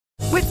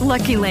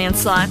Lucky Land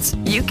Slots,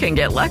 you can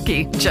get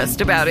lucky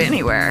just about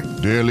anywhere.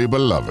 Dearly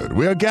beloved,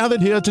 we are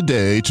gathered here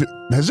today to...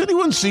 Has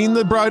anyone seen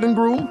the bride and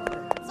groom?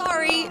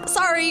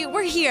 Sorry,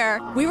 we're here.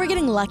 We were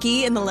getting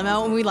lucky in the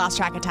limo and we lost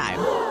track of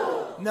time.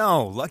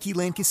 No, Lucky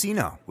Land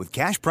Casino, with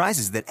cash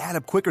prizes that add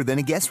up quicker than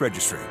a guest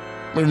registry.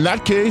 In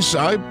that case,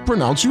 I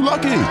pronounce you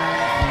lucky.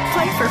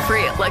 Play for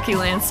free at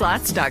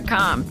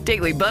LuckyLandSlots.com.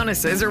 Daily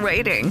bonuses are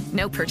waiting.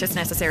 No purchase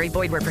necessary.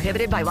 Void where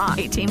prohibited by law.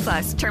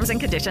 18+. Terms and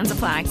conditions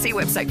apply. See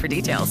website for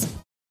details.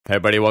 Hey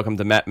everybody, welcome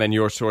to Matt Men,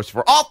 your source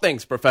for all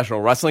things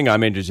professional wrestling.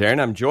 I'm Andrew Zarin.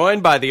 I'm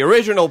joined by the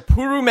original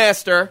Puru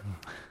Master,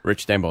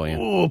 Rich Stambolian.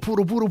 Oh,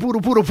 puro.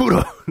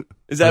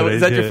 Is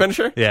that your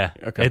finisher? Yeah.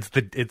 Okay.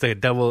 It's a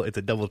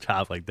double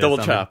chop like this. Double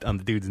chop on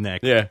the dude's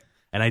neck. Yeah.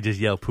 And I just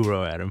yell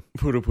puro at him.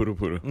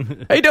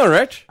 Puru. How you doing,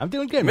 Rich? I'm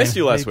doing good, man. Missed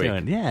you last How you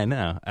week. doing? Yeah,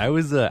 no. I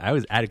was out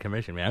of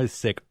commission, man. I was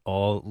sick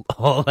all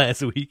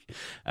last week.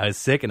 I was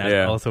sick and I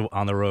was also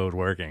on the road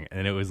working,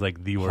 and it was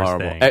like the worst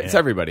Horrible. thing. It's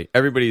everybody.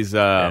 Everybody's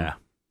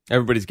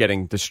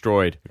getting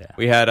destroyed. Yeah.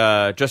 We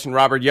had Justin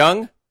Robert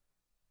Young,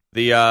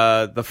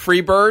 the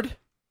free bird.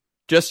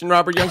 Justin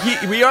Robert Young.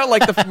 We are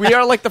like the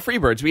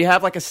Freebirds. We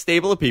have like a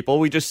stable of people.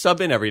 We just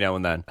sub in every now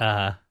and then.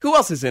 Who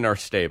else is in our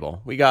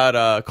stable? We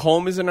got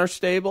Colm is in our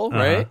stable,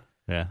 right?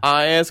 Yeah.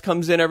 Ayaz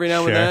comes in every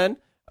now and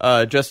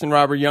then. Justin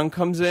Robert Young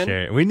comes in.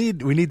 Sure. We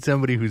need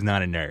somebody who's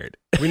not a nerd.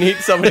 We need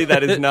somebody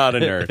that is not a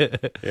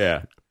nerd.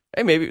 Yeah.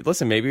 Hey, maybe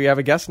we have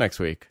a guest next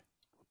week.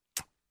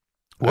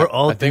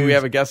 I think we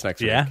have a guest next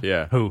week.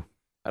 Yeah. Who?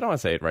 I don't want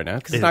to say it right now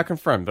because it's not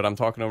confirmed, but I'm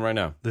talking to him right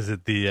now. Is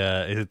it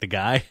the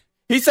guy?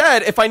 He said,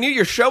 if I knew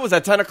your show was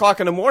at 10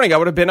 o'clock in the morning, I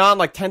would have been on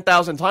like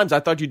 10,000 times.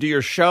 I thought you'd do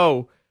your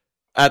show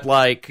at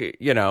like,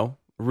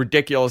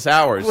 ridiculous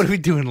hours. What are we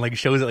doing? Like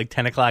shows at like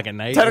 10 o'clock at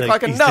night? 10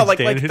 o'clock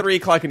like 3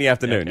 o'clock in the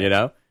afternoon, Okay. you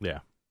know? Yeah.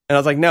 And I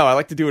was like, no, I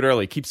like to do it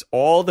early. Keeps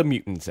all the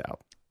mutants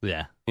out.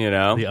 Yeah. You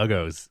know? The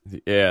uggos.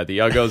 Yeah, the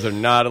uggos are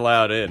not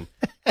allowed in.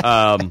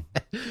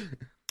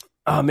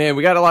 Oh, man,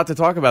 we got a lot to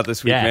talk about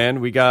this week,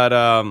 man. We got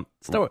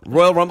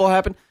Royal Rumble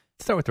happened.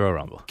 Start with Royal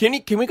Rumble.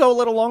 Can we go a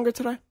little longer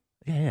today?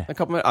 Yeah. A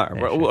couple minutes. All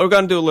right, we're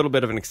going to do a little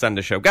bit of an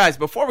extended show. Guys,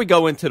 before we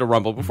go into the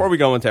Rumble, before we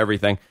go into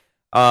everything,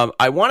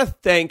 I want to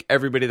thank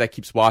everybody that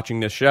keeps watching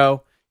this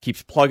show,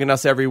 keeps plugging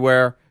us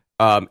everywhere.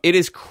 It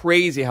is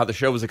crazy how the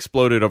show has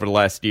exploded over the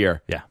last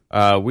year. Yeah.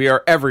 We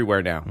are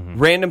everywhere now.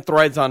 Random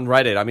threads on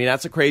Reddit. I mean,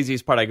 that's the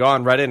craziest part. I go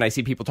on Reddit and I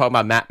see people talking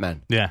about Matt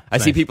Men. Yeah. I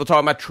see people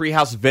talking about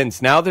Treehouse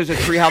Vince. Now there's a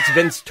Treehouse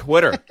Vince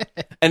Twitter.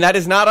 And that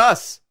is not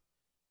us.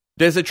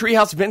 There's a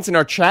Treehouse Vince in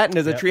our chat, and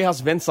there's a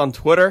Treehouse Vince on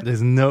Twitter. I'm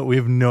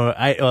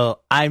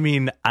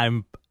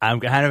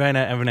kind of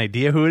have an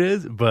idea who it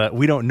is, but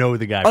we don't know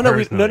the guy. Oh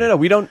personally. no,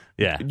 we don't.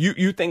 Yeah,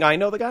 you think I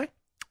know the guy?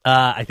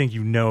 I think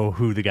you know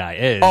who the guy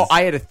is. Oh,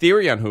 I had a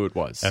theory on who it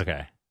was.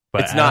 Okay,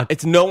 but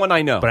it's no one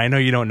I know. But I know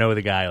you don't know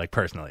the guy like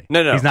personally.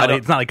 No, it's not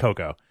like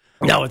Coco.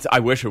 No,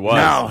 I wish it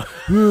was.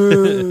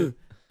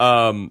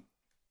 No.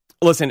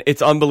 Listen,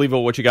 it's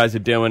unbelievable what you guys are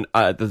doing.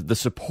 The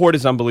support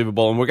is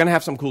unbelievable, and we're going to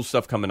have some cool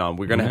stuff coming on.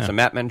 We're going to have some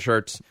Matt Men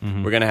shirts.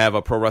 We're going to have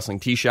a Pro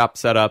Wrestling Tee Shop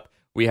set up.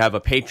 We have a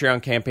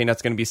Patreon campaign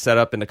that's going to be set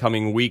up in the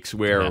coming weeks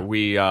where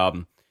we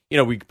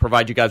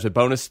provide you guys with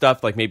bonus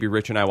stuff, like maybe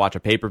Rich and I watch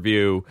a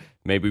pay-per-view.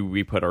 Maybe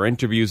we put our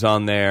interviews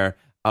on there.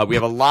 We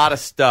have a lot of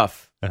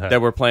stuff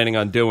that we're planning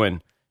on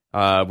doing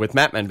with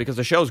Matt Men because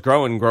the show's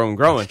growing.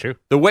 That's true.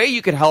 The way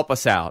you could help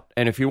us out,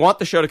 and if you want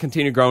the show to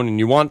continue growing and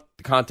you want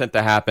the content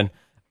to happen,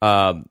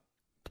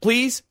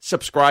 please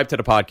subscribe to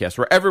the podcast.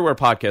 We're everywhere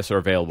podcasts are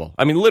available.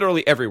 I mean,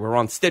 literally everywhere. We're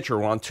on Stitcher.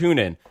 We're on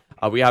TuneIn.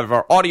 We have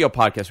our audio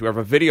podcast. We have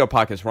a video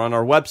podcast. We're on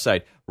our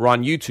website. We're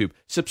on YouTube.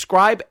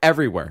 Subscribe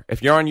everywhere.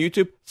 If you're on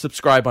YouTube,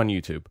 subscribe on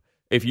YouTube.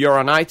 If you're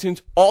on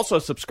iTunes, also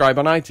subscribe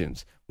on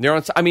iTunes.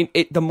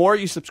 The more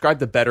you subscribe,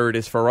 the better it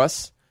is for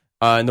us,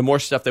 and the more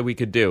stuff that we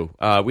could do.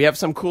 We have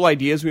some cool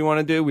ideas we want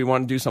to do. We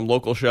want to do some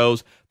local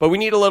shows, but we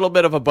need a little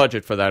bit of a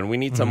budget for that, and we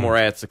need some more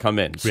ads to come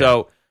in. Yeah.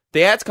 So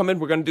the ads come in.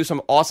 We're going to do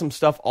some awesome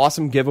stuff,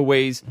 awesome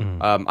giveaways.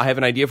 I have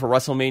an idea for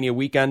WrestleMania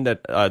weekend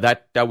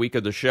that week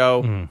of the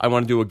show. I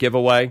want to do a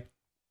giveaway.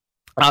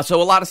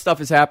 So a lot of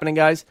stuff is happening,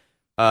 guys.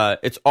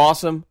 It's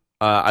awesome.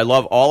 I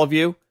love all of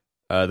you.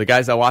 The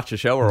guys that watch the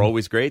show are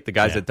always great. The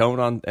guys that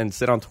don't and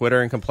sit on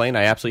Twitter and complain,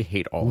 I absolutely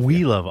hate all of you.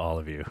 We love all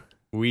of you.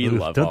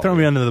 Don't throw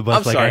me under the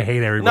bus I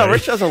hate everybody. No,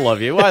 Rich doesn't love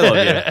you. I love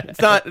you.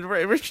 It's not.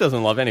 Rich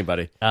doesn't love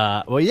anybody.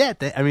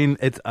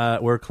 It's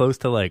we're close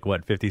to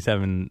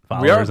 57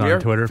 followers on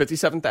Twitter.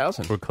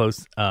 57,000. We're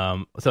close.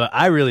 So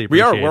I really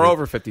appreciate it. We're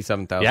over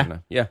 57,000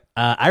 now. Yeah.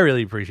 I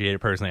really appreciate it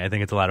personally. I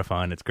think it's a lot of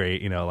fun. It's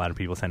great. A lot of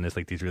people send us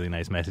these really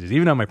nice messages,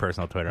 even on my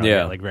personal Twitter.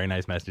 I get very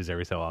nice messages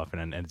every so often,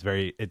 and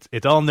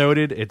it's all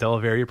noted. It's all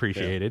very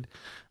appreciated,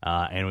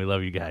 and we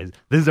love you guys.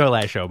 This is our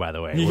last show, by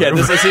the way.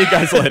 See you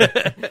guys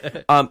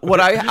later.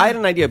 I had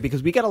an idea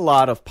because we get a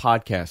lot of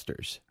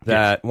podcasters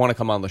that want to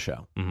come on the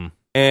show,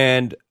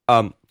 and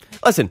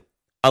listen,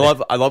 I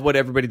love what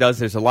everybody does.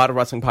 There's a lot of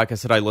wrestling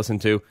podcasts that I listen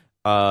to.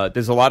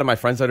 There's a lot of my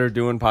friends that are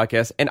doing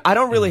podcasts, and I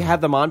don't really have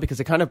them on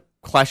because it kind of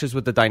clashes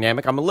with the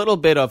dynamic. I'm a little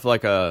bit of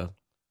like a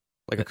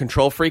like a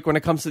control freak when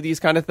it comes to these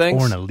kind of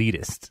things. Or an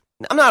elitist.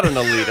 I'm not an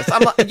elitist.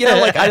 I'm not,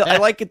 like I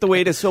like it the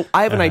way it is. So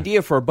I have an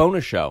idea for a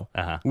bonus show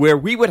where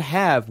we would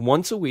have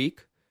once a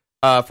week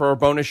for a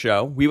bonus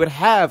show, we would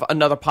have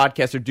another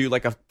podcaster do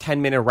like a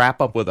 10-minute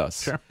wrap up with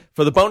us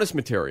for the bonus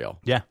material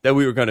that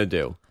we were going to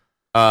do.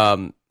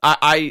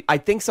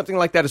 I think something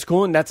like that is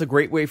cool, and that's a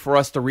great way for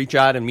us to reach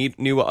out and meet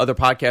new other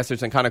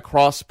podcasters and kind of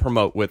cross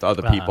promote with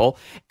other people.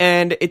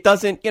 And it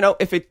doesn't,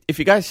 if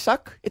you guys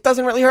suck, it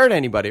doesn't really hurt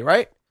anybody,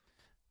 right?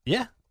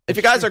 Yeah. If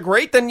you guys are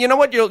great, then you know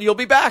what? You'll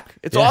be back.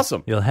 It's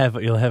awesome. You'll have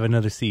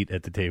another seat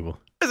at the table.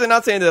 Listen,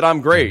 not saying that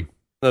I'm great.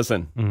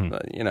 Listen,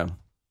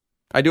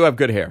 I do have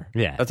good hair.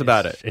 Yeah, that's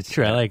about it. It's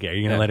true. I like it. Are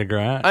you gonna let it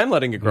grow out? I'm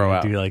letting it grow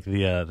out. Do like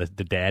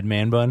the dad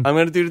man bun? I'm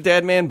gonna do the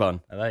dad man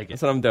bun. I like it.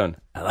 That's what I'm doing.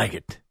 I like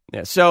it.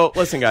 Yeah. So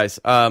listen, guys.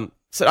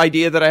 It's an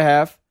idea that I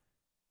have.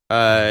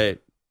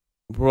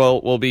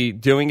 We'll be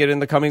doing it in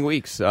the coming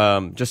weeks.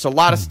 Just a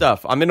lot of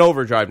stuff. I'm in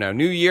overdrive now.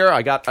 New year.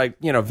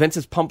 Vince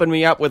is pumping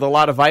me up with a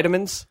lot of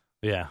vitamins.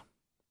 Yeah.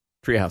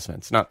 Treehouse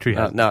Vince, not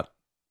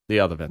the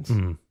other Vince.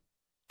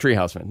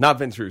 Treehouse Vince, not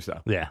Vince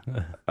Russo. Yeah.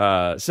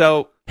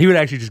 So he would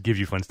actually just give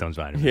you Flintstones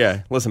vitamins.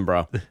 Yeah. Listen,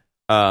 bro.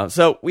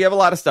 So we have a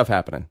lot of stuff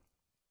happening.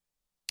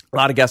 A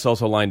lot of guests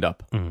also lined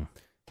up.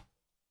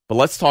 But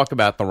let's talk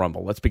about the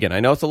Rumble. Let's begin. I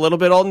know it's a little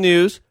bit old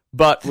news,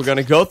 but we're going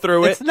to go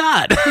through it. It's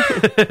not.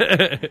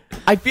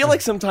 I feel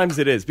like sometimes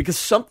it is because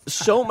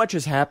so much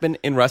has happened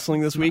in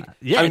wrestling this week.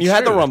 Yeah, I mean, you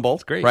had the Rumble,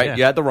 it's great, right? Yeah.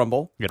 You had the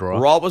Rumble. You had Raw.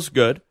 Raw was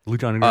good.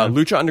 Lucha Underground.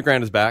 Lucha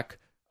Underground is back.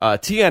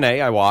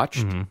 TNA I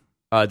watched.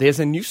 There's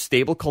a new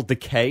stable called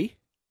Decay.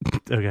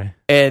 Okay.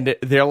 And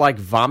they're like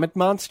vomit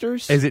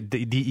monsters. Is it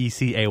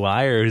DECAY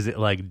or is it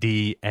like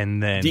D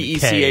and then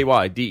DECAY?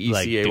 Like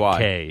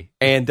DECAY.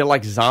 And they're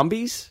like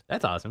zombies.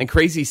 That's awesome. And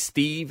Crazy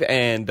Steve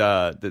and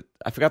I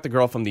forgot the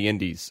girl from the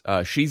Indies.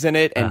 She's in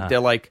it, and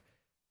they're like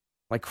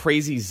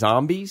crazy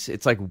zombies.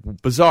 It's like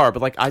bizarre,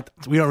 but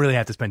we don't really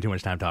have to spend too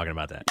much time talking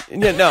about that.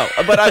 Yeah, no.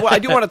 But I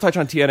do want to touch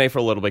on TNA for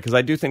a little bit because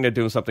I do think they're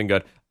doing something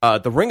good.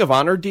 The Ring of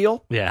Honor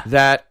deal,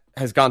 that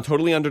has gone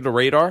totally under the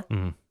radar,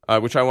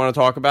 which I want to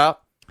talk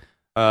about.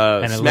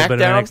 And a SmackDown, little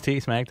bit of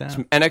NXT,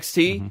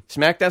 SmackDown.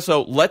 SmackDown.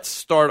 So let's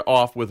start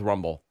off with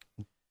Rumble.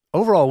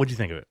 Overall, what'd you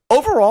think of it?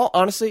 Overall,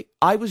 honestly,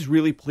 I was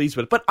really pleased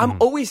with it. But I'm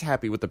always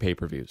happy with the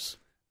pay-per-views.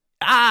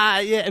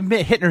 Yeah,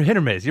 hit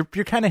or miss. You're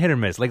kind of hit or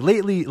miss. Like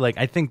lately, like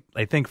I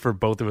think for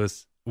both of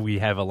us, we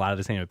have a lot of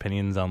the same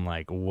opinions on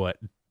like what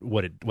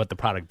the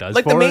product does.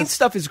 Like for the main us.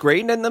 stuff is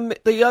great, and then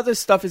the other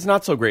stuff is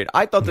not so great.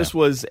 I thought this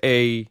was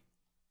a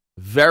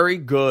very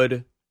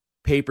good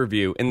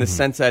pay-per-view in the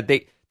sense that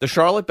the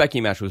Charlotte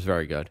Becky match was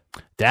very good.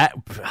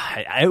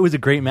 It was a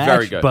great match,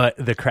 very good. But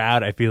the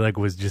crowd, I feel like,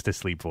 was just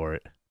asleep for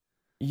it.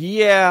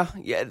 Yeah.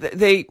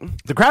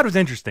 The crowd was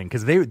interesting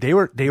because they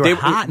were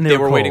hot and they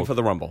were waiting for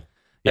the Rumble.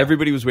 Yeah.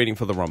 Everybody was waiting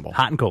for the Rumble.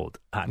 Hot and cold.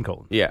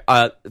 Yeah.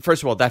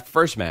 First of all, that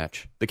first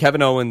match, the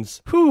Kevin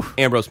Owens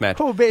Ambrose match.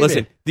 Oh, baby.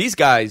 Listen, these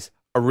guys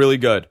are really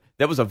good.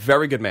 That was a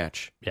very good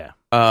match. Yeah.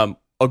 A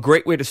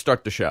great way to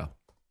start the show.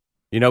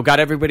 Got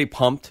everybody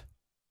pumped.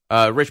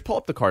 Rich, pull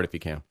up the card if you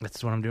can.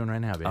 That's what I'm doing right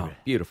now, baby. Oh,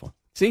 beautiful.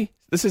 See,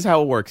 this is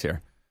how it works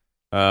here.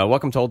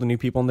 Welcome to all the new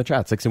people in the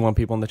chat. 61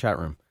 people in the chat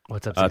room.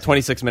 What's up?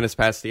 26 minutes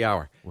past the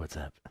hour. What's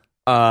up?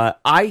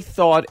 I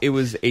thought it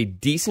was a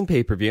decent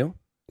pay-per-view.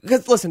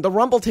 Because, listen, the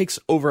Rumble takes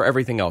over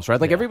everything else, right?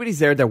 Like, everybody's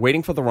there. They're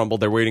waiting for the Rumble.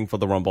 They're waiting for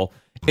the Rumble.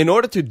 In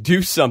order to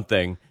do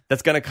something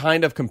that's going to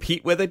kind of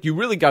compete with it, you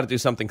really got to do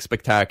something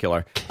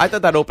spectacular. I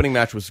thought that opening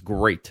match was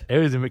great.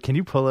 Can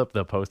you pull up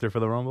the poster for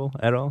the Rumble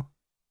at all?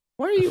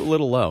 Why are you a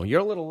little low? You're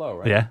a little low,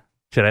 right? Yeah.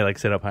 Should I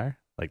sit up higher?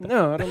 Like that?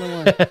 No, I don't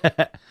know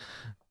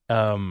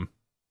why.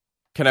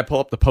 Can I pull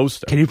up the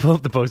poster? Can you pull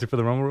up the poster for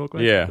the Rumble real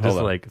quick? Yeah, just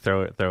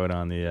throw it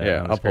on the. Yeah,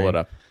 on the I'll screen. pull it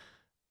up.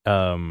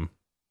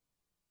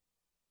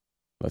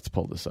 Let's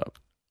pull this up.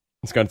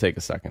 It's going to take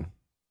a second.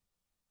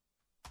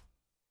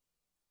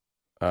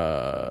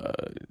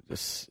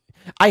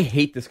 I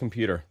hate this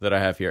computer that I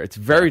have here. It's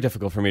very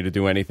difficult for me to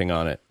do anything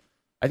on it.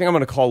 I think I'm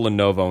going to call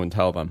Lenovo and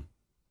tell them.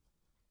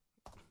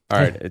 All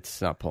right,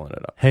 it's not pulling it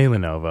up. Hey,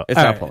 Lenovo. It's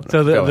not pulling it up.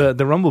 So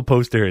the Rumble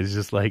poster is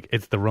just like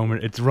it's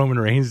Roman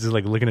Reigns just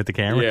like looking at the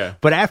camera. Yeah.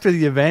 But after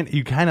the event,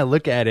 you kind of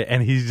look at it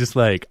and he's just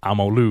like, I'm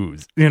gonna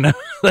lose.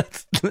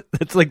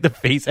 That's like the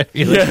face I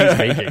feel like he's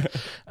making.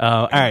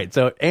 All right,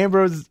 so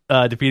Ambrose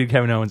defeated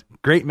Kevin Owens.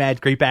 Great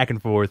match, great back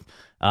and forth.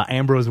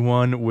 Ambrose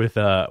won with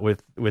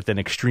an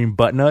extreme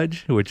butt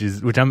nudge, which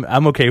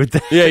I'm okay with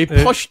that. Yeah, he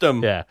pushed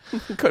him. Yeah,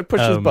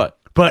 pushed his butt.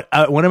 But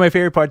one of my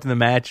favorite parts of the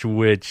match,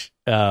 which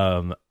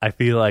I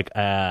feel like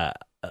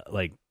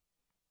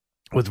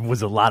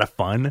was a lot of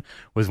fun,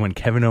 was when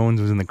Kevin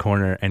Owens was in the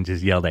corner and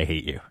just yelled, "I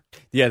hate you."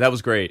 Yeah, that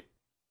was great.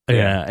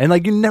 Yeah, and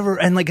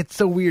it's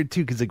so weird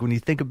too because like when you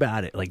think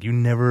about it, like you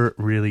never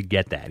really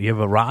get that. You have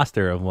a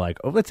roster of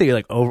let's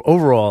say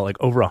overall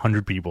over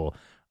 100 people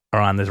are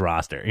on this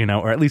roster,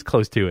 or at least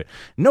close to it.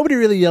 Nobody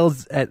really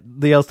yells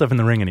stuff in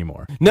the ring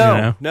anymore.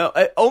 No.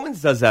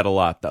 Owens does that a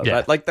lot, though.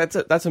 Yeah.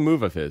 That's a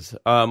move of his.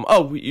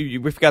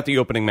 We forgot the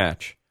opening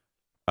match.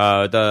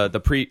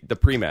 The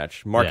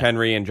pre-match. Mark Yeah.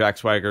 Henry and Jack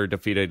Swagger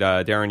defeated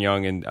Darren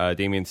Young and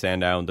Damian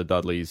Sandow and the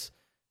Dudleys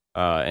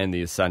and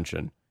the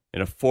Ascension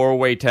in a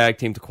 4-way tag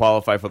team to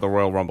qualify for the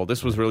Royal Rumble.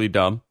 This was really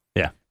dumb.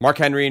 Yeah. Mark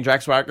Henry and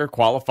Jack Swagger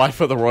qualified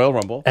for the Royal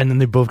Rumble. And then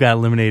they both got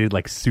eliminated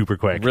like super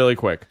quick. Really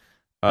quick.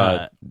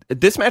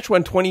 This match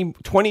went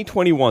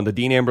 2021, the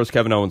Dean Ambrose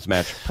Kevin Owens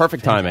match.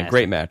 Perfect timing.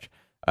 Great match.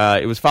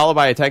 It was followed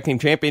by a tag team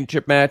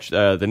championship match.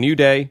 The New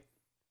Day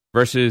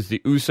versus the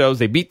Usos.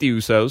 They beat the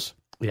Usos.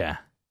 Yeah.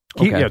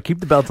 Okay. Keep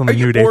the belts on the Are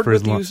New you Day bored for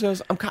with as long.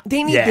 Usos?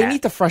 They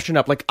need to freshen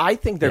up. Like, I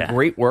think they're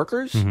great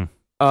workers.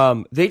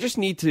 Mm-hmm. They just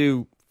need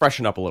to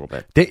freshen up a little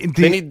bit. They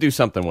need to do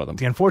something with them.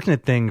 The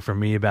unfortunate thing for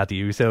me about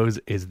the Usos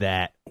is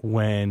that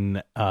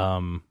when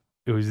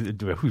it was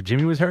who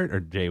Jimmy was hurt or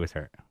Jay was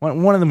hurt,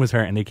 one of them was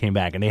hurt, and they came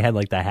back and they had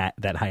like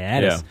that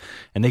hiatus,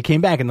 and they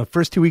came back, and the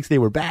first 2 weeks they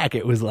were back,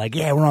 it was like,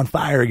 yeah, we're on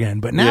fire again.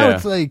 But now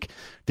it's like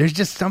there's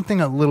just something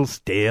a little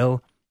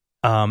stale.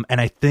 And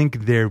I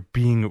think they're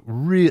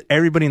being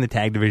everybody in the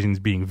tag division is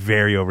being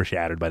very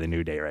overshadowed by the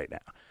New Day right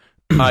now.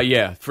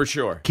 Yeah, for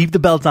sure. Keep the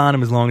belts on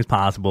them as long as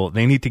possible.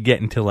 They need to get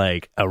into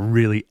like a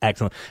really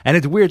excellent, and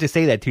it's weird to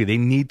say that too. They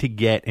need to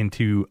get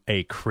into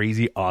a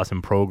crazy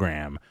awesome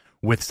program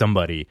with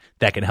somebody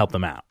that can help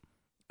them out,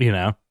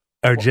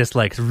 or just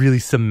like really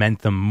cement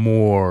them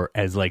more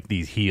as like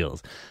these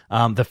heels.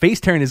 The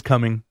face turn is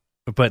coming,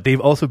 but they've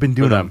also been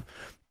doing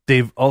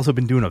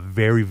a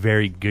very,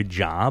 very good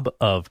job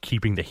of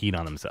keeping the heat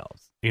on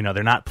themselves.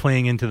 They're not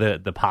playing into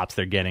the pops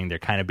they're getting. They're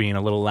kind of being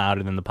a little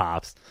louder than the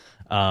pops.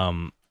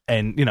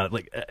 And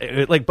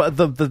but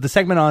the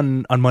segment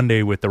on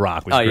Monday with The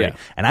Rock was great,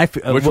 and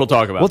which we'll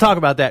talk about. We'll talk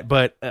about that,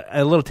 but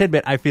a little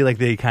tidbit. I feel like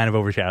they kind of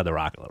overshadowed The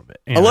Rock a little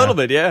bit. A little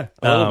bit, yeah,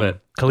 a little bit.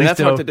 Kalisto,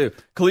 that's hard to do.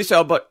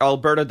 Kalisto,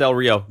 Alberto Del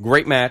Rio,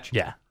 great match.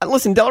 Yeah,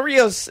 listen, Del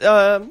Rio's,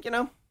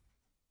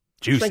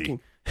 juicy. Shrinking.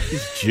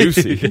 He's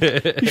juicy.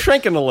 He's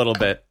shrinking a little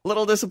bit. A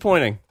little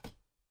disappointing.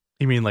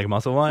 You mean like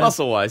muscle-wise?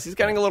 Muscle-wise, he's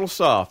getting a little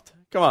soft.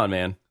 Come on,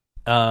 man.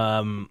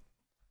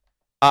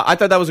 I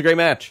thought that was a great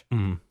match.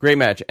 Great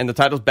match. And the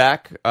title's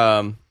back.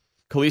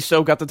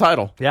 Kalisto got the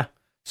title. Yeah.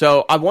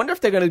 So I wonder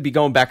if they're going to be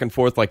going back and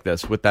forth like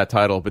this with that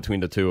title between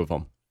the two of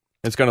them.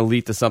 It's going to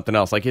lead to something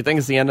else. Like, you think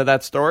it's the end of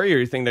that story, or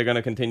you think they're going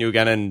to continue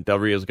again and Del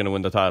Rio's going to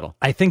win the title?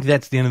 I think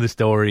that's the end of the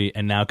story,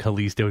 and now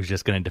Kalisto is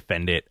just going to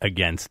defend it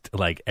against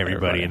like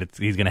everybody. And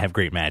he's going to have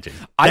great matches.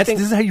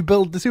 This is how you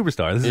build the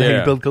superstar. This is how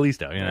you build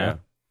Kalisto, Yeah.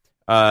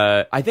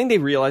 I think they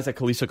realized that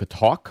Kalisto could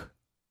talk.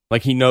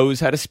 Like, he knows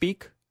how to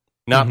speak.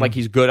 Not like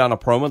he's good on a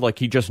promo, like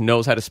he just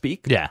knows how to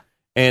speak. Yeah.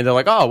 And they're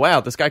like, oh,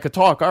 wow, this guy could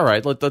talk. All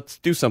right, let's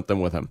do something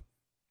with him.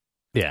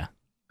 Yeah.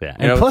 Yeah.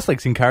 And plus,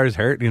 like, Sin Cara's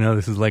hurt.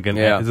 This is like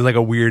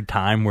a weird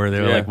time where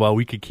they're like, well,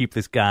 we could keep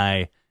this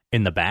guy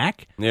in the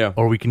back. Yeah.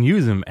 Or we can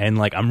use him. And,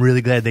 like, I'm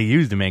really glad they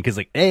used him, man. Because,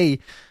 like, they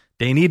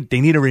need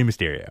a Rey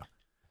Mysterio.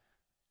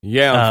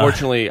 Yeah,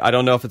 unfortunately, I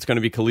don't know if it's going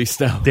to be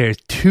Kalisto. There's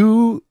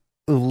two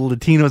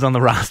Latinos on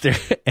the roster,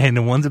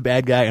 and one's a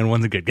bad guy and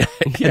one's a good guy.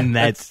 And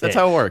that's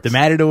how it works. The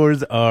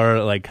Matadors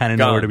are like kind of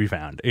nowhere to be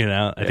found.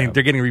 I think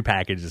they're getting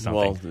repackaged or something.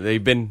 Well,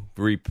 they've been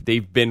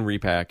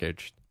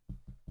repackaged.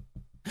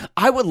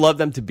 I would love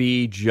them to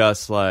be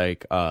just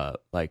like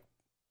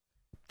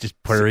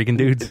just Puerto Rican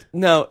dudes.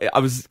 No, I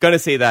was gonna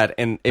say that,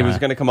 and it was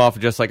gonna come off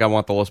just like I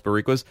want the Los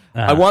Barriquas.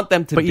 I want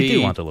them to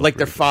be like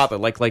their father,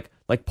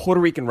 like Puerto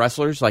Rican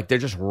wrestlers. Like, they're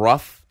just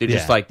rough. They're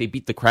just like, they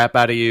beat the crap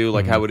out of you,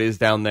 like how it is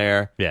down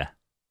there. Yeah.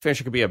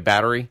 Finisher could be a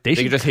battery. They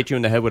could just hit you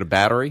in the head with a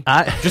battery.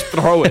 Just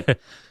throw it.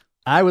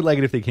 I would like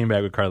it if they came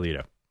back with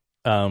Carlito.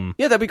 Yeah,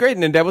 that'd be great.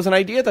 And that was an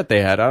idea that they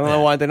had. I don't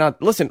know why they're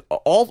not. Listen,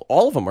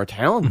 all of them are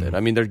talented. I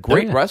mean, they're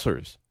great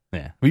wrestlers.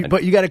 Yeah,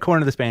 but you got to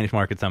corner the Spanish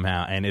market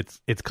somehow, and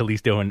it's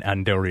Kalisto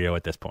and Del Rio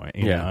at this point.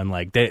 You know, and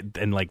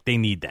they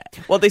need that.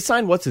 Well, they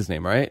signed what's his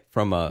name, right,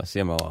 from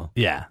CMLL.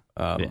 Yeah,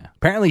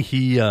 Apparently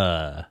he's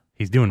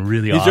doing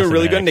really. He's awesome doing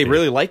really good, and they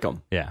really like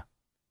him. Yeah,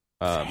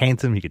 he's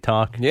handsome. He could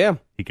talk. Yeah,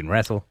 he can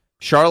wrestle.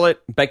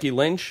 Charlotte, Becky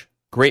Lynch,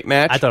 great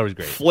match. I thought it was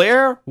great.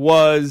 Flair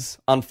was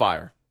on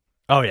fire.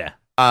 Oh yeah.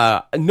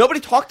 Nobody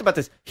talked about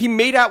this. He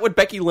made out with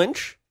Becky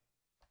Lynch.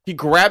 He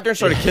grabbed her and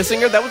started kissing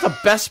her. That was the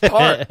best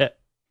part.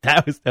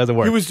 That was a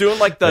work. He was doing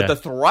like the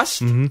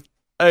thrust. Mm-hmm.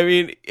 I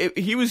mean,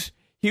 he was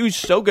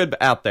so good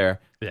out there.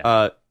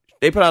 Yeah.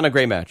 They put on a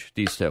great match,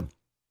 these two.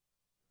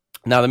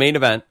 Now the main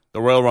event, the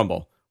Royal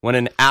Rumble, went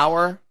 1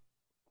 hour,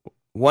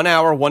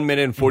 1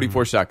 minute and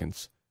 44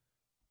 seconds.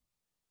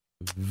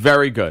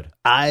 Very good.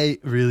 I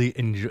really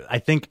enjoy. I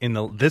think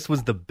this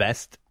was the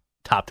best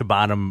top to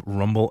bottom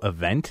Rumble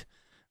event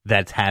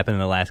that's happened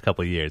in the last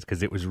couple of years,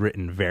 because it was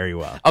written very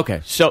well.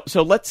 Okay, so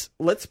let's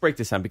break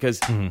this down, because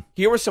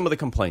here were some of the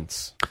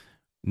complaints.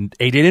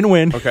 AJ didn't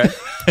win. Okay.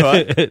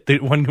 The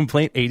one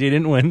complaint, AJ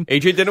didn't win.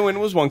 AJ didn't win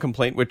was one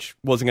complaint, which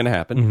wasn't going to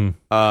happen.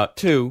 Mm-hmm.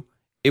 Two,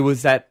 it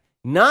was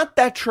not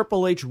that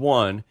Triple H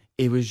won,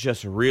 it was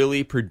just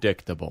really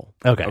predictable.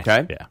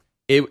 Okay? Yeah.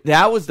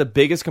 That was the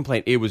biggest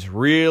complaint. It was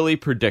really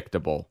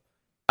predictable.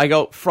 I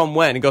go, from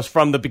when? It goes,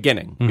 from the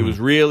beginning. Mm-hmm. It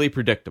was really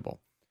predictable.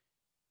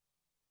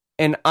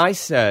 And I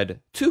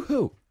said, to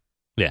who?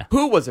 Yeah.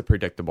 Who was it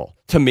predictable?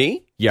 To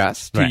me,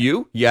 yes. To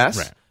you, yes.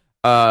 Right.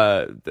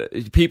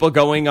 People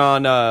going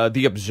on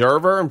The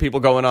Observer and people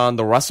going on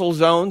the Russell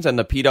Zones and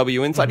the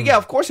PW Insider. Yeah,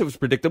 of course it was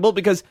predictable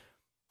because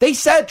they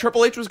said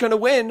Triple H was going to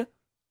win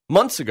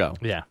months ago.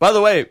 Yeah. By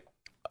the way,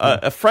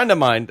 a friend of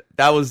mine,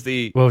 that was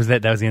the... What was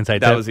that? That was the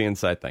inside That was the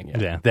inside thing,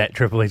 yeah. That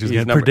Triple H was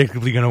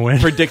predictably going to win.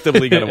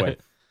 Predictably going to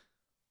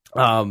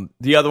win.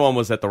 The other one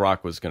was that The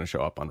Rock was going to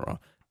show up on Raw.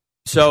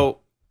 So,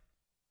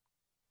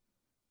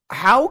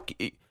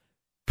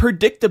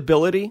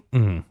 predictability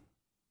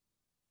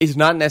is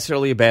not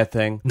necessarily a bad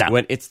thing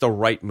when it's the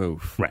right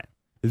move. Right.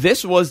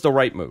 This was the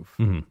right move.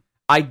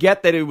 I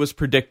get that it was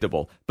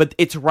predictable, but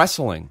it's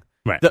wrestling.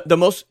 Right.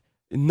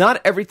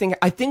 Not everything.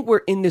 I think we're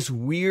in this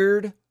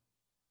weird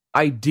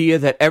idea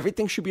that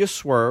everything should be a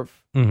swerve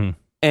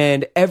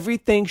and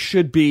everything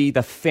should be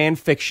the fan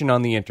fiction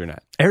on the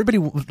internet. Everybody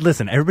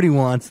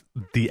wants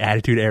the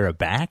Attitude Era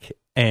back,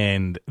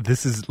 and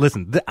this is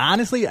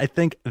honestly, I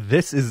think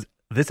this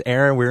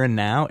era we're in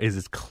now is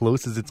as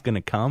close as it's going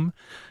to come.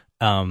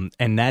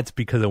 And that's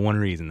because of one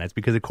reason. That's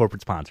because of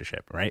corporate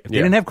sponsorship, right? If they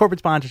didn't have corporate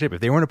sponsorship,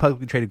 if they weren't a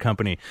publicly traded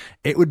company,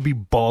 it would be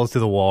balls to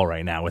the wall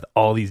right now with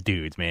all these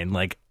dudes, man.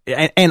 Like,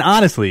 and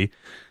honestly,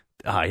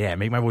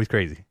 make my voice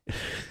crazy.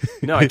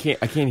 No, I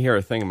can't hear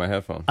a thing in my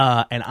headphone.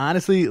 And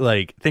honestly,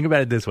 like, think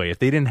about it this way: if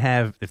they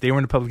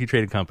weren't a publicly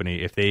traded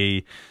company, if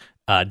they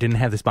didn't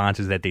have the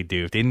sponsors that they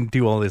do, if they didn't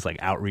do all this like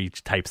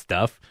outreach type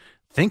stuff,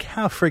 think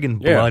how friggin'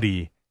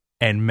 bloody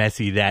and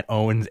messy that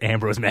Owens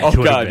Ambrose match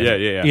would have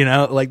been. Yeah. You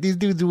know, like these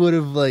dudes would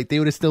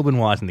have still been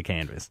watching the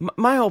canvas.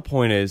 My whole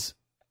point is,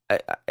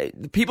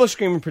 people are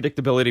screaming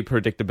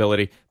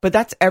predictability, but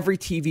that's every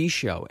TV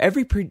show.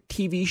 Every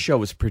TV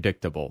show is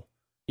predictable.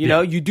 You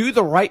know, you do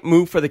the right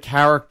move for the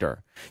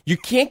character. You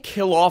can't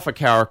kill off a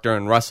character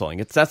in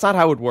wrestling. That's not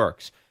how it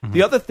works.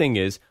 The other thing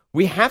is,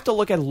 we have to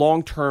look at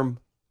long-term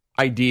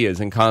ideas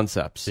and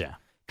concepts. Yeah.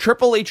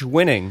 Triple H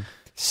winning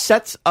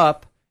sets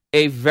up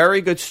a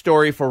very good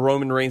story for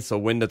Roman Reigns to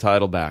win the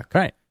title back.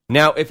 Right.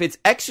 Now, if it's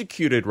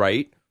executed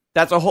right,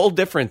 that's a whole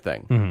different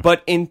thing.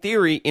 But in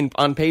theory,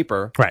 on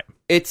paper,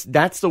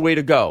 that's the way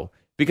to go.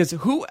 Because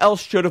who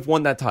else should have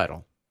won that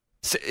title?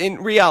 In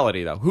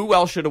reality, though, who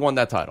else should have won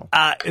that title?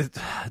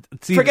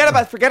 Forget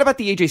about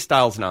the AJ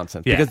Styles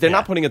nonsense, because they're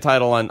not putting a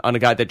title on a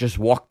guy that just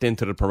walked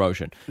into the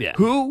promotion. Yeah.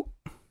 Who,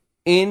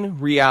 in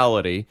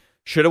reality,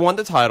 should have won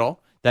the title?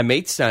 That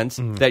made sense,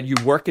 that you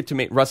work it to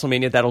make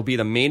WrestleMania, that'll be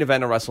the main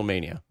event of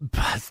WrestleMania.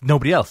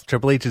 Nobody else.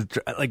 Triple H is,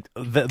 like,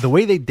 the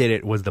way they did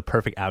it was the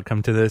perfect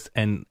outcome to this,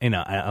 and, you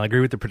know, I agree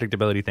with the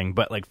predictability thing,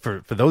 but, like,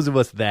 for those of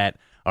us that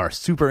are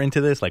super into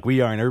this, like we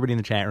are, and everybody in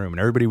the chat room, and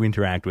everybody we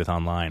interact with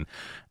online,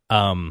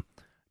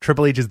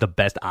 Triple H is the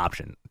best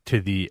option to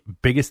the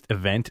biggest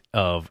event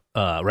of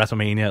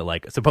WrestleMania,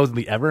 like,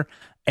 supposedly ever,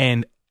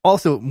 and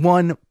also,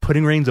 one,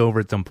 putting Reigns over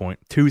at some point.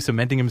 Two,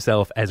 cementing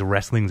himself as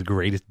wrestling's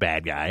greatest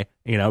bad guy,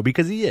 you know,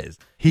 because he is.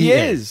 He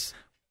is.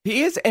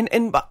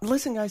 And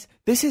listen, guys,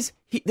 this is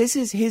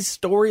his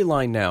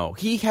storyline now.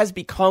 He has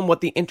become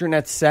what the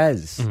internet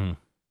says,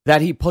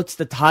 that he puts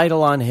the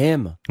title on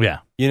him. Yeah.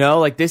 You know,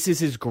 like, this is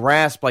his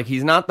grasp. Like,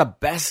 he's not the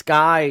best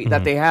guy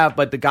that they have,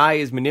 but the guy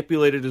has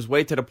manipulated his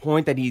way to the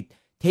point that he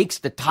takes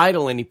the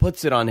title and he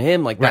puts it on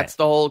him. Like, that's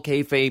the whole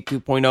kayfabe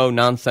 2.0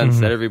 nonsense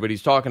that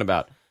everybody's talking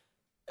about.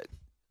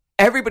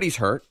 Everybody's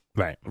hurt.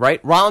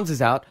 Right? Rollins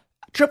is out.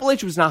 Triple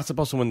H was not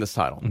supposed to win this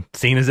title.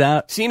 Cena's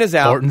out. Orton's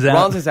out.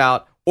 Rollins is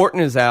out.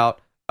 Orton is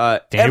out.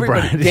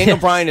 Daniel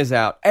Bryan is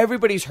out.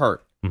 Everybody's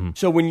hurt.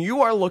 So when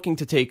you are looking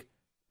to take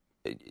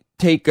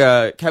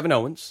Kevin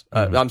Owens,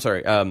 I'm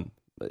sorry,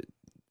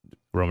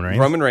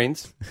 Roman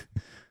Reigns.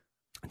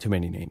 Too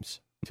many names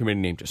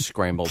just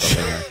scrambled up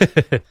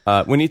in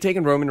there. When you're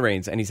taking Roman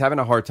Reigns, and he's having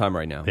a hard time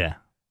right now. Yeah.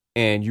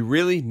 And you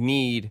really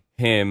need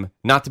him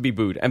not to be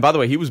booed. And by the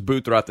way, he was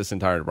booed throughout this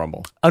entire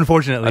Rumble.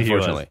 Unfortunately.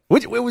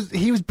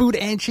 He was booed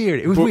and cheered.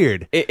 It was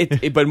weird.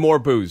 But more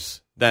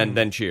boos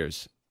than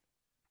cheers.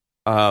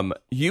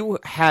 You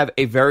have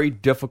a very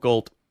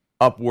difficult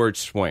upward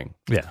swing.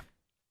 Yeah.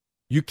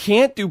 You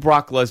can't do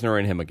Brock Lesnar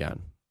and him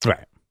again.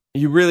 Right.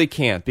 You really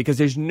can't, because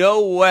there's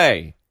no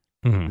way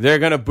they're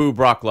going to boo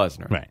Brock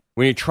Lesnar. Right.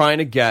 When you're trying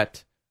to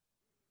get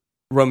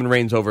Roman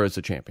Reigns over as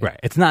a champion. Right.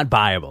 It's not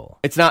viable.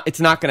 It's not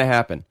going to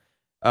happen.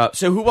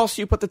 So who else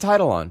do you put the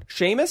title on?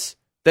 Sheamus?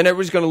 Then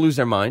everybody's going to lose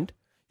their mind.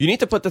 You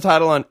need to put the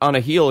title on a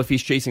heel if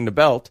he's chasing the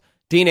belt.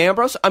 Dean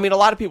Ambrose? I mean, a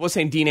lot of people are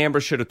saying Dean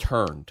Ambrose should have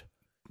turned.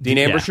 Dean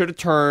Ambrose should have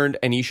turned,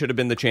 and he should have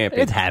been the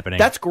champion. It's happening.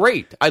 That's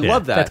great. I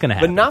love that. That's going to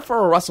happen. But not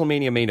for a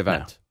WrestleMania main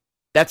event. No.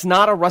 That's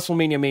not a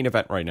WrestleMania main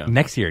event right now.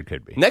 Next year it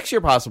could be. Next year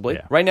possibly.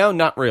 Yeah. Right now,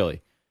 not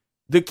really.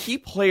 The key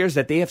players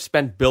that they have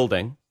spent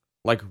building,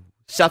 like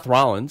Seth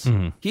Rollins,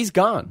 he's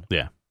gone.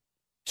 Yeah.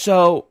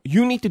 So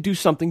you need to do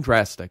something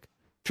drastic.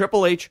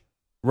 Triple H,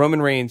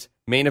 Roman Reigns,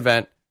 main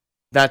event.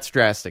 That's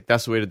drastic.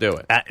 That's the way to do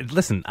it.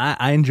 Listen,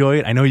 I enjoy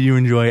it. I know you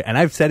enjoy it. And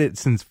I've said it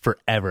since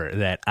forever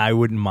that I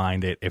wouldn't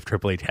mind it if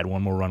Triple H had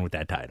one more run with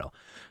that title.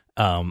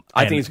 I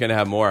think he's going to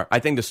have more. I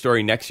think the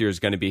story next year is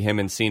going to be him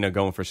and Cena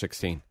going for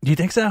 16. Do you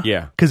think so?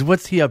 Yeah. Because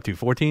what's he up to?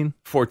 14?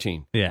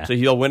 14. Yeah. So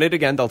he'll win it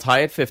again. They'll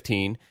tie at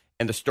 15,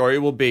 and the story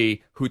will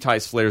be who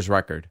ties Flair's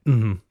record.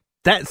 Mm-hmm.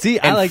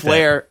 I like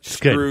Flair that.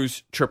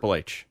 screws Triple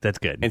H. That's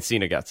good. And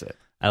Cena gets it.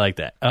 I like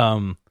that.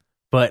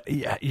 But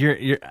yeah,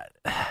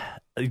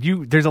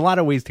 there's a lot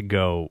of ways to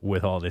go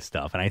with all this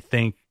stuff, and I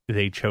think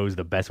they chose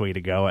the best way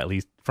to go, at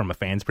least from a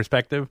fan's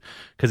perspective,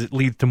 because it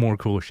leads to more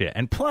cool shit.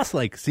 And plus,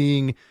 like,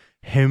 seeing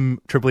him,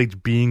 Triple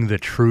H, being the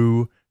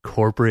true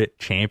corporate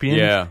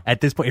champion at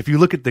this point, if you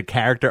look at the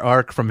character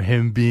arc from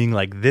him being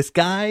like this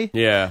guy,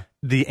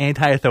 the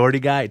anti-authority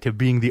guy, to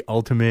being the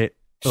ultimate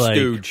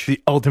stooge,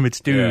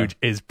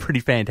 is pretty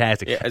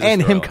fantastic.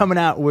 And him coming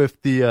out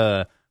with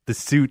the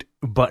suit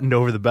buttoned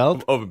over the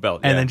belt,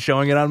 and then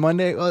showing it on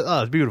Monday.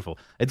 Oh, it's beautiful.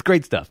 It's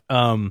great stuff.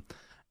 And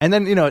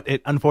then,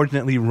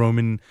 unfortunately,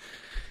 Roman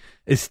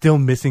is still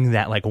missing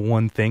that like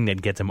one thing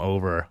that gets him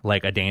over,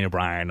 like a Daniel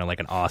Bryan or like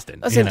an Austin.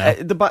 Listen,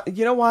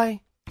 you know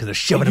why? Because they're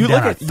shoving him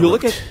down our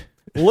throat.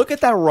 Look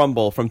at that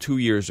Rumble from 2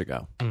 years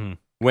ago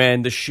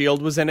when the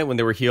Shield was in it, when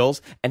they were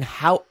heels, and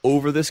how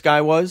over this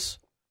guy was.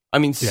 I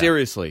mean,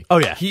 seriously. Oh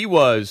yeah, he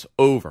was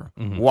over.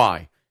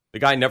 Why? The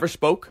guy never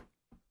spoke.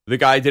 The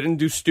guy didn't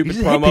do stupid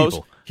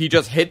promos. He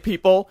just hit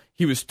people.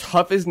 He was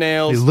tough as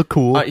nails. He looked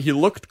cool. He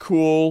looked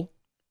cool.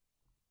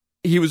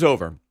 He was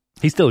over.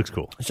 He still looks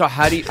cool. So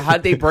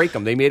how'd they break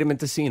him? They made him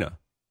into Cena,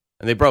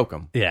 and they broke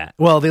him. Yeah.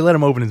 Well, they let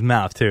him open his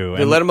mouth too.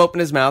 They let him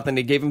open his mouth, and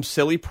they gave him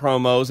silly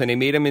promos, and they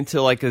made him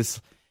into like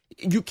this.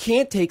 You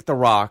can't take The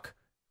Rock,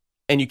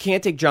 and you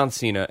can't take John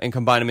Cena and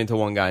combine them into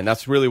one guy, and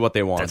that's really what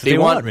they want. That's what they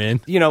want,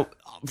 man.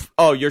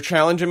 Oh, you're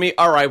challenging me?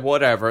 All right,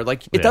 whatever.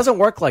 Like, it doesn't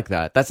work like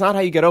that. That's not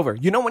how you get over.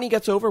 You know when he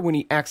gets over? When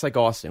he acts like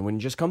Austin. When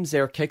he just comes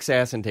there, kicks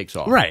ass, and takes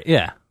off. Right,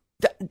 yeah.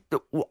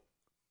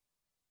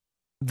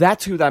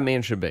 That's who that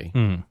man should be.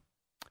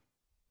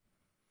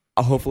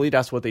 Hopefully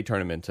that's what they turn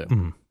him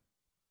into.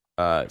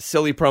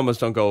 Silly promos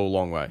don't go a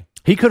long way.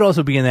 He could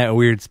also be in that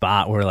weird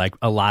spot where like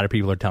a lot of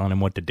people are telling him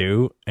what to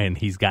do, and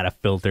he's got to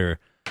filter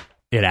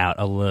it out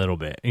a little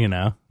bit, Maybe a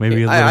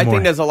little more. I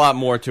think there's a lot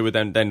more to it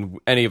than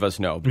any of us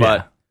know,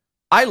 but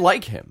I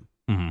like him.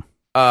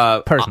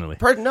 Personally.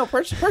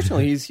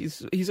 Personally,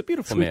 he's a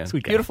beautiful man.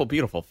 Sweet guy.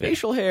 Beautiful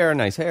facial hair,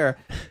 nice hair.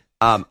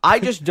 I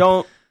just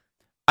don't.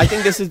 I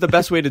think this is the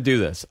best way to do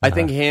this. I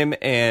think him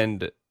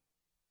and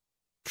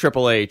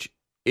Triple H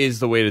is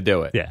the way to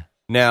do it. Yeah.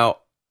 Now,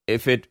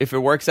 if it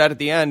works out at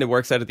the end, it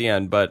works out at the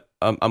end. But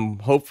I'm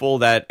hopeful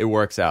that it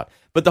works out.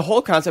 But the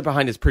whole concept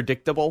behind it is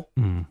predictable.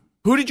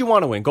 Who did you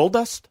want to win?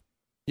 Goldust?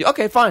 Yeah,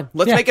 okay, fine.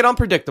 Let's make it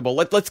unpredictable.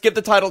 Let's give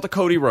the title to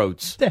Cody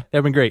Rhodes. Yeah,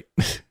 that'd been great.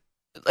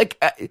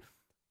 Like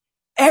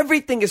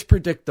everything is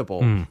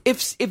predictable.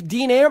 If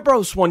Dean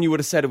Ambrose won, you would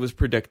have said it was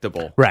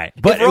predictable. Right.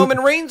 But if Roman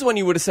Reigns won,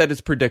 you would have said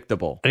it's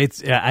predictable.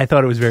 I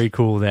thought it was very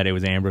cool that it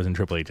was Ambrose and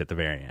Triple H at the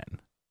very end.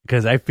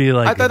 Because I feel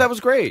like... I thought that was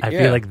great. I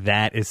feel like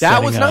that is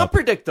That was setting not up,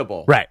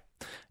 predictable. Right.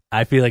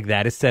 I feel like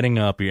that is setting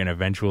up an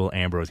eventual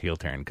Ambrose heel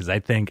turn. Because I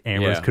think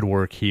Ambrose could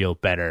work heel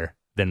better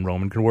than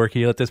Roman could work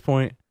heel at this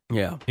point.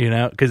 Yeah.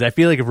 Because I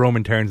feel like if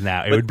Roman turns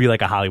now, it would be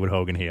like a Hollywood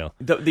Hogan heel.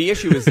 The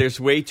issue is there's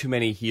way too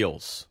many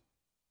heels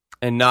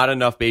and not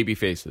enough baby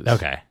faces.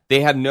 Okay.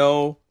 They have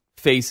no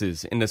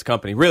faces in this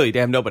company. Really, they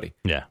have nobody.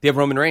 Yeah. They have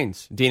Roman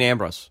Reigns, Dean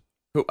Ambrose.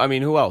 Who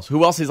else?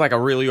 Who else is like a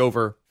really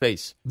over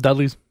face?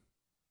 Dudley's.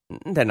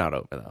 They're not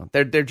over though.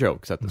 They're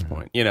jokes at this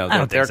point. I don't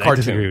they're think so. cartoon. I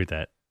disagree with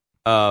that.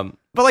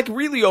 But like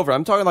really over.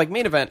 I'm talking like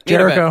main event.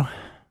 Jericho.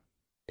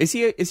 Is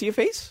he a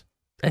face?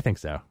 I think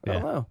so. I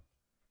don't know.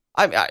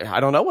 I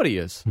don't know what he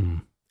is.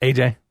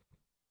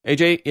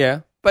 AJ,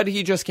 yeah, but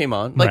he just came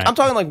on. Like I'm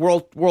talking like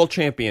world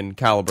champion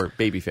caliber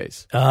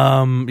babyface.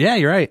 Yeah,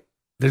 you're right.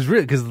 There's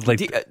really because like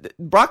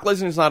Brock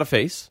Lesnar is not a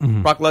face.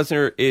 Brock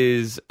Lesnar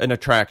is an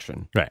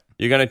attraction. Right.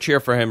 You're gonna cheer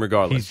for him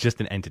regardless. He's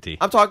just an entity.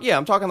 I'm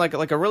talking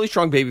like a really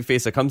strong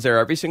babyface that comes there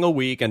every single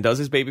week and does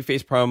his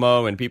babyface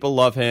promo and people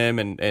love him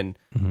and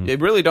they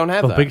really don't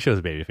have that. Big Show's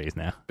a babyface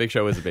now. Big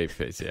Show is a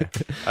babyface.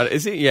 Yeah.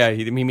 Is he? Yeah.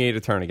 He made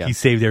a turn again. He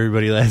saved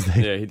everybody last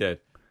night. Yeah, he did.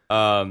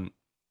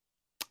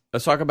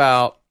 Let's talk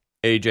about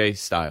AJ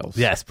Styles.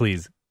 Yes,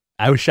 please.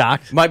 I was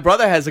shocked. My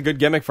brother has a good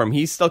gimmick from him.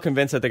 He's still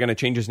convinced that they're going to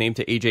change his name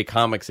to AJ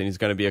Comics and he's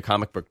going to be a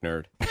comic book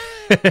nerd.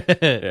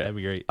 That'd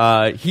be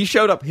great. He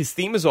showed up. His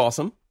theme is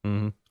awesome.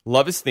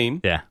 Love his theme.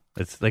 Yeah.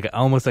 It's like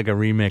almost like a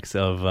remix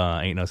of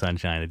Ain't No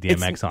Sunshine, the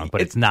DMX song,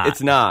 but it's not.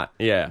 It's not,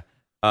 yeah.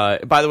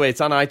 By the way,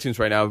 it's on iTunes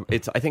right now.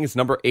 I think it's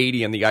number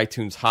 80 on the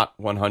iTunes Hot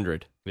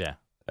 100. Yeah.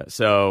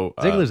 So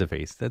Ziggler's a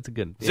face. That's a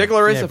good.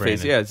 Ziggler is a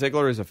face. Yeah,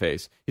 Ziggler is a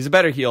face. He's a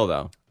better heel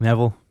though.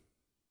 Neville.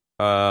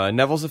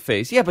 Neville's a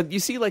face. Yeah, but you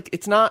see, like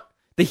it's not.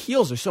 The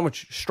heels are so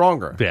much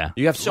stronger. Yeah,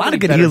 you have so a lot many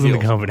of good better heels in the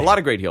company. A lot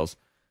of great heels.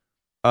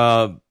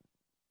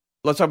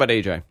 Let's talk about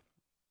AJ.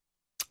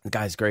 The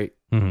guy's great.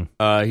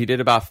 He did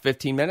about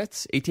 15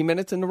 minutes, 18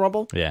 minutes in the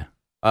Rumble. Yeah.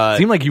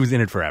 Seemed like he was in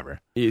it forever.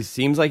 It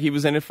seems like he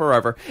was in it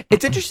forever.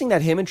 It's interesting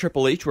that him and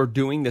Triple H were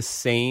doing the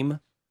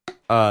same.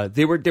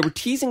 They were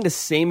teasing the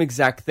same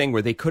exact thing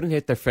where they couldn't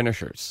hit their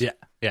finishers.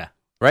 Yeah.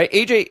 right?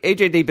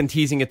 AJ, they've been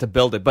teasing it to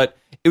build it, but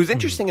it was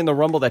interesting in the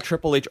Rumble that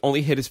Triple H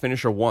only hit his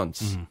finisher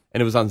once, and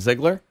it was on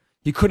Ziggler.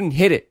 He couldn't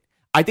hit it.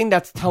 I think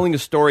that's telling a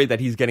story that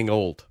he's getting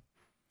old.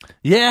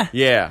 Yeah.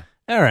 Yeah.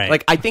 All right.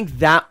 Like, I think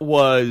that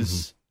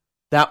was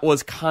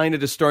kind of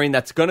the story, and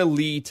that's going to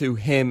lead to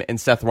him and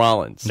Seth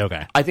Rollins.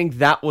 Okay. I think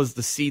that was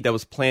the seed that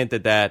was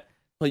planted that,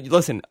 like,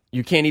 listen,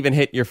 you can't even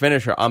hit your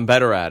finisher. I'm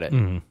better at it.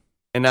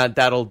 And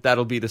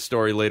that'll be the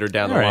story later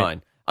down the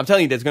line. I'm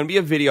telling you, there's going to be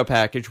a video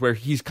package where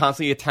he's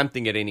constantly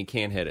attempting it and he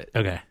can't hit it.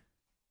 Okay.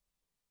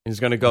 He's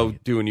going to go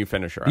do a new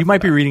finisher. You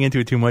might be reading into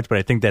it too much, but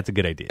I think that's a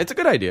good idea. It's a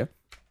good idea.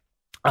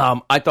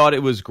 I thought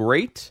it was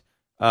great.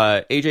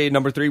 AJ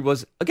number 3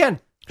 was, again,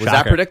 was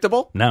Shocker. that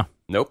predictable? No.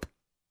 Nope.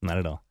 Not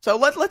at all. So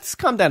let's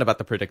calm down about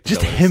the predictability.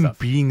 Just him stuff.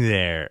 being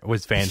there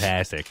was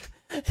fantastic.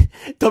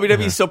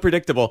 WWE is so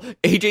predictable.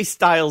 AJ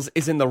Styles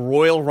is in the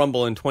Royal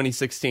Rumble in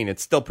 2016.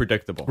 It's still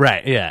predictable.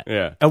 Right, yeah.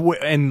 Yeah.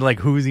 And like,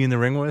 who is he in the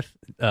ring with?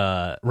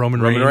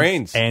 Roman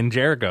Reigns. And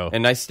Jericho.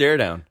 And nice stare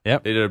down.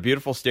 Yep. They did a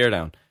beautiful stare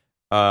down.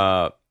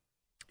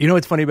 You know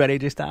what's funny about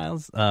AJ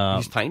Styles?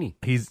 He's tiny.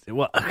 He's,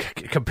 well,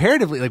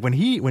 comparatively, like when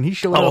he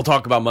showed up. We'll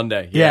talk about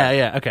Monday.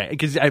 Yeah, okay.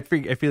 Because I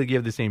feel like you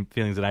have the same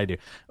feelings that I do.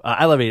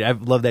 I love AJ.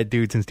 I've loved that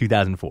dude since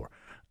 2004.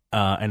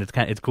 And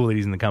it's cool that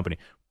he's in the company.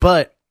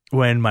 But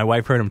when my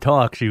wife heard him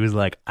talk, she was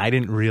like, I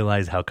didn't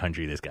realize how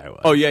country this guy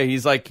was. Oh yeah,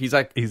 he's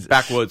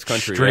backwoods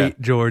country. Straight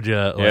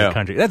Georgia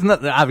country. That's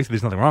not, obviously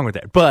there's nothing wrong with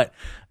that. But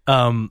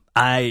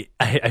I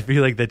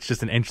feel like that's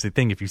just an interesting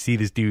thing. If you see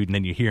this dude and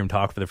then you hear him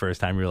talk for the first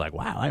time, you're like,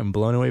 wow, I am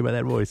blown away by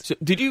that voice. So,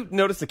 did you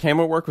notice the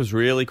camera work was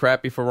really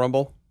crappy for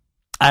Rumble?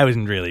 I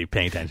wasn't really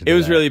paying attention to It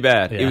was that. really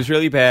bad. Yeah. It was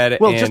really bad.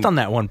 Well, just on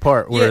that one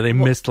part where they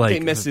missed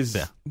his.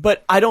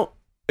 But I don't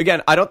think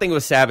it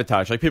was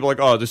sabotage. Like, people are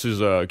like, oh, this is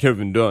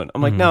Kevin Dunn.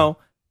 I'm like, no.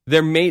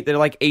 They're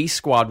like A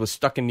Squad was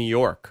stuck in New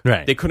York.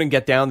 Right. They couldn't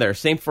get down there.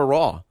 Same for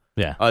Raw.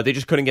 Yeah. They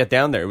just couldn't get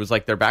down there. It was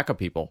like their backup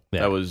people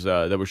that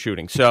were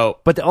shooting. So,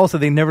 but also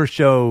they never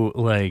show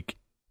like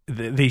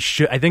they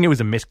should. I think it was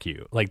a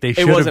miscue. Like they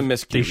should. It was a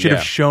miscue. They should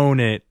have shown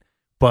it,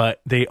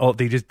 but they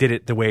just did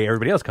it the way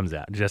everybody else comes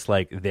out, just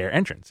like their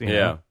entrance. You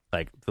know?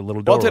 Like the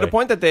little doorway. Well, to the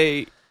point that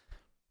they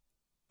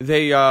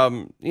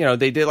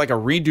did like a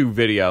redo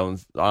video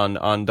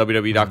on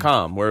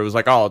WWE.com where it was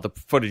like, oh, the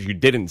footage you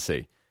didn't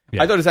see.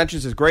 Yeah. I thought his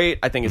entrance is great.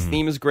 I think his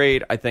theme is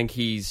great. I think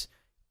he's,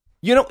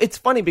 it's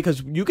funny because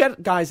you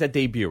get guys that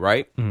debut,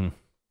 right?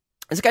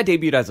 This guy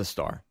debuted as a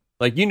star.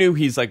 Like, you knew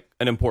he's like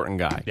an important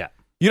guy. Yeah.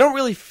 You don't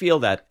really feel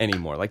that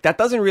anymore. Like, that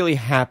doesn't really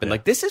happen. Yeah.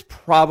 Like, this is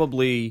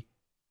probably,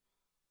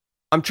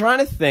 I'm trying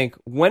to think,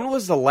 when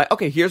was the last,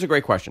 okay, here's a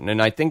great question.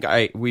 And I think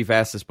we've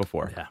asked this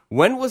before. Yeah.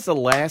 When was the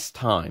last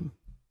time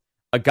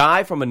a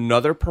guy from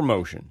another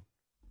promotion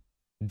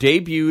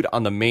debuted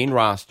on the main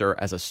roster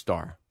as a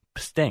star?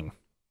 Sting.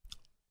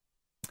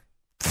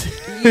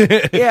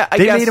 Yeah, I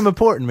they guess. made him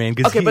important, man.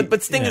 Okay,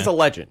 but Sting is a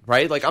legend,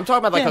 right? Like, I'm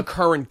talking about like a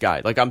current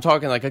guy. Like, I'm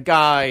talking like a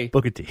guy.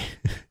 Booker T.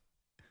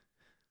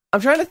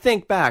 I'm trying to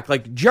think back.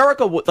 Like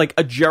Jericho, like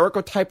a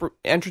Jericho type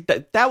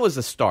entrant. That was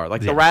a star.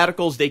 Like the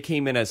Radicals, they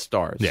came in as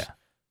stars.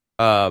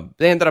 Yeah.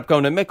 They ended up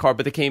going to mid-card,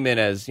 but they came in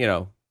as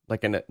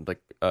like thing.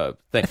 I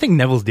think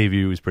Neville's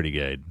debut was pretty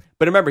good.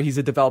 But remember, he's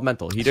a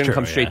developmental. He didn't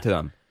come straight to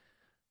them.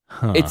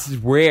 Huh. It's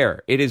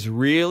rare. It is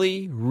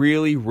really,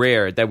 really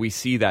rare that we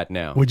see that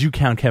now. Would you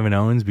count Kevin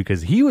Owens?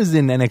 Because he was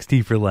in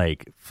NXT for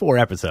like 4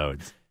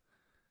 episodes.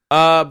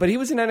 But he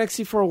was in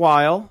NXT for a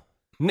while.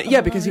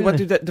 Yeah, because he went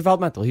through the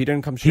developmental. He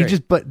didn't come straight. He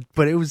just, but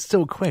it was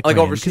so quick. Like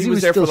overseas, because he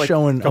was there still for like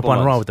showing up on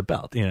months. Raw with the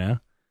belt. Yeah,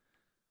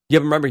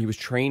 but remember, he was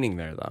training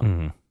there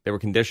though. They were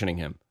conditioning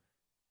him.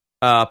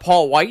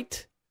 Paul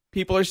White,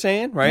 people are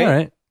saying, right? All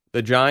right.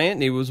 The Giant,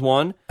 he was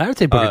one. I would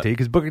say Booker T,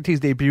 because Booker T's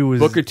debut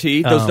was... Booker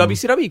T, those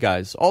WCW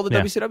guys. All the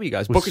WCW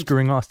guys. Was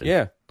screwing Austin.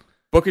 Yeah.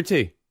 Booker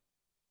T.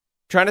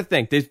 Trying to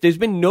think. There's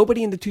been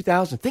nobody in the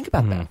 2000s. Think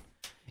about that.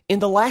 In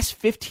the last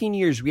 15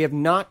 years, we have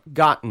not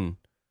gotten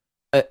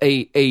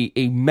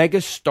a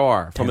mega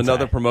star from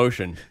another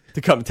promotion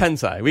to come.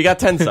 Tensai. We got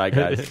Tensai,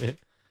 guys.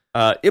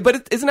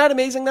 But isn't that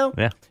amazing, though?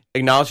 Yeah.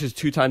 Acknowledged his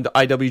 2-time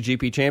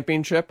IWGP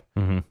championship.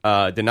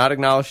 Did not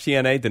acknowledge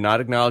TNA. Did not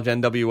acknowledge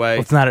NWA. Well,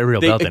 it's not a real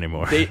belt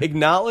anymore. They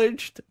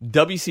acknowledged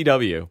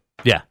WCW.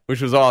 Yeah.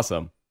 Which was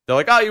awesome. They're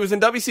like, oh, he was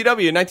in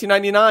WCW in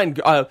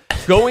 1999,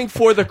 going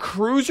for the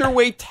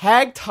Cruiserweight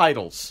tag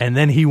titles. And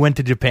then he went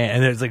to Japan,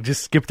 and it's like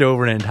just skipped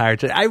over an entire...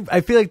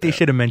 I feel like they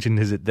should have mentioned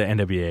the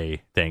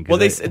NWA thing. Well,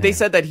 they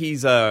said that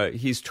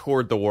he's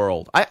toured the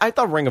world. I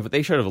thought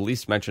they should have at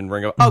least mentioned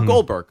Ring of... Oh,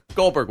 Goldberg.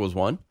 Goldberg was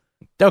one.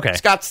 Okay.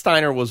 Scott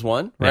Steiner was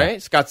one, right? Yeah.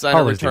 Scott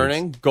Steiner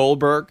returning. Dudes.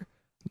 Goldberg.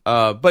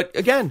 But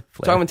again,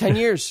 talking 10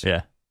 years.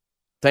 Yeah.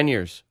 10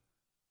 years.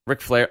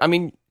 Ric Flair. I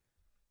mean,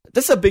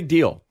 this is a big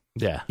deal.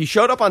 Yeah. He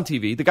showed up on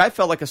TV. The guy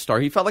felt like a star.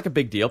 He felt like a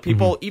big deal.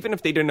 People, even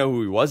if they didn't know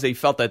who he was, they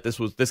felt that this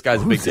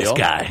guy's a big deal.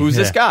 Who's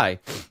this guy?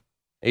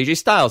 AJ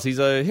Styles. He's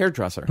a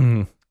hairdresser.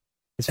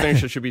 His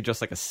finisher should be just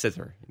like a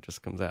scissor. It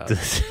just comes out.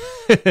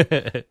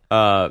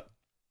 I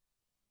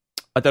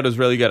thought it was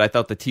really good. I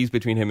thought the tease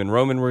between him and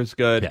Roman was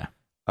good. Yeah.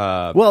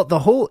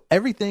 Well,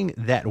 everything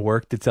that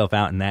worked itself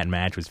out in that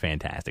match was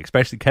fantastic,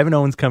 especially Kevin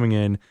Owens coming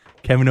in,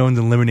 Kevin Owens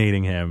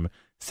eliminating him,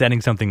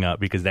 setting something up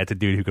because that's a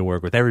dude who can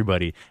work with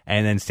everybody,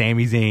 and then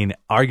Sami Zayn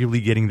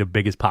arguably getting the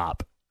biggest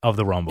pop of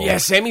the Rumble. Yeah,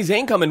 Sami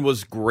Zayn coming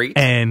was great.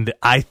 And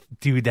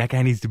dude, that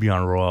guy needs to be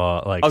on Raw.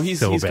 Like, he's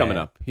bad. coming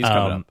up. He's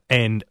coming up.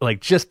 And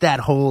like just that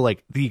whole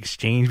like the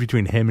exchange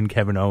between him and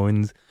Kevin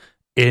Owens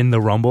in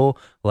the Rumble,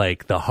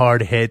 like the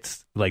hard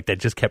hits, like that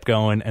just kept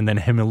going, and then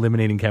him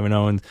eliminating Kevin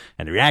Owens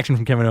and the reaction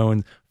from Kevin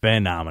Owens,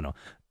 phenomenal.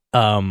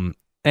 And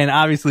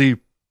obviously,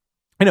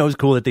 it was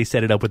cool that they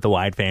set it up with the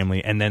Wyatt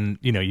family, and then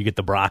you get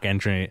the Brock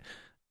entering,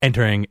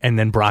 and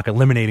then Brock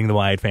eliminating the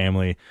Wyatt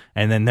family,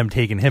 and then them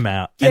taking him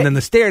out, and then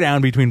the stare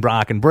down between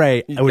Brock and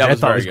Bray, which I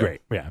thought was great.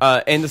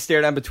 Yeah, and the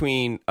stare down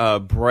between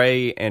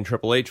Bray and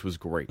Triple H was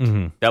great.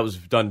 Mm-hmm. That was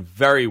done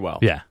very well.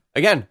 Yeah,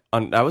 again,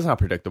 that was not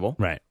predictable.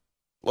 Right.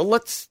 Well,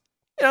 let's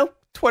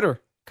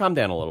Twitter, calm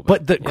down a little bit.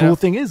 But the cool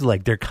thing is,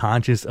 like, they're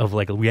conscious of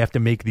like we have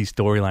to make these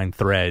storyline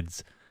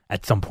threads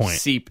at some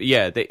point.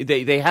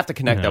 They have to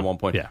connect at one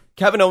point. Yeah.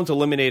 Kevin Owens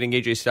eliminating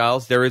AJ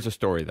Styles, there is a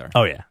story there.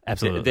 Oh yeah,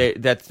 absolutely.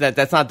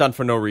 That's not done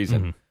for no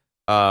reason.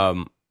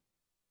 Mm-hmm.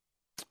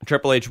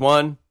 Triple H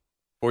won,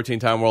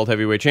 14-time World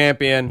Heavyweight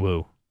Champion.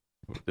 Woo.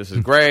 This is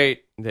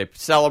great. They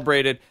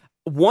celebrated.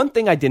 One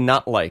thing I did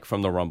not like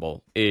from the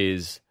Rumble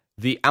is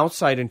the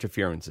outside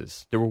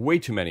interferences. There were way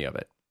too many of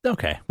it.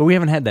 Okay, but we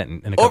haven't had that in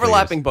a couple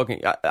overlapping years.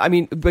 booking. I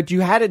mean, but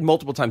you had it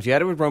multiple times. You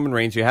had it with Roman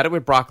Reigns. You had it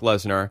with Brock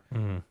Lesnar.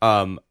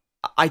 Mm-hmm.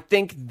 I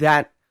think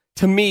that,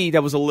 to me,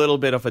 that was a little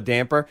bit of a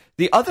damper.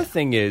 The other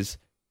thing is,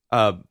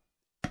 the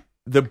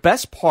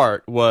best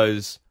part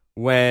was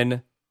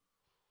when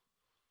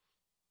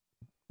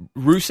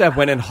Rusev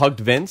went and hugged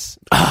Vince.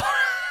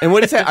 And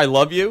what did he say? I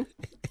love you.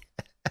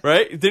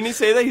 Right? Didn't he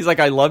say that? He's like,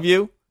 I love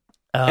you.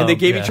 And they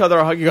gave each other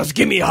a hug. He goes,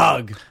 give me a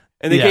hug.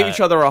 And they gave each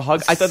other a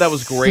hug. I thought that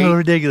was great. So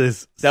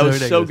ridiculous. That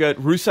was so good.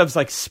 Rusev's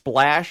like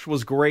splash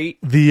was great.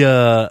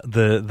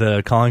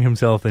 The calling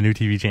himself the new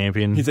TV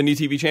champion. He's a new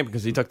TV champion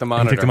because he took the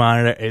monitor.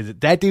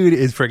 That dude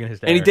is freaking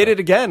hysterical. And he did it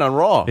again on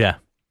Raw. Yeah.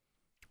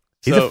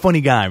 He's a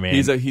funny guy, man.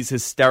 He's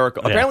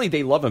hysterical. Yeah. Apparently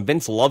they love him.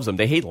 Vince loves him.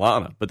 They hate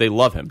Lana, but they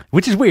love him.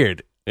 Which is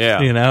weird.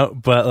 Yeah.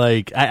 But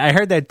like I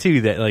heard that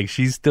too, that like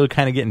she's still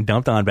kind of getting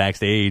dumped on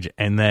backstage,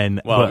 and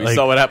then we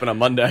saw what happened on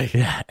Monday.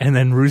 Yeah, and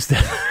then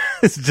Rusev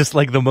is just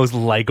like the most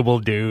likable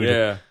dude.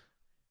 Yeah.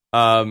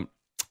 I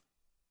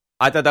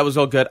thought that was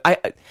all good.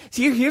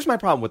 See, here's my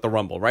problem with the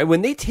Rumble, right?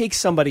 When they take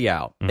somebody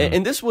out,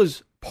 and this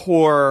was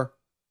poor.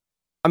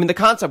 I mean, the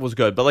concept was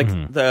good, but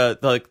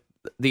like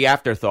the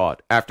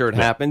afterthought after it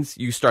happens,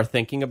 you start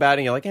thinking about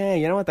it, and you're like, hey,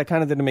 you know what? That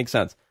kind of didn't make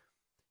sense.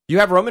 You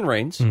have Roman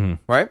Reigns,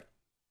 right?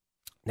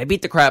 They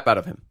beat the crap out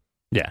of him.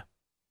 Yeah.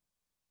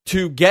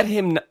 To get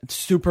him,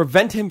 to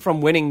prevent him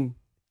from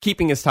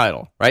keeping his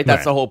title, right?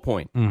 That's the whole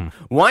point.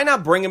 Why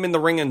not bring him in the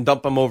ring and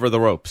dump him over the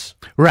ropes?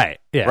 Right.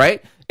 Yeah.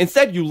 Right?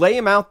 Instead, you lay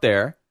him out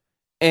there,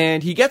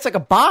 and he gets like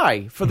a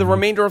bye for the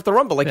remainder of the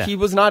Rumble. Like he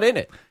was not in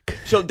it.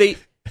 So they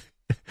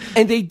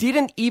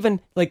didn't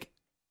even like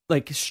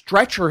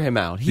stretcher him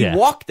out. He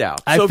walked out.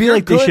 So I feel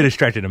like they should have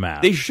stretched him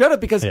out. They should have,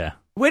 because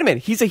wait a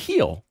minute, he's a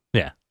heel.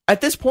 Yeah. At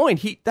this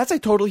point, that's a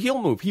total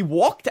heel move. He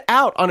walked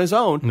out on his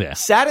own,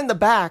 sat in the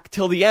back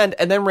till the end,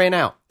 and then ran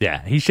out.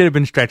 Yeah, he should have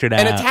been stretched out.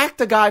 And attacked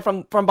the guy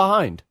from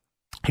behind.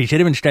 He should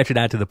have been stretched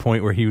out to the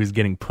point where he was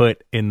getting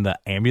put in the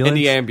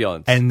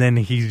ambulance. And then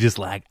he's just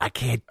like, I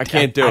can't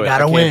do it. I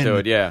gotta win. Can't do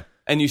it, yeah.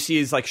 And you see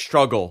his like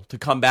struggle to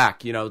come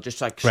back,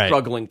 just like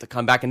struggling to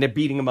come back, and they're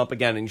beating him up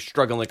again, and he's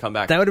struggling to come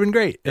back. That would have been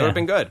great. That would have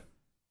been good.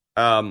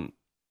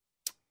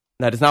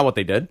 That is not what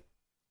they did.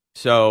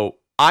 So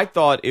I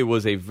thought it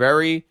was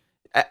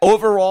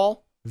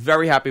overall,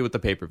 very happy with the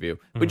pay-per-view.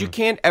 But you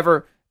can't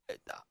ever...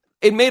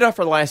 It made up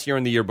for last year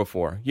and the year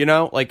before,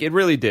 Like, it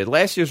really did.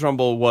 Last year's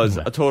Rumble was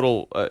a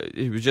total...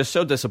 it was just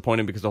so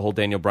disappointing because of the whole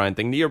Daniel Bryan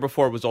thing. The year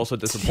before was also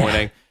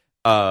disappointing.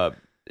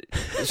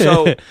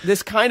 So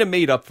this kind of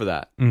made up for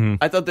that.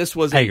 I thought this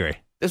was... I agree.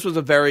 This was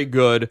a very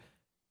good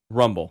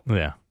Rumble.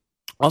 Yeah.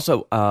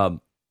 Also,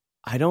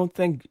 I don't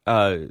think...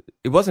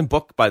 it wasn't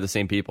booked by the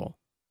same people.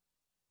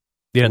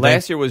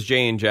 Last year was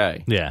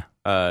J&J. Yeah.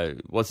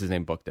 What's his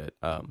name booked it?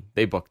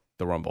 They booked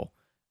the Rumble.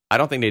 I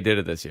don't think they did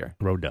it this year.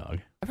 Road Dogg.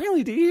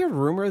 Apparently, did you hear a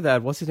rumor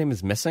that what's his name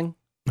is missing?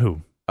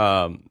 Who?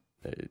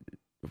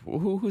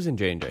 Who's in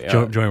J&J?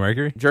 Joey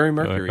Mercury? Joey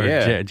Mercury,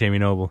 yeah. Jamie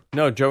Noble.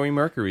 No, Joey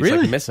Mercury's really?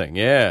 like missing.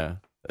 Yeah.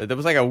 There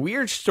was like a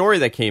weird story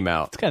that came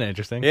out. It's kind of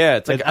interesting. Yeah,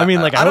 it's like I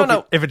don't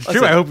know if it's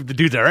true. I hope the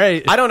dude's all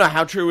right. I don't know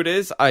how true it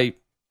is.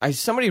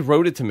 Somebody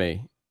wrote it to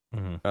me.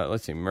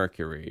 Let's see,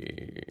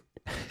 Mercury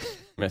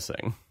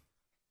missing.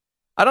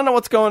 I don't know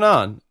what's going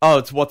on. Oh,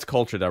 it's What's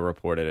Culture that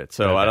reported it.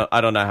 So okay.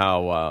 I don't know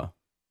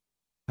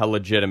how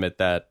legitimate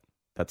that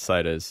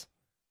site is.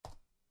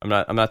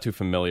 I'm not too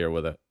familiar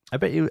with it. I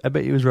bet you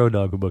it was Road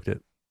Dogg who booked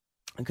it.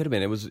 It could have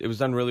been. It was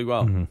done really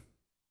well. It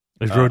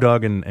was Road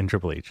Dogg and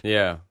Triple H.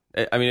 Yeah.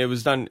 I mean, it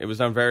was done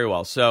very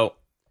well. So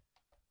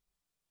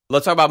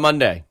let's talk about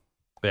Monday.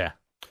 Yeah.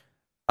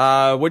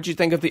 What'd you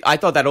think of I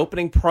thought that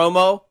opening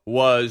promo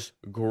was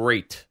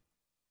great.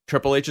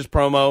 Triple H's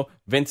promo,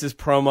 Vince's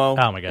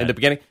promo. Oh my God. In the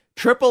beginning,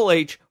 Triple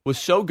H was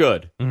so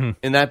good in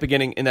that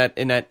beginning, in that,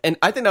 and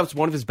I think that was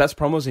one of his best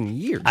promos in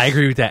years. I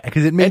agree with that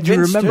because it made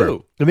you remember.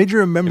 Too. It made you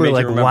remember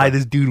why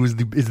this dude is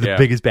the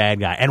biggest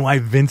bad guy and why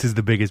Vince is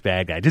the biggest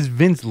bad guy. Just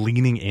Vince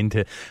leaning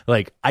into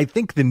I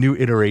think the new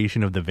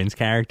iteration of the Vince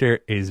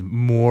character is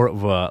more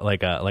of a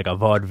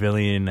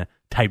vaudevillian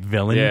type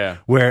villain. Yeah.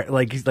 Where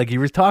he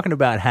was talking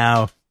about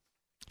how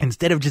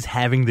instead of just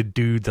having the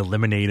dudes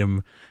eliminate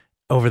him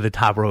over the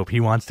top rope, he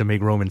wants to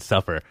make Roman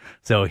suffer.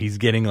 So he's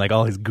getting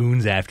all his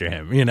goons after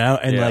him,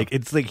 And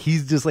it's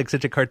he's just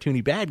such a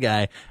cartoony bad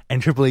guy,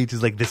 and Triple H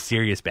is the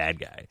serious bad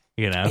guy,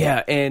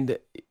 Yeah, and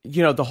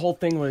the whole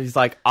thing was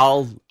he's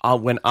I'll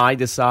when I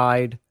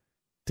decide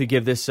to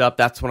give this up,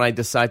 that's when I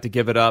decide to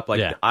give it up.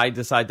 I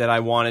decide that I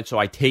want it, so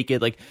I take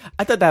it.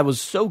 I thought that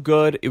was so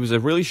good. It was a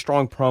really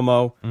strong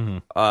promo.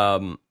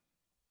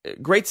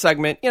 Great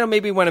segment.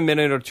 Maybe went a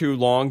minute or two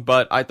long,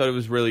 but I thought it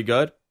was really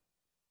good.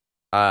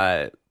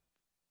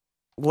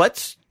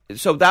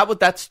 So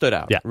that stood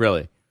out. Yeah.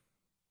 Really.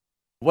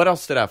 What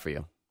else stood out for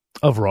you?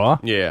 Of Raw?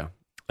 Yeah.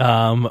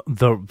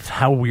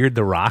 How weird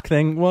the Rock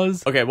thing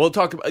was. Okay, we'll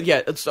talk about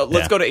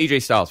let's go to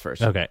AJ Styles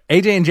first. Okay.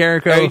 AJ and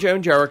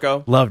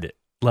Jericho. Loved it.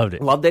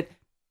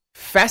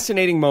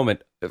 Fascinating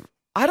moment.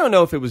 I don't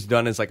know if it was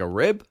done as a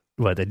rib.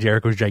 What, that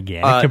Jericho's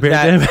gigantic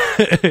compared to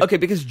him? Okay,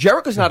 because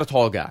Jericho's not a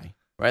tall guy,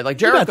 right?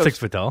 Jericho's about 6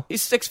 foot tall.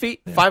 He's 6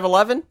 feet,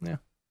 5'11". Yeah.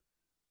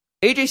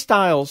 AJ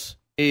Styles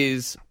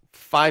is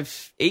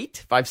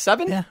 5'8",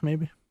 5'7". Yeah,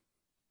 maybe.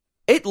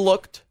 It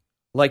looked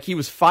like he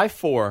was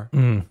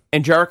 5'4",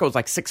 and Jericho was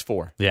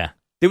 6'4". Yeah.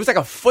 There was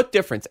a foot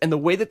difference, and the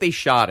way that they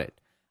shot it,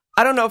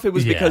 I don't know if it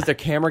was because the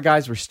camera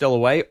guys were still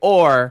away,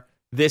 or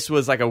this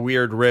was a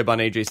weird rib on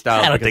AJ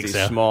Styles because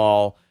he's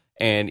small,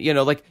 and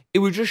it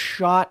was just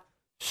shot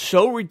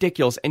so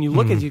ridiculous, and you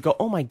look at it, you go,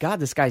 oh my God,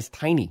 this guy's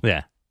tiny.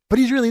 Yeah. But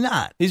he's really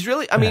not. He's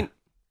really, I mean,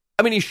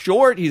 he's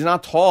short, he's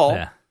not tall.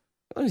 Yeah.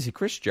 Let me see,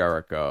 Chris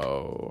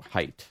Jericho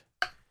height.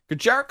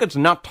 Because Jericho's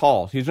not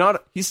tall.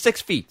 He's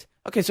 6 feet.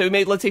 Okay, so he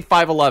made, let's say,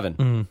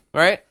 5'11",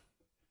 right?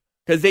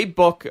 Because they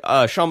book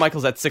Shawn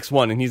Michaels at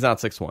 6'1", and he's not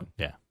 6'1".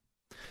 Yeah.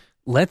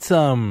 Let's,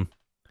 also,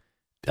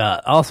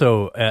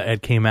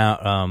 it came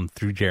out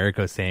through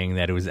Jericho saying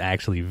that it was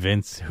actually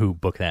Vince who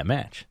booked that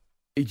match.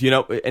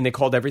 And they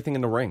called everything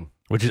in the ring.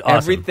 Which is awesome.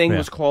 Everything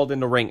was called in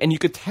the ring. And you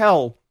could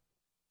tell,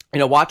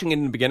 watching it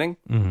in the beginning,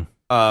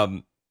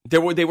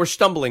 they were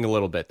stumbling a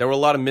little bit. There were a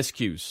lot of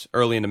miscues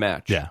early in the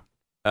match. Yeah.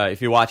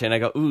 If you watch it, and I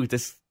go, ooh,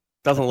 this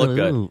doesn't look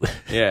good.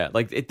 Yeah,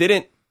 it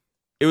didn't.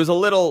 It was a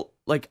little,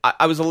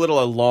 I was a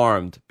little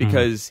alarmed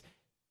because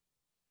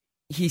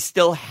he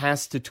still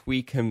has to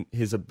tweak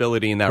his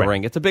ability in that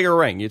ring. It's a bigger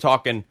ring. You're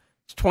talking,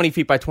 it's 20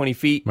 feet by 20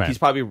 feet. Right. He's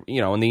probably,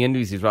 in the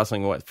Indies, he's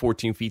wrestling,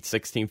 14 feet,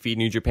 16 feet.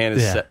 New Japan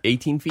is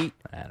 18 feet?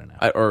 I don't know.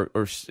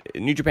 Or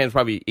New Japan is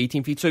probably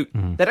 18 feet. So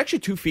that extra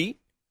 2 feet,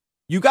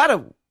 you got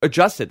to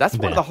adjust it. That's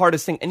one of the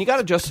hardest things. And you got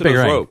to adjust to those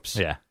ropes.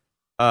 Yeah.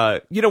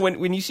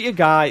 When you see a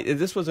guy,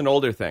 this was an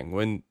older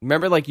thing.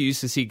 Remember, you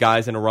used to see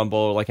guys in a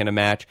rumble, in a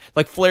match,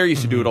 Flair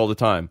used to do it all the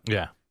time.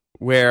 Yeah,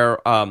 where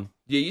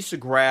you used to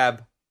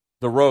grab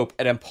the rope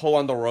and then pull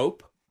on the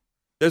rope.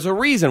 There's a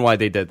reason why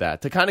they did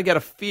that, to kind of get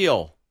a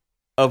feel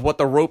of what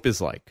the rope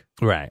is like.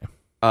 Right.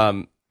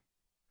 I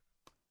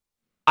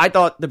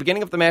thought the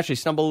beginning of the match they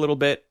stumbled a little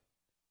bit.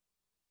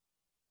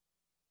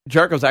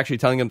 Jericho's actually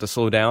telling him to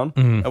slow down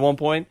at one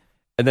point,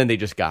 and then they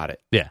just got it.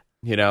 Yeah.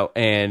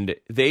 And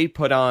they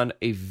put on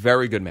a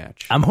very good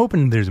match. I'm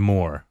hoping there's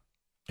more,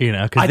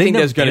 because I think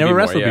there's going to be never more,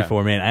 wrestled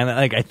before, man. And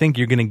I think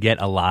you're going to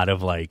get a lot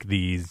of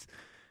these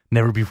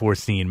never before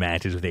seen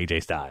matches with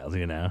AJ Styles.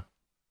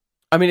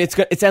 I mean,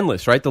 it's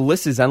endless, right? The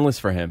list is endless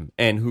for him,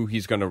 and who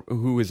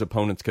his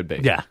opponents could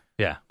be. Yeah,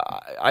 yeah.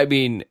 I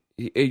mean,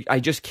 I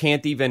just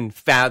can't even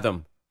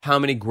fathom how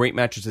many great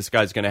matches this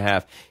guy's going to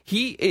have.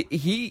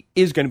 He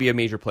is going to be a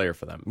major player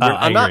for them.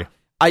 I agree.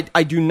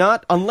 I do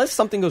not, unless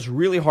something goes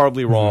really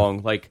horribly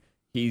wrong,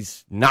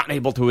 he's not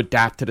able to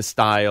adapt to the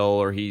style,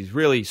 or he's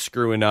really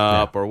screwing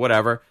up, or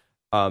whatever.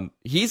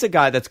 He's a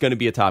guy that's going to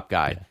be a top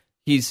guy. Yeah.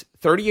 He's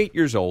 38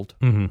 years old.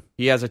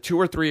 He has a 2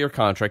 or 3 year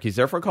contract. He's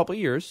there for a couple of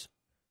years.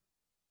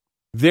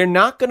 They're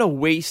not going to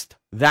waste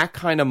that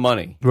kind of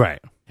money. Right.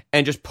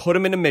 And just put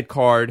him in a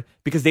mid-card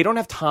because they don't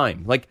have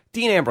time.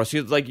 Dean Ambrose,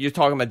 you're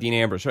talking about Dean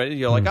Ambrose, right?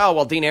 You're oh,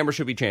 well, Dean Ambrose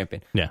should be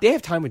champion. Yeah. They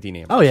have time with Dean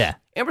Ambrose. Oh, yeah.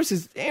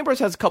 Ambrose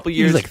has a couple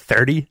years. He's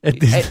 30?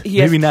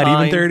 Maybe not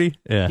even 30?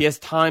 Yeah. He has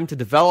time to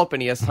develop,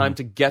 and he has time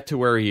to get to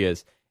where he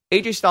is.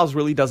 AJ Styles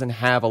really doesn't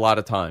have a lot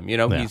of time.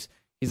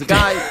 He's a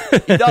guy,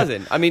 he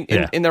doesn't. I mean,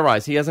 in their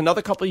eyes, he has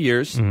another couple of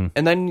years, and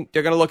then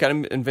they're going to look at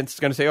him, and Vince is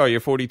going to say, oh, you're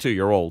 42,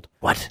 you're old.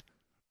 What?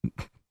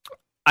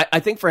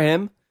 I think for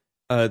him,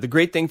 the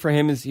great thing for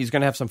him is he's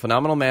going to have some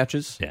phenomenal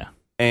matches. Yeah.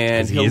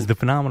 And he is the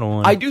phenomenal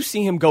one. I do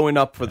see him going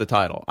up for the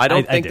title. I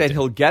don't think that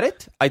he'll get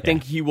it. I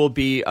think he will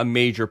be a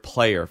major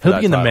player for He'll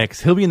be in the mix.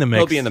 He'll be in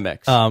the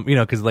mix.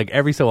 Because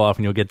every so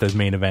often you'll get those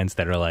main events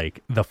that are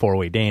the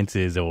 4-way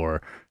dances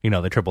or,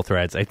 the triple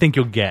threats. I think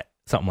you'll get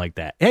something like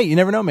that. Hey, you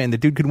never know, man. The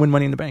dude could win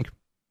Money in the Bank.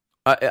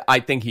 I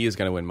think he is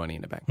going to win Money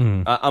in the Bank.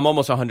 I'm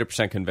almost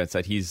 100% convinced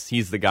that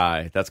he's the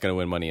guy that's going to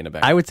win Money in the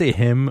Bank. I would say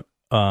him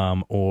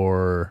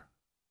or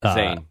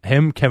Zayn.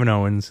 Him, Kevin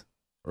Owens,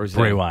 Or Zayn.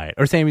 Bray Wyatt,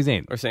 or Sami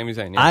Zayn.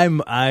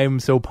 Yeah. I'm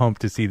so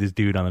pumped to see this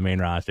dude on the main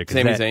roster.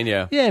 Sami Zayn,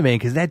 yeah. Yeah, man,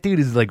 because that dude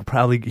is like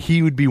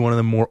he would be one of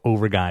the more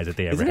over guys that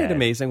they ever Isn't it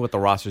amazing what the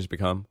roster's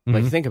become?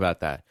 Like, think about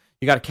that.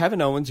 You got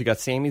Kevin Owens, you got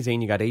Sami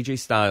Zayn, you got AJ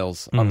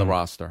Styles on the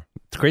roster.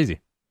 It's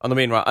crazy. On the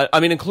main roster. I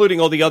mean, including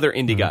all the other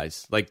indie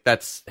guys. Like,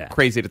 that's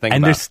crazy to think about.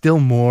 And there's still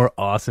more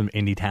awesome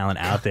indie talent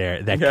out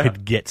there that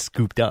could get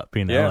scooped up,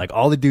 you know? Yeah. Like,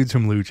 all the dudes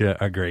from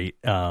Lucha are great.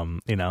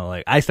 You know,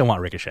 like, I still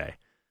want Ricochet.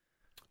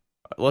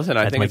 Listen,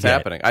 I think it's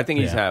happening. I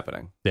think he's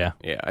happening. Yeah.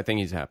 Yeah, I think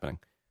he's happening.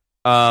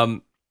 I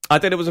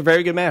thought it was a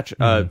very good match.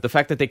 The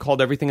fact that they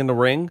called everything in the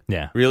ring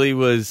really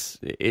was...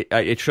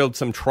 It showed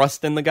some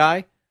trust in the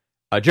guy.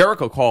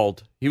 Jericho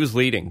called. He was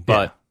leading.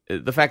 But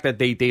the fact that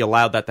they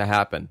allowed that to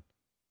happen,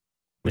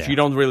 which you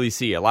don't really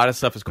see. A lot of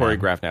stuff is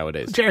choreographed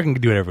nowadays. Jericho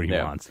can do whatever he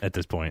wants at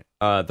this point.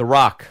 The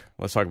Rock.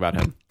 Let's talk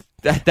about him.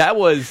 That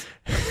was...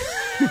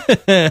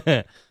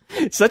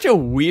 such a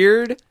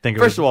weird...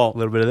 First of all... A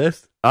little bit of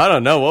this? I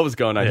don't know what was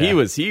going on.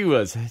 Yeah.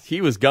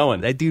 He was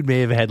going. That dude may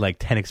have had like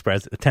 10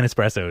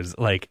 espressos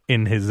like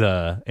in his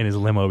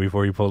limo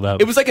before he pulled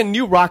up. It was like a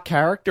new Rock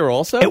character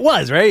also. It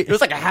was, right? It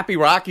was like a happy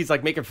Rock. He's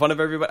like making fun of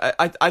everybody.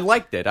 I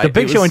liked it. The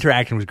Big Show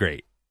interaction was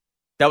great.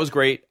 That was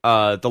great.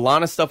 The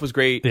Lana stuff was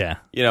great. Yeah.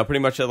 You know,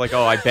 pretty much like,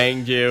 oh, I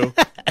banged you.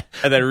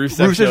 And then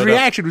Rusev's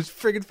reaction was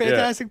friggin'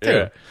 fantastic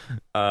too.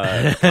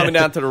 Yeah. Coming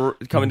down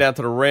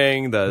to the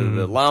ring,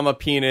 the llama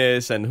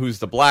penis, and who's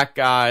the black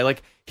guy.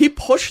 Like, he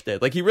pushed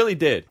it. Like, he really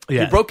did.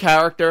 Yeah. He broke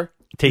character.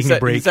 A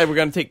break. He said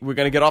we're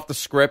gonna get off the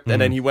script,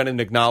 and then he went and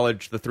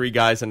acknowledged the three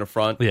guys in the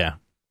front. Yeah.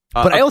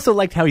 But I also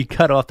liked how he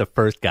cut off the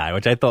first guy,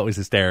 which I thought was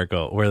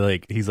hysterical. Where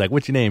like he's like,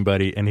 "What's your name,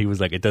 buddy?" And he was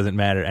like, "It doesn't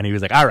matter." And he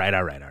was like, "All right,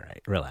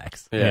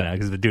 relax." Yeah. You know,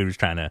 because the dude was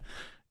trying to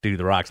do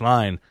the Rock's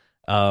line.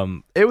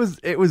 It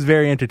was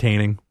very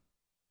entertaining.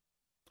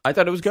 I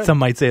thought it was good. Some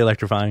might say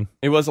electrifying.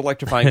 It was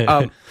electrifying.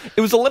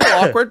 It was a little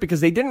awkward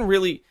because they didn't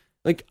really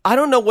like. I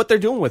don't know what they're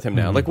doing with him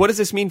now. Like, what does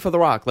this mean for The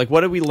Rock? Like,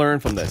 what did we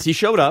learn from this? He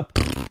showed up.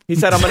 He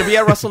said, "I'm going to be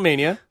at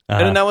WrestleMania,"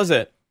 and then that was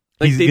it.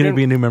 Like, he's going to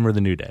be a new member of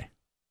the New Day.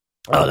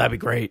 Oh, that'd be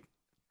great.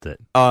 That's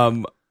it.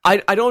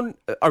 I don't.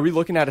 Are we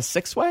looking at a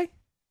 6-way?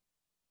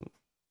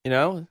 You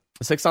know,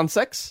 a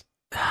 6-on-6,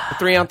 a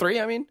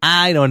 3-on-3. I mean,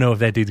 I don't know if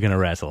that dude's going to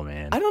wrestle,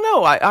 man. I don't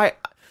know. I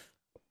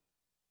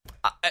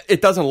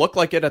it doesn't look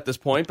like it at this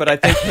point, but I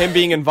think him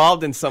being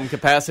involved in some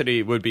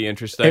capacity would be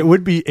interesting. It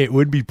would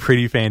be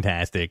pretty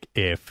fantastic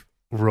if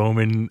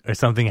Roman or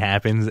something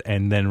happens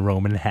and then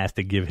Roman has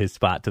to give his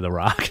spot to The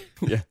Rock.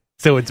 Yeah.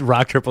 So it's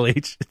Rock Triple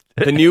H.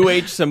 The New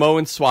Age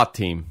Samoan SWAT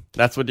team.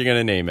 That's what you're going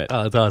to name it.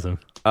 Oh, that's awesome.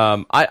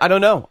 I don't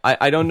know.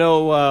 I don't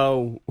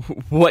know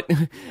what.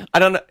 I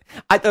don't know.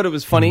 I thought it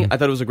was funny. I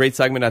thought it was a great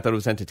segment. I thought it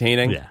was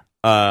entertaining. Yeah.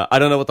 I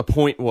don't know what the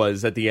point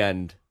was at the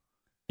end.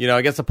 You know,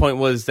 I guess the point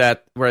was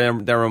that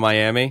they're in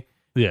Miami.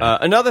 Yeah.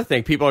 Another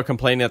thing, people are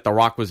complaining that The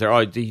Rock was there.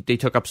 Oh, they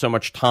took up so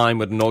much time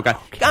with an old guy.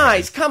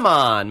 Guys, come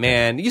on,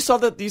 man. You saw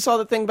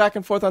the thing back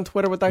and forth on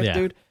Twitter with that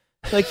dude?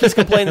 Like, he's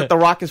complaining that The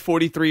Rock is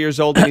 43 years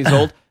old and he's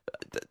old.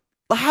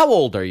 How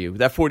old are you?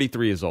 That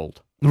 43 is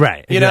old.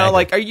 Right. You know,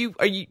 like, are you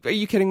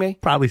kidding me?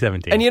 Probably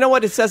 17. And you know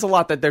what? It says a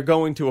lot that they're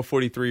going to a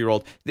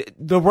 43-year-old.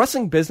 The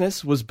wrestling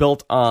business was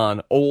built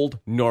on old,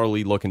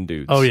 gnarly looking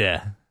dudes. Oh,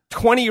 yeah.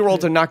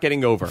 20-year-olds are not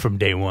getting over. From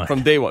day one.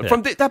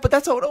 Yeah. But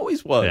that's how it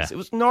always was. Yeah. It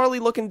was gnarly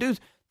looking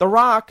dudes. The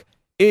Rock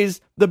is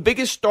the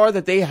biggest star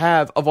that they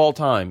have of all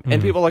time.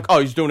 And people are like, oh,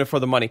 he's doing it for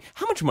the money.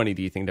 How much money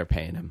do you think they're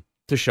paying him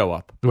to show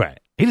up?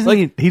 Right. He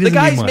doesn't need the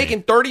guy's need money.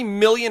 making $30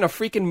 million a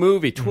freaking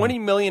movie, $20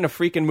 million a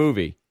freaking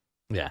movie.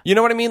 Yeah. You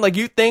know what I mean? Like,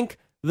 you think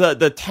the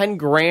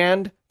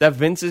 $10,000 that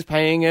Vince is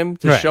paying him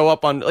to show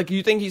up on, like,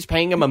 you think he's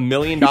paying him $1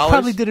 million? He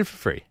probably did it for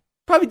free.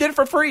 Probably did it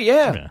for free,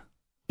 yeah.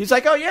 He's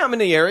like, oh yeah, I'm in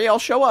the area, I'll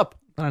show up.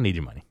 I don't need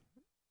your money.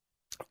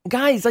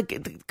 Guys,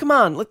 like, come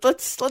on,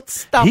 let's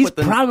stop. He's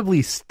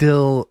probably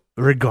still,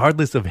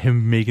 regardless of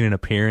him making an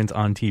appearance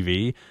on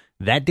TV,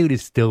 that dude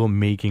is still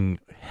making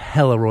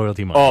hella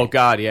royalty money. Oh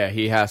God, yeah,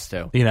 he has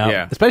to. You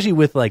know, especially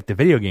with like the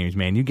video games,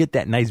 man. You get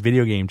that nice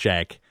video game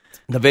check.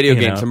 The video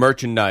games, the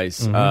merchandise,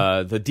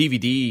 the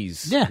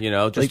DVDs. You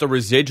know, just like, the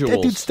residuals.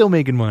 That dude's still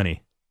making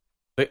money.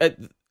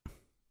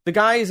 The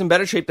guy is in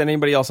better shape than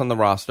anybody else on the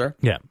roster.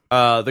 Yeah.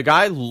 The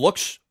guy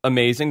looks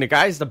amazing. The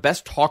guy is the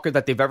best talker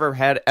that they've ever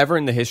had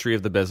in the history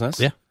of the business.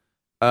 Yeah.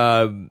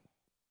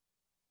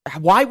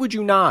 Why would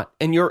you not?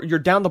 And you're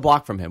down the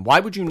block from him.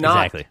 Why would you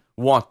not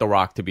want The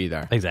Rock to be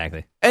there?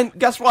 Exactly. And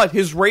guess what?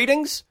 His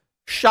ratings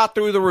shot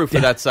through the roof for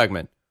that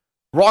segment.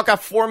 Raw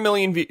got 4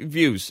 million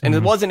views, and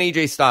it wasn't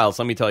AJ Styles.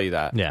 Let me tell you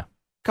that. Yeah.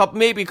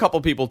 Maybe a couple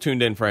people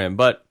tuned in for him,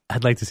 but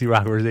I'd like to see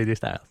Rock versus AJ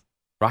Styles.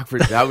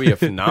 Rockford, that would be a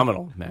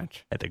phenomenal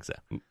match. I think so.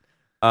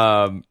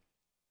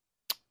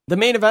 The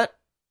main event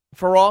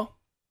for Raw.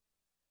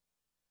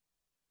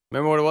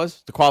 Remember what it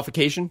was? The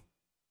qualification?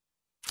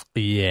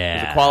 Yeah.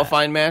 It was a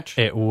qualifying match?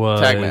 It was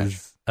tag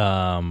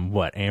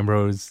match.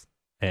 Ambrose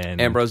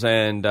And Ambrose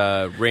and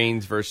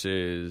Reigns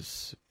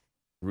versus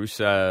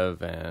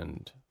Rusev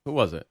and who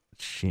was it?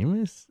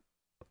 Sheamus?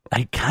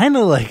 I kind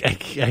of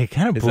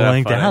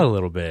blanked out a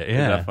little bit.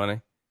 Yeah. Is that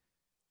funny?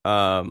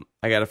 I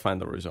got to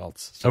find the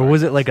results. Sorry. Or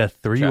was it like a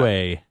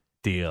 3-way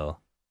deal?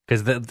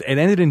 Because it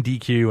ended in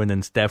DQ, and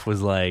then Steph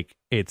was like,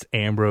 it's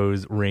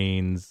Ambrose,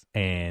 Reigns,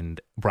 and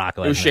Brock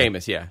Lesnar. It was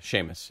Sheamus, yeah.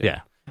 Sheamus.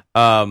 Yeah.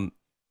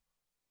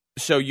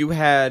 So you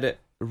had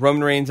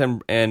Roman Reigns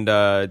and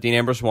Dean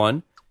Ambrose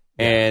won,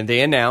 and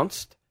they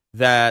announced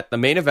that the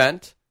main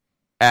event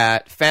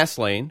at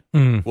Fastlane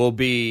will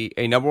be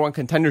a number one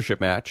contendership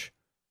match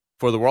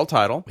for the world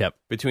title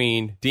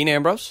between Dean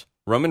Ambrose,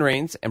 Roman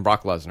Reigns, and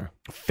Brock Lesnar.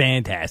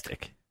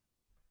 Fantastic.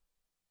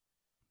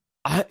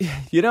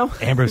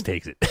 Ambrose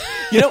takes it.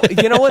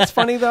 You know what's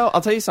funny though?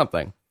 I'll tell you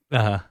something.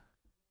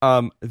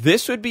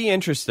 This would be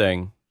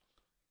interesting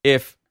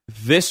if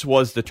this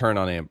was the turn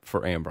on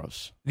for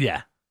Ambrose.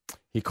 Yeah.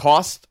 He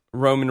cost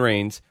Roman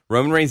Reigns.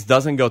 Roman Reigns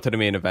doesn't go to the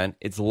main event.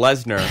 It's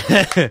Lesnar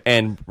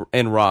and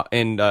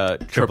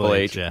Triple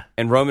H. Yeah.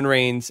 And Roman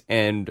Reigns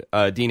and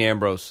Dean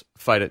Ambrose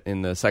fight it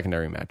in the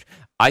secondary match.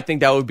 I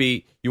think that would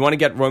be, you want to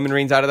get Roman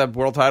Reigns out of that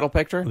world title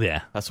picture?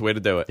 Yeah. That's the way to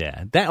do it.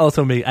 Yeah. That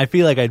also I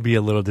feel like I'd be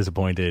a little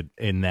disappointed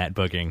in that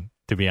booking,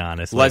 to be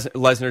honest.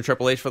 Lesnar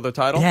Triple H for the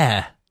title?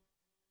 Yeah.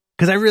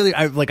 Because I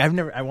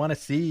want to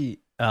see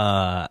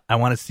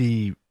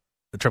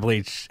Triple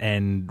H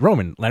and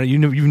Roman.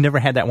 You've never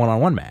had that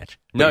one-on-one match.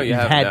 No, you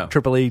haven't. Had no.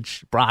 Triple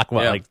H, Brock,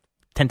 like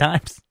 10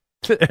 times?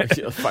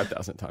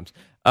 5,000 times.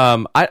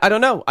 I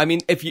don't know. I mean,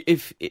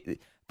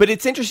 but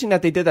it's interesting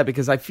that they did that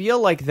because I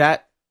feel like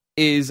that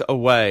is a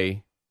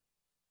way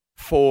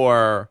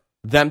for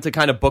them to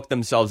kind of book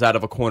themselves out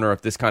of a corner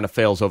if this kind of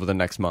fails over the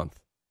next month.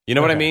 You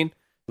know what I mean?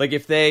 Like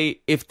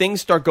if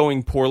things start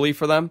going poorly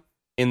for them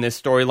in this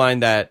storyline,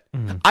 that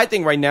I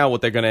think right now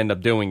what they're going to end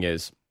up doing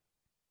is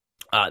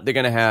they're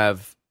going to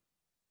have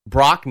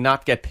Brock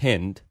not get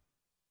pinned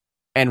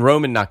and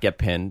Roman not get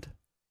pinned.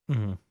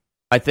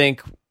 I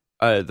think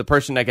the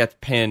person that gets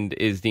pinned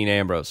is Dean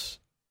Ambrose.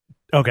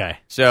 Okay.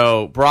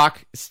 So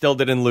Brock still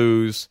didn't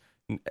lose,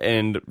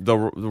 and the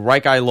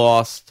right guy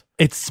lost.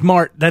 It's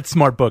smart. That's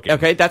smart booking.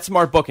 Okay, that's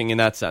smart booking in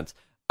that sense.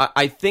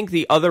 I think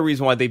the other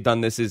reason why they've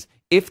done this is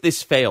if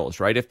this fails,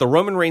 right? If the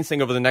Roman Reigns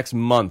thing over the next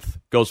month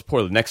goes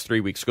poorly, the next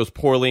 3 weeks goes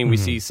poorly, and we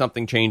see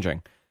something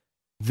changing,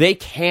 they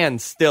can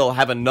still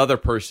have another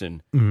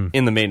person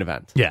in the main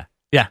event. Yeah.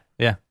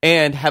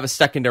 And have a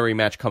secondary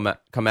match come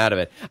out of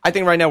it. I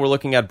think right now we're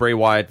looking at Bray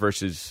Wyatt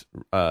versus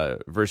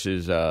Brock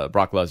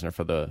Lesnar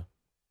for the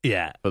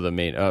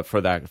main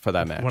for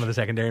that match. One of the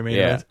secondary main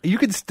events. You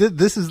could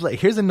this is like,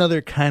 here's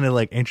another kind of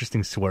like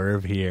interesting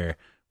swerve here,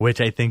 which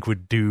I think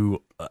would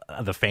do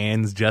the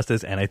fans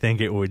justice, and I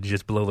think it would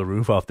just blow the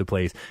roof off the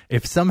place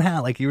if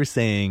somehow, like you were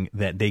saying,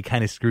 that they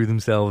kind of screw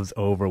themselves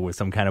over with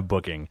some kind of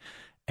booking,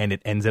 and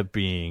it ends up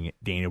being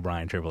Daniel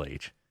Bryan Triple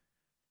H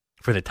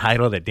for the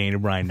title that Daniel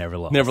Bryan never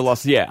lost. Never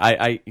lost. Yeah,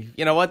 I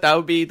you know what? That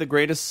would be the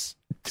greatest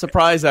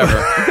surprise ever,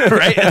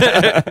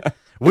 right?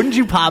 Wouldn't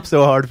you pop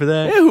so hard for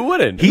that? Yeah, who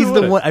wouldn't? He's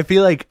the one. I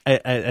feel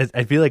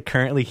like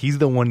currently he's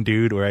the one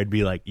dude where I'd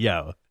be like,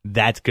 yo,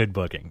 that's good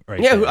booking, right?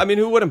 Yeah, there. I mean,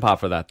 who wouldn't pop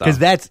for that though?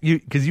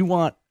 Because you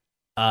want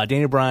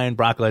Daniel Bryan,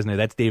 Brock Lesnar,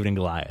 that's David and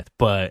Goliath,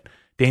 but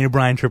Daniel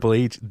Bryan, Triple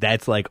H,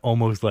 that's like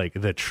almost like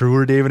the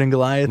truer David and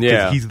Goliath.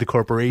 Yeah, he's the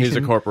corporation. He's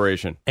a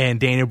corporation, and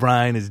Daniel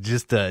Bryan is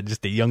just a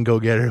young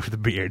go-getter with a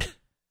beard.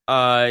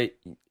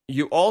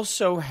 You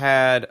also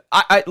had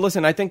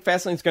listen. I think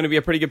Fastlane's going to be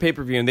a pretty good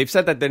pay-per-view, and they've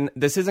said that then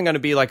this isn't going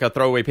to be like a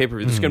throwaway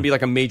pay-per-view. This is going to be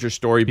like a major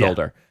story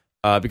builder.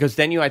 Because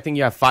then I think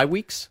you have 5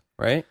 weeks,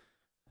 right?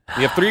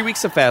 You have 3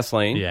 weeks of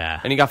Fastlane,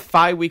 and you got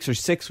 5 weeks or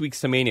 6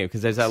 weeks to Mania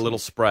because there's that little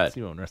spread. Let's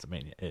see when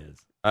WrestleMania is.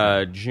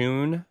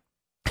 June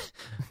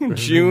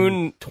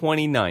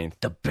 29th.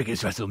 The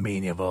biggest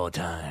WrestleMania of all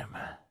time.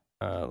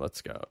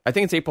 Let's go. I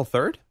think it's April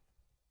 3rd.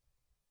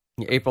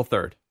 Yeah, April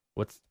 3rd.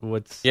 What's?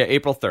 Yeah,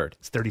 April 3rd.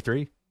 It's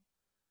 33.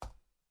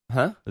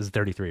 Huh? This is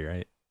 33,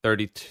 right?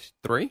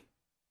 33?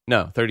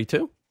 No,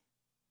 32.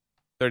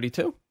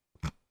 32.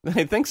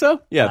 I think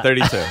so. Yeah,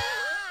 32.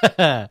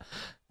 I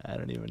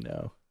don't even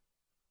know.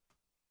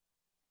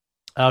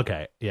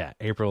 Okay, yeah,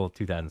 April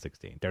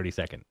 2016,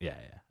 32nd. Yeah,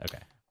 okay.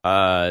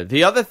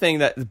 The other thing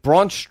that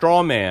Braun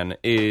Strowman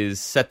is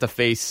set to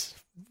face,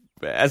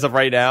 as of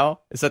right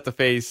now, is set to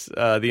face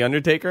The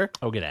Undertaker.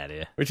 Oh, get out of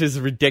here. Which is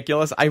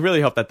ridiculous. I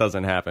really hope that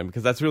doesn't happen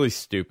because that's really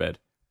stupid.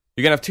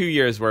 You're going to have 2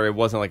 years where it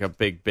wasn't like a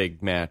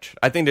big match.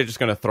 I think they're just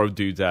going to throw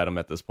dudes at him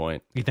at this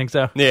point. You think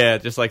so? Yeah,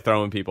 just like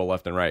throwing people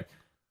left and right.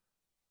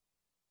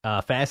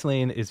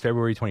 Fastlane is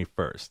February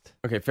 21st.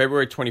 Okay,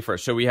 February 21st.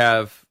 So we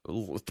have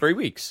 3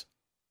 weeks.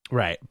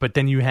 Right, but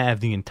then you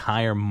have the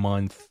entire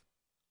month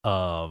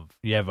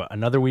you have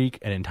another week,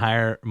 an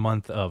entire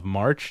month of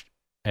March,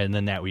 and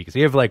then that week. So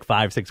you have like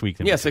 5-6 weeks.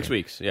 Yeah, 6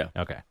 weeks, yeah.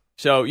 Okay.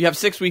 So you have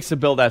 6 weeks to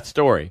build that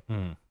story.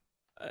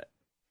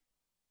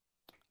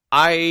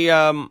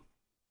 I'm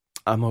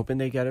hoping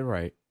they get it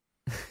right.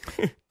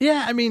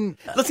 Yeah, I mean,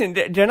 listen,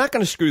 they're not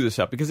going to screw this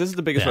up because this is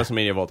the biggest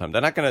WrestleMania of all time.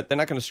 They're not going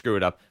to screw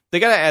it up. They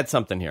got to add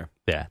something here.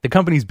 Yeah, the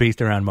company's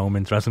based around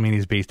moments. WrestleMania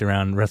is based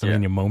around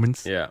WrestleMania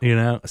moments.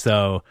 Yeah,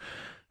 So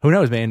who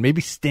knows, man?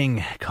 Maybe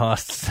Sting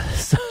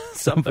costs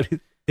somebody.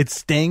 It's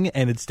Sting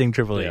and it's Sting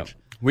Triple H.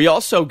 We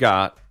also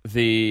got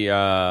the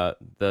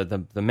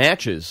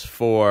matches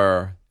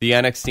for the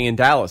NXT in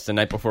Dallas the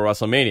night before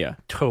WrestleMania.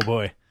 Oh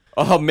boy!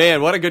 Oh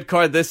man, what a good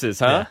card this is,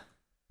 huh?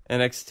 Yeah.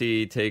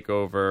 NXT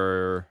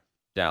Takeover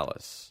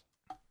Dallas.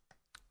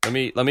 Let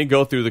me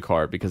go through the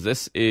card because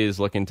this is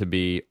looking to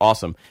be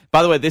awesome.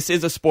 By the way, this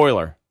is a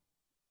spoiler.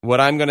 What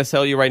I'm going to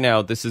tell you right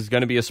now, this is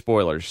going to be a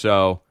spoiler.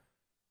 So,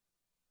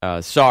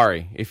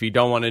 sorry if you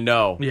don't want to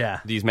know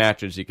these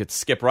matches. You could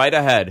skip right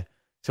ahead.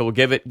 So we'll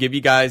give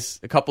you guys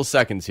a couple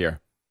seconds here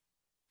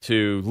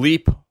to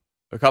leap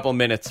a couple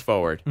minutes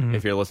forward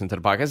if you're listening to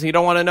the podcast and you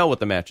don't want to know what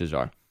the matches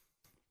are.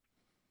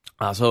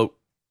 So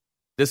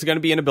this is going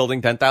to be in a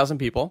building, 10,000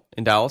 people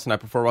in Dallas, night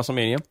before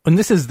WrestleMania. And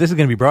this is going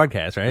to be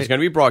broadcast, right? It's going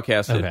to be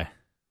broadcasted. Okay.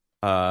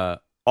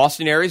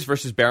 Austin Aries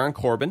versus Baron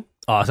Corbin.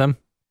 Awesome.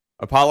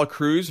 Apollo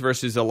Crews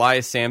versus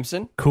Elias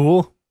Sampson.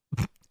 Cool.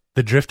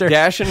 The Drifter.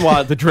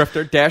 The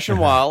Drifter. Dash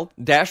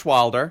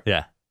Wilder.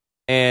 Yeah.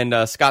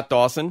 And Scott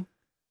Dawson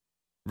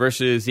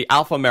versus the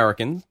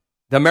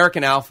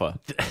American Alpha,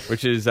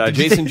 which is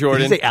Jason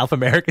Jordan. Did you say Alpha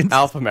Americans?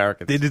 Alpha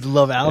Americans. They just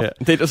love Alf? Yeah,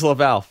 they just love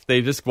Alf.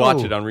 They just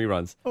watch it on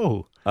reruns.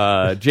 Oh.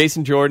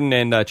 Jason Jordan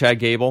and Chad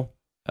Gable.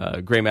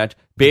 Great match.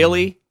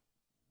 Bayley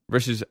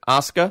versus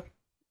Asuka.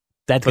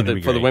 That's going to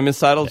be great. For the women's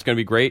title. It's going to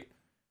be great.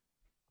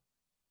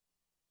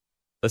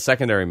 The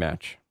secondary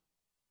match.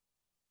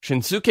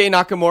 Shinsuke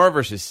Nakamura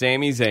versus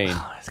Sami Zayn.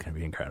 Oh, that's going to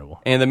be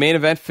incredible. And the main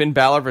event, Finn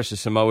Balor versus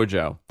Samoa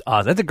Joe.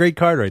 Oh, that's a great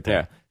card right there.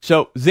 Yeah.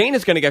 So Zayn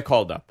is going to get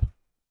called up.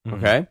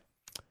 Okay?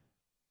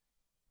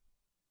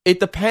 It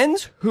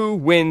depends who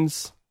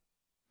wins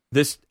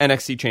this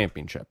NXT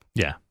championship.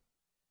 Yeah.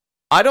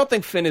 I don't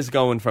think Finn is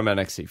going from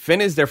NXT.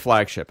 Finn is their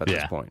flagship at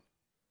this point.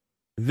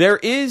 There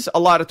is a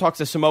lot of talks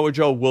that Samoa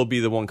Joe will be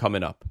the one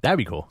coming up. That'd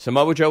be cool.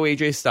 Samoa Joe,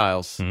 AJ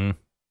Styles. Do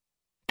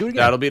it again.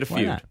 That'll be the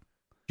feud.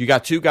 You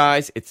got two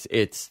guys.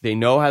 They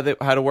know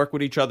how to work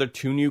with each other.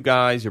 Two new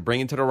guys. You're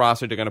bringing to the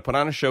roster. They're going to put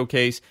on a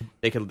showcase.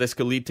 This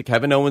could lead to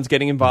Kevin Owens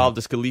getting involved.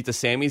 This could lead to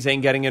Sami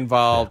Zayn getting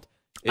involved.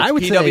 It's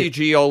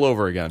PWG all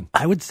over again.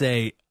 I would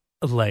say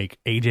like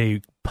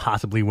AJ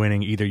possibly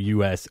winning either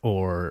US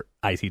or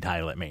IC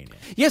title at Mania.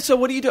 Yeah. So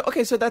what do you do?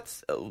 Okay. So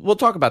we'll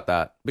talk about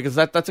that because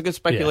that's a good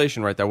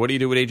speculation right there. What do you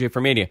do with AJ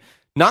for Mania?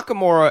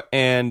 Nakamura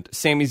and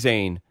Sami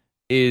Zayn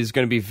is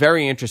going to be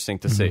very interesting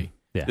to see.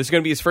 Yeah. This is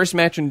going to be his first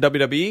match in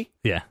WWE.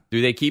 Yeah.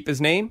 Do they keep his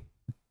name?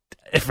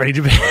 Freddie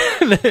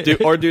Japan.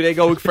 Or do they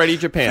go with Freddie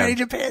Japan? Freddie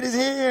Japan is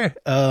here.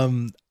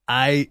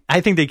 I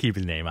think they keep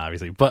his name,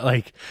 obviously. But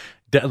like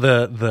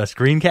the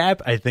screen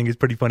cap, I think is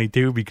pretty funny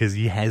too because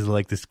he has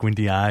like the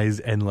squinty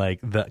eyes and like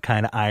the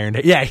kind of iron.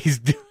 Yeah,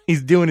 he's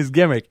doing his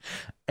gimmick.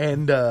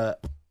 And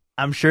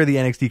I'm sure the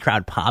NXT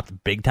crowd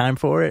popped big time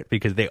for it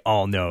because they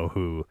all know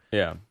who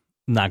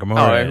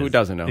Nakamura is. Who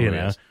doesn't know who he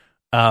is?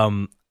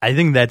 I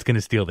think that's going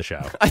to steal the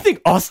show. I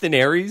think Austin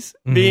Aries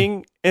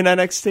being in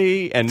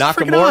NXT and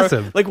Nakamura.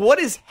 Awesome. Like, what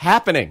is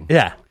happening?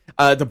 Yeah.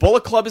 The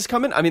Bullet Club is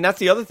coming. I mean, that's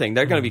the other thing.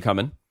 They're going to be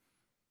coming.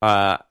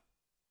 I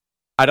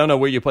don't know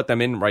where you put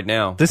them in right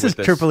now. This is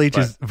Triple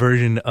H's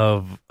version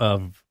of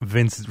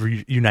Vince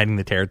reuniting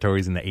the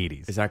territories in the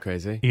 80s. Is that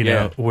crazy? You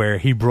know, where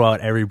he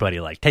brought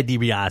everybody like Ted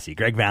DiBiase,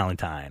 Greg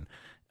Valentine,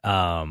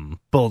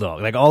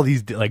 Bulldog, like all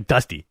these, like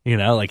Dusty, you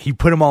know, like he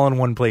put them all in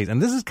one place.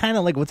 And this is kind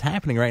of like what's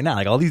happening right now.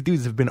 Like all these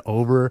dudes have been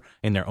over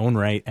in their own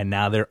right, and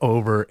now they're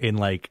over in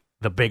like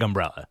the big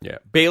umbrella. Yeah.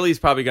 Bayley's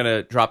probably going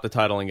to drop the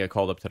title and get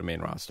called up to the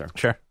main roster.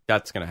 Sure.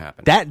 That's going to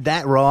happen.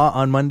 That Raw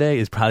on Monday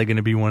is probably going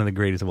to be one of the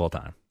greatest of all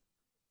time.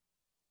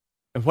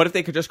 And what if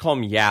they could just call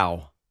him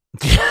YEAOH?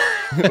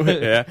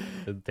 Yeah.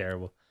 It's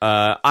terrible.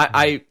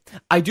 I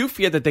do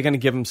fear that they're going to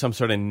give him some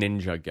sort of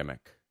ninja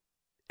gimmick.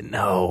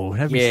 No.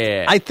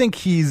 Yeah. I think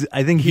he's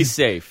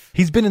safe.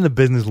 He's been in the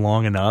business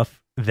long enough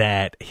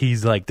that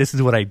he's like, this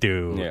is what I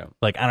do. Yeah.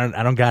 Like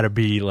I don't gotta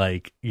be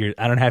like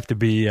I don't have to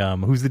be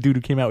who's the dude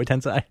who came out with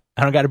Tensai?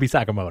 I don't gotta be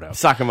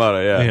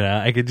Sakamoto. Yeah. You know,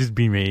 I could just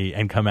be me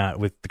and come out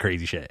with the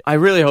crazy shit. I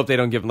really hope they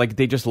don't give him, like,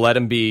 they just let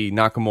him be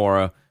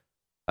Nakamura.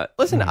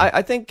 Listen,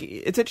 I think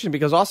it's interesting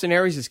because Austin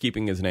Aries is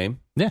keeping his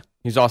name. Yeah.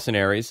 He's Austin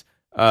Aries.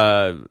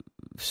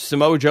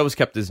 Samoa Joe has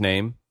kept his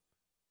name.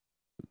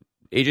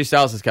 AJ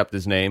Styles has kept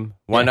his name.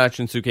 Why not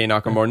Shinsuke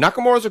Nakamura?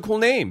 Nakamura's a cool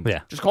name.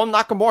 Yeah. Just call him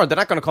Nakamura. They're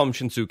not going to call him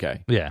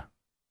Shinsuke. Yeah.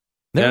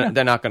 They're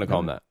not going to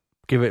call him that.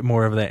 Give it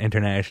more of that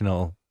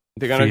international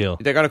feel.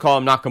 They're going to call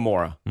him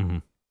Nakamura. Mm-hmm.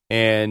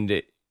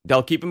 And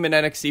they'll keep him in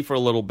NXT for a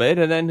little bit,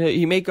 and then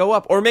he may go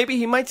up. Or maybe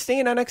he might stay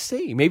in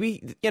NXT.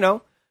 Maybe,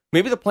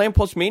 maybe the plan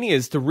post-Mania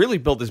is to really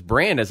build this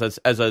brand as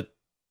the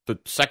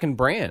second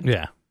brand.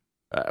 Yeah.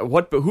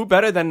 Who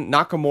better than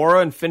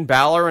Nakamura and Finn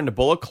Balor and the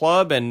Bullet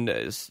Club and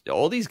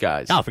all these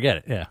guys? Oh, forget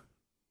it. Yeah.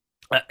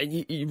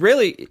 You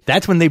really,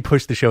 that's when they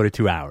push the show to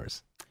 2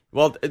 hours.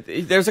 Well,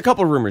 there's a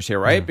couple rumors here,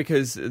 right?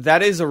 Because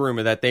that is a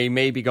rumor that they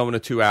may be going to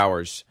 2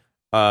 hours.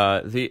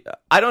 I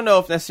don't know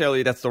if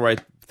necessarily that's the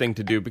right thing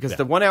to do because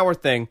the 1 hour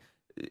thing,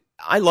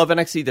 I love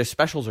NXT. Their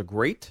specials are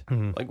great.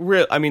 Like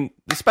the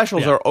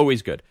specials are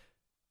always good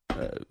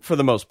for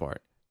the most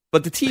part.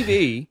 But the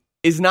TV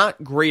is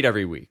not great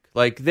every week.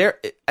 Like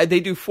they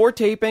do 4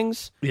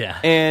 tapings,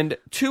 and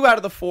 2 out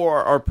of the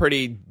 4 are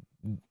pretty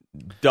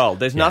dull.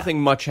 There's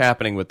nothing much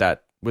happening with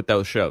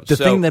those shows. The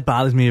thing that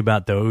bothers me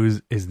about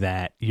those is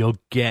that you'll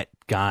get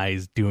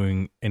guys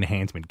doing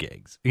enhancement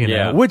gigs, you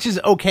know, which is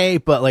okay.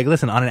 But like,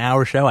 listen, on an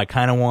hour show, I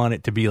kind of want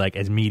it to be like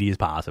as meaty as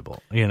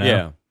possible, you know?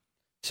 Yeah.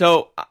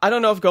 So I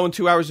don't know if going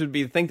 2 hours would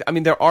be the thing. I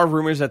mean, there are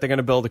rumors that they're going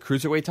to build a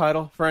cruiserweight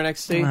title for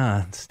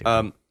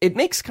NXT. It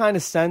makes kind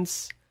of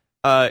sense.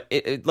 Let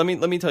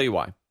me tell you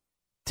why.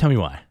 Tell me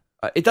why.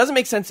 It doesn't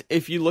make sense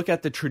if you look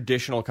at the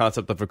traditional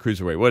concept of a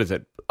cruiserweight. What is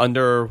it?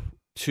 Under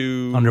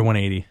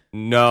 180.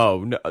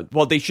 No.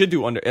 Well, they should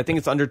do under. I think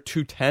it's under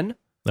 210.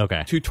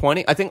 Okay.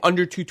 220. I think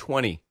under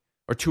 220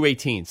 or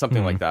 218,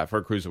 something like that for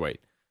a cruiserweight.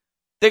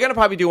 They're gonna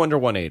probably do under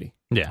 180.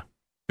 Yeah.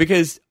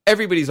 Because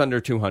everybody's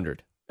under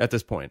 200 at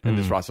this point in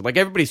this roster. Like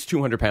everybody's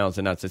 200 pounds,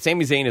 and that's it.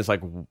 Sami Zayn is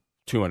like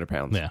 200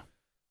 pounds. Yeah.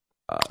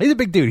 He's a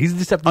big dude. He's a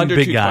deceptively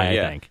big guy, I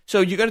think.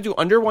 So you're gonna do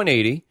under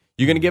 180.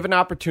 You're gonna give an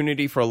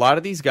opportunity for a lot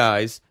of these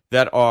guys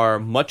that are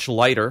much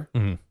lighter.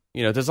 You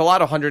know, there's a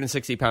lot of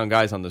 160-pound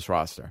guys on this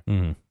roster.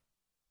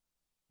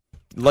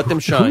 Let them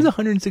shine. Who's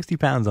 160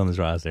 pounds on this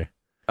roster?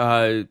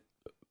 On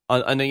the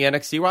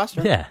NXT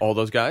roster? Yeah. All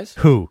those guys?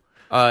 Who?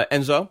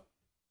 Enzo.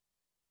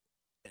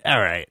 All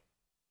right.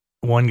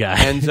 One guy.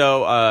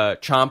 Enzo,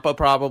 Ciampa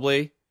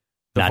probably.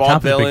 The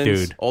Ciampa's Vaudevillains. a big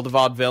dude. All the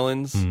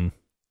Vaudevillains.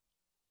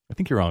 I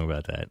think you're wrong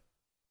about that.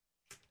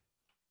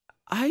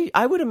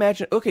 I would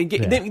imagine. Okay,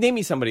 name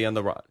me somebody on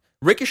the roster.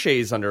 Ricochet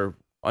is under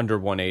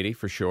 180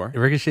 for sure.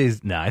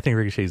 I think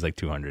Ricochet's like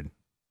 200.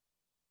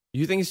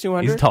 You think he's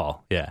 200? He's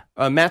tall, yeah.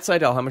 Matt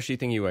Sydal, how much do you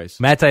think he weighs?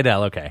 Matt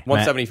Sydal, okay.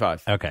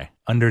 175. Okay,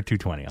 under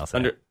 220, I'll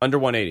say. Under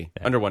 180.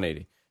 Yeah. Under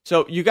 180.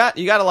 So you got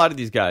a lot of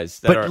these guys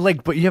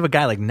that but you have a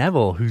guy like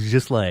Neville who's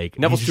just like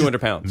Neville's 200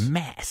 pounds.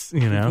 Mass,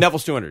 you know.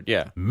 Neville's 200,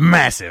 yeah.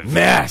 Massive.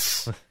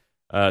 Mass.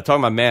 Talking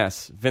about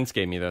mass, Vince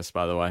gave me this,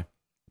 by the way.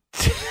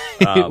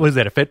 Was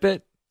that a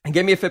Fitbit? He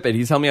gave me a Fitbit.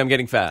 He's telling me I'm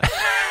getting fat.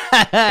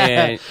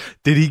 And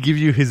did he give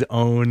you his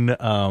own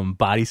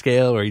body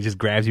scale, or he just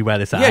grabs you by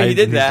the side? Yeah, he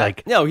did that.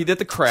 Like, no, he did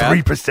the crab.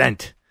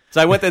 3%.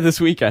 So I went there last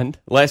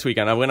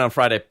weekend. I went on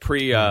Friday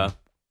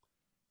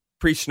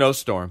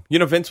pre-snowstorm. You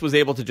know, Vince was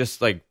able to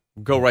just like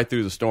go right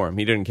through the storm.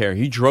 He didn't care.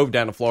 He drove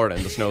down to Florida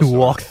in the snowstorm. He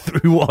walked to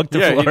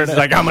Florida. He's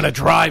like, I'm going to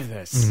drive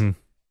this. He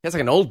has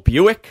like an old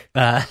Buick.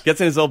 Gets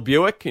in his old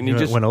Buick, and he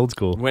just went old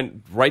school.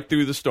 Went right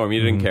through the storm. He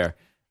didn't care.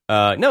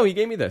 No, he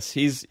gave me this.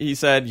 He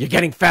said, you're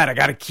getting fat. I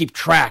got to keep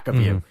track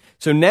of you.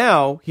 So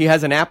now he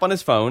has an app on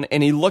his phone,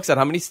 and he looks at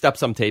how many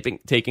steps I'm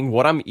taking,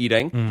 what I'm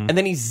eating, and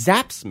then he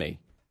zaps me.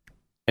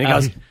 And he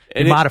goes,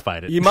 he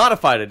modified it. He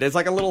modified it. There's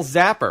like a little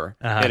zapper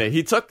in it.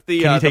 He took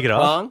the Can you take it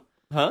prong. off?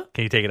 Huh?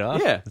 Can you take it off?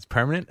 Yeah. It's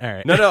permanent? All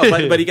right. No,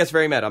 but he gets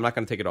very mad. I'm not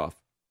going to take it off.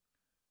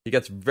 He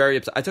gets very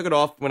upset. I took it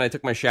off when I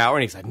took my shower,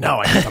 and he said, no,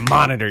 I have to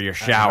monitor your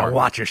shower.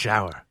 Watch your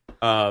shower.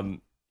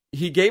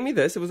 He gave me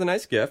this. It was a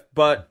nice gift,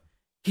 but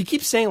he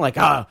keeps saying like,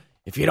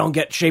 if you don't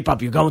get shape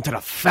up, you're going to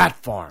the fat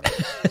farm.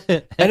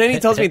 And then he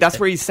tells me that's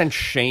where he sent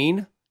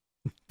Shane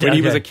when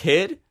he was a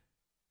kid.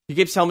 He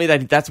keeps telling me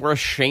that that's where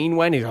Shane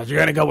went. He goes, you're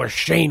going to go where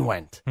Shane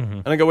went.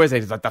 And I go, where is it?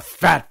 He's like, the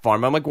fat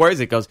farm. I'm like, where is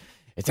it? He goes,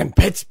 it's in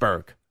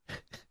Pittsburgh.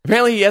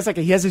 Apparently he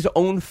has his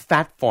own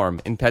fat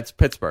farm in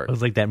Pittsburgh. It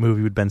was like that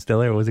movie with Ben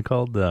Stiller. What was it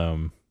called? You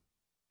know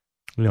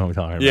what I'm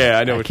talking about. Yeah,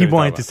 I know. I keep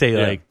wanting to say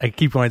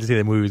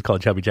that movie was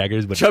called Chubby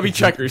Checkers, but Chubby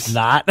Checkers.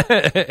 Not.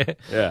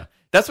 Yeah.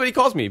 That's what he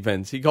calls me,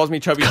 Vince. He calls me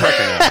Chubby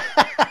Checker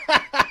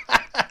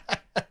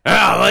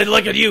now.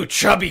 Look at you,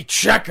 Chubby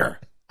Checker.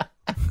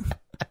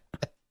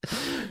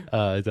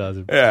 It's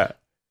awesome. Yeah.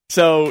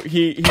 So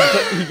he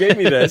gave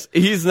me this.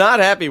 He's not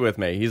happy with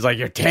me. He's like,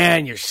 you're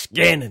tan, your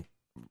skin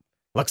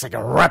looks like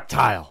a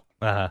reptile.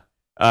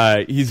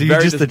 He's so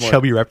very just a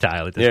chubby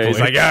reptile at this point. He's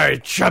like, all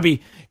right,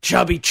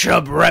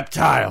 chub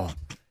reptile.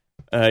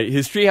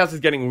 His treehouse is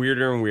getting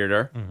weirder and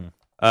weirder.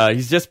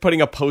 He's just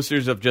putting up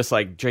posters of just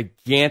like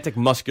gigantic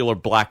muscular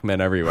black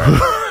men everywhere.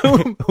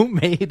 Who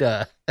made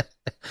the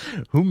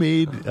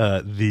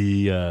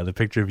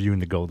picture of you in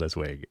the Goldust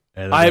wig?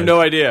 I have no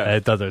idea.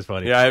 I thought that was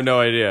funny. Yeah, I have no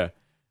idea.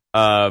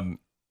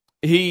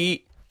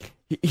 He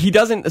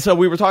doesn't. So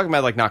we were talking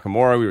about like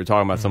Nakamura. We were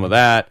talking about some of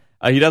that.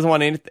 He doesn't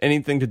want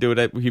anything to do with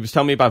it. He was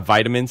telling me about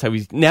vitamins. How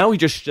he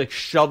just like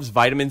shoves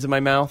vitamins in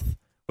my mouth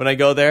when I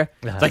go there.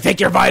 It's like, take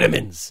your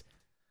vitamins,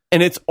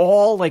 and it's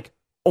all like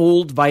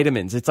old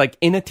vitamins. It's like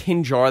in a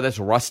tin jar that's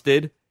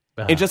rusted.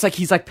 And just like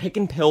he's like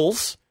picking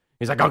pills.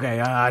 He's like, okay,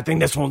 I think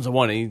this one's the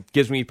one. And he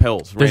gives me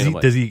pills.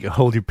 Does he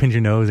hold you, pinch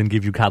your nose, and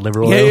give you cod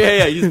liver oil?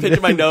 Yeah. He's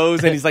pinching my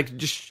nose, and he's like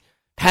just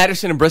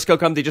Patterson and Briscoe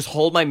come, they just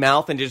hold my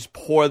mouth and just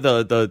pour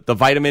the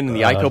vitamin and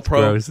the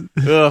IcoPro.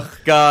 Ugh,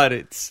 God,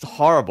 it's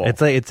horrible.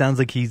 It's like, it sounds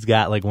like he's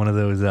got like one of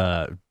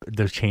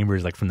those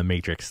chambers like from the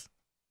Matrix,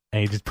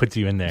 and he just puts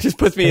you in there. Just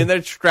puts me in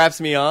there, straps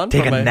me on.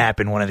 Take a nap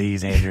in one of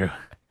these, Andrew.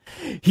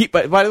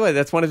 But by the way,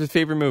 that's one of his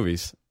favorite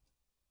movies,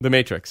 The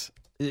Matrix.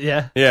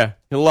 Yeah,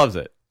 he loves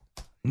it.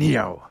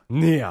 Neo,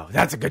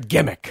 that's a good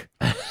gimmick.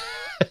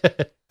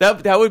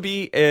 that would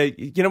be,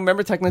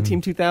 remember Techno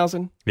Team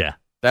 2000? Yeah,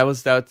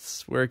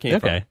 that's where it came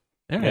from. Okay,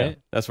 all right, yeah,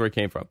 that's where it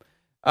came from.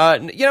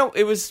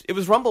 It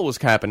was Rumble was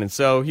happening,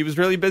 so he was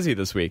really busy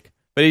this week.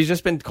 But he's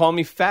just been calling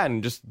me fat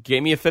and just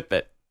gave me a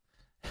Fitbit,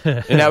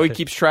 and now he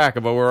keeps track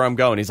of where I'm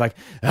going. He's like,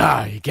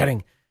 you're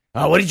getting.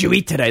 What did you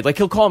eat today? Like,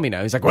 he'll call me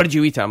now. He's like, what did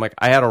you eat today? I'm like,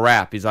 I had a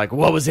wrap. He's like,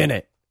 what was in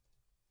it?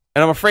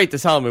 And I'm afraid to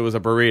tell him it was a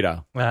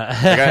burrito. Like,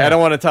 I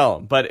don't want to tell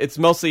him, but it's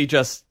mostly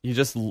just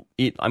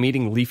I'm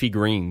eating leafy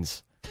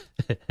greens.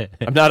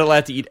 I'm not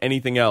allowed to eat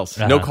anything else.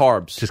 No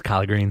carbs. Just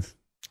collard greens.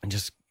 And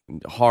just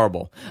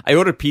horrible. I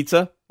ordered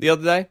pizza the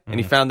other day, and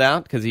he found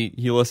out because he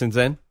listens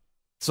in.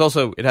 It's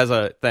also, it has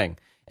a thing.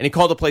 And he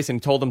called the place and he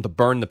told them to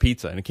burn the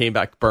pizza, and it came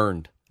back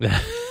burned.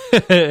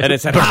 And it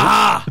said,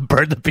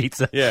 burn the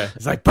pizza. Yeah.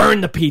 It's like,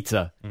 burn the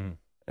pizza. And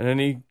then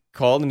he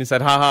called and he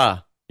said,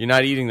 you're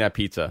not eating that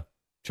pizza,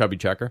 chubby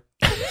checker.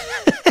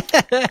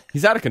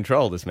 He's out of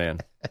control, this man.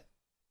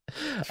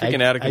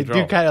 Freaking out of control.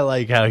 I do kind of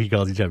like how he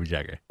calls you chubby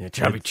checker. Yeah,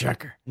 chubby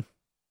checker.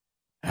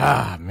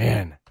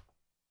 Man.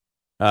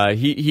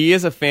 He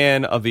is a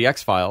fan of the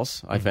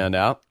X-Files, I found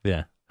out.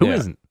 Yeah. Who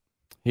isn't?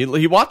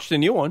 He watched the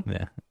new one.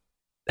 Yeah.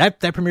 That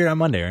premiered on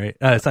Monday,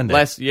 right?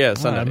 Sunday.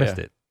 Sunday. I missed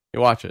it. You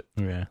watch it.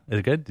 Yeah. Is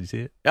it good? Did you see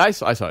it? Yeah, I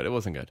saw it. It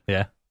wasn't good.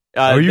 Yeah.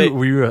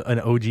 Were you an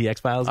OG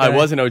X-Files guy? I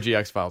was an OG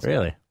X-Files guy.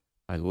 Really?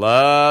 I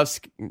love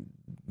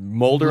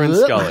Mulder and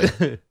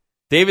Scully.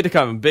 David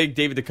Duchovny, big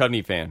David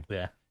Duchovny fan.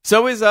 Yeah.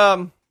 So is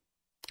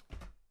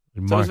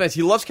Vince.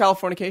 He loves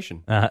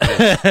Californication.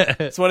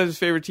 It's one of his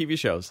favorite TV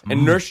shows.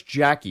 And Nurse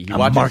Jackie.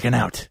 I'm marking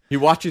out. He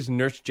watches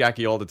Nurse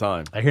Jackie all the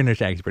time. I hear Nurse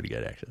Jackie's pretty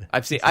good, actually.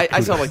 I've seen. I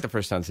saw like the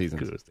first 10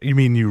 seasons. You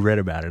mean you read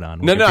about it on?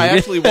 No, I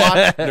actually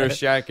watched Nurse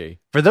Jackie.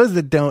 For those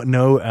that don't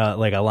know,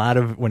 like a lot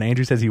of when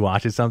Andrew says he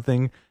watches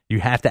something, you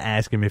have to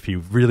ask him if you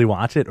really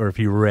watch it or if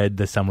you read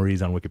the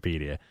summaries on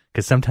Wikipedia,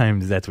 because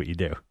sometimes that's what you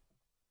do.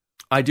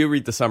 I do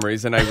read the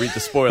summaries and I read the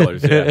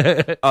spoilers.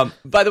 Yeah.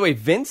 By the way,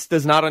 Vince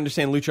does not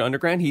understand Lucha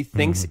Underground. He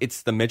thinks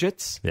it's the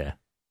midgets. Yeah.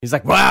 He's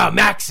like, wow,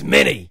 Max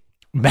Mini.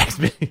 Max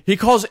Mini. He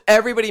calls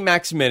everybody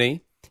Max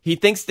Mini. He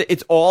thinks that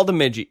it's all the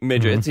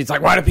midgets. He's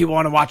like, why do people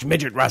want to watch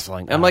midget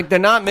wrestling? I'm like, they're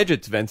not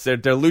midgets, Vince. They're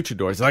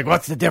luchadors. He's like,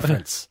 what's the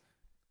difference?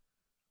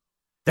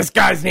 This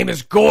guy's name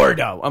is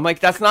Gordo. I'm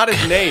like, that's not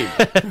his name.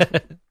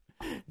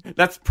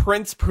 That's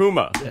Prince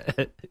Puma.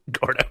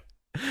 Gordo.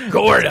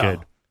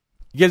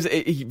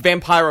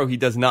 Vampiro he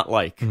does not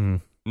like.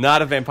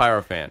 Not a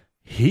Vampiro fan.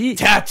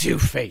 Tattoo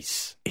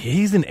face.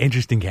 He's an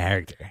interesting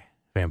character,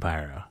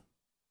 Vampiro.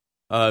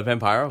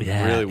 Vampiro?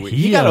 Yeah. Really weird.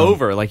 He got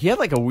over. Like, he had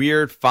like a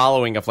weird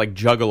following of like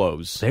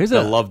juggalos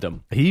that loved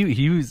him. He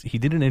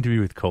did an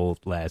interview with Colt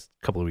last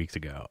couple of weeks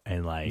ago,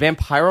 and like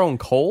Vampiro and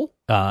Cole?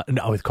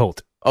 No, with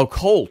Colt. Oh,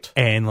 Colt.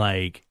 And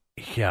like,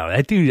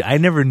 that dude, I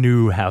never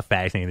knew how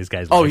fascinating this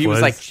guy's life was. Oh, he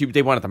was like,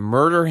 they wanted to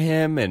murder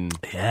him, and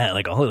yeah,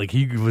 like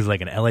he was like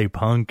an LA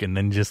punk, and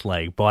then just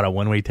like bought a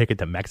one-way ticket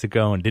to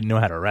Mexico and didn't know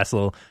how to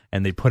wrestle,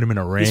 and they put him in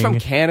a ring. He's from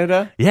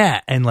Canada?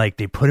 Yeah, and like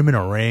they put him in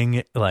a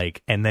ring,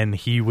 like, and then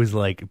he was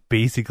like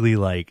basically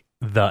like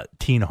the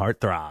teen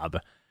heartthrob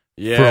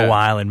for a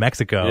while in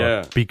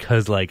Mexico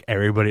because like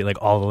everybody, like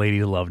all the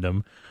ladies loved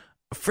him.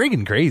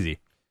 Friggin' crazy.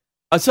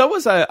 So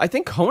was I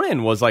think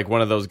Conan was like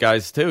one of those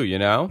guys too, you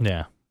know?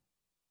 Yeah.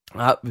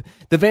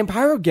 The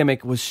Vampiro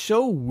gimmick was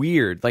so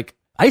weird. Like,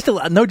 I used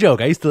to, no joke,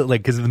 I used to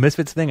like, because of the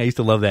Misfits thing, I used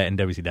to love that in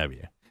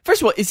WCW.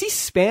 First of all, is he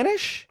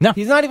Spanish? No.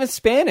 He's not even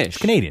Spanish. He's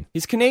Canadian.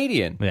 He's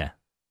Canadian. Yeah.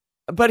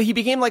 But he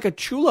became like a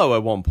chulo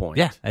at one point.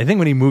 Yeah. I think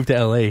when he moved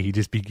to LA, he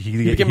just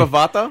he became a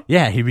vato?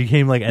 Yeah, he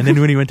became like, and then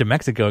when he went to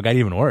Mexico, it got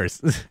even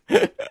worse.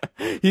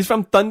 He's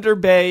from Thunder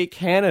Bay,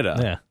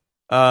 Canada.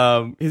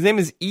 Yeah. His name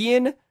is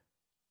Ian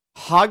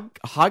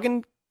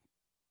Hodgkins?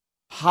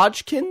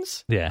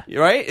 Yeah.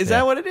 Right? Is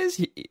that what it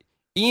is?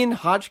 Ian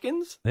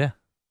Hodgkins? Yeah.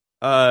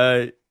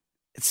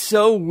 It's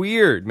so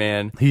weird,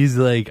 man. He's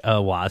like a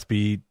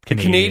waspy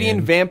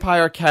Canadian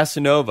vampire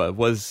Casanova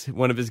was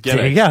one of his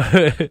gimmicks.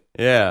 Yeah.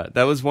 Yeah,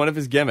 that was one of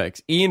his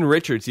gimmicks. Ian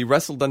Richards, he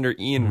wrestled under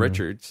Ian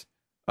Richards,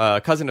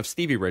 cousin of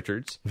Stevie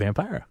Richards.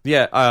 Vampire.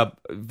 Yeah,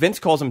 Vince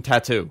calls him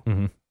Tattoo.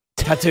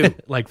 Tattoo.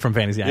 Like from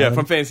Fantasy Island? Yeah,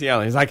 from Fantasy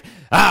Island. He's like,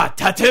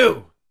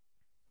 Tattoo!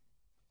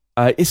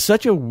 It's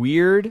such a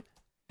weird...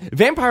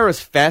 Vampiro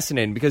is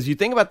fascinating because you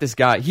think about this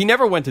guy. He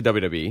never went to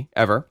WWE,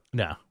 ever.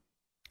 No.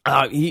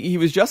 He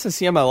was just a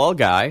CMLL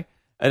guy,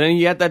 and then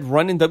he had that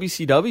run in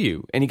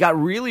WCW, and he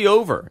got really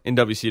over in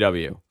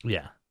WCW.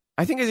 Yeah.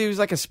 I think he was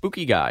like a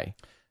spooky guy.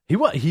 He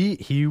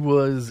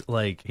was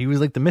like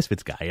the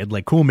Misfits guy. He had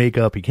like cool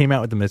makeup. He came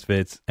out with the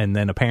Misfits, and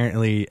then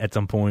apparently at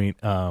some point,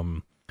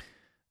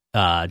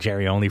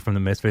 Jerry Only from the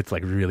Misfits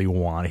really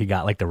wanted. He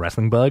got the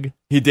wrestling bug.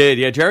 He did,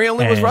 yeah. Jerry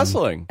Only was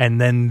wrestling,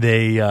 and then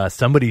they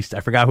somebody,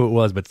 I forgot who it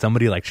was, but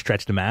somebody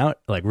stretched him out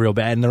real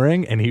bad in the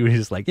ring, and he was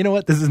just you know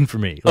what, this isn't for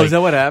me. Is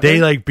that what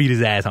happened? They beat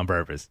his ass on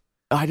purpose.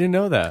 I didn't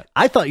know that.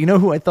 I thought, you know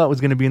who I thought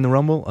was going to be in the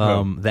Rumble?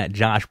 That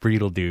Josh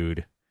Breedle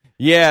dude.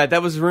 Yeah,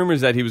 that was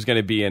rumors that he was going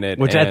to be in it,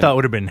 which I thought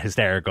would have been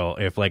hysterical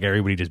if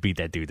everybody just beat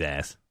that dude's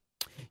ass.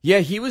 Yeah,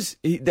 he was.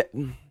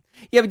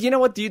 Yeah, but you know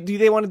what? Do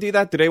they want to do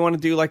that? Do they want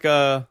to do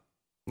a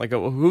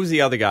who's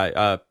the other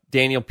guy?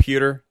 Daniel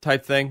Puder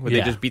type thing where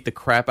they just beat the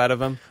crap out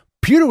of him.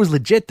 Puder was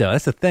legit though.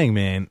 That's the thing,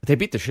 man. They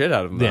beat the shit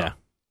out of him. Though. Yeah.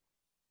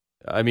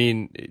 I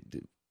mean,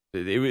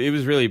 it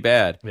was really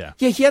bad. Yeah.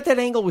 Yeah, he had that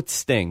angle with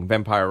Sting,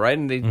 Vampire, right?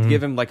 And they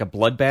give him a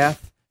bloodbath.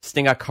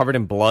 Sting got covered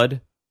in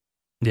blood.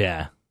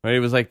 Yeah. Right. It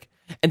was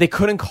and they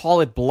couldn't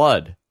call it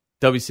blood.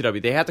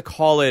 WCW. They had to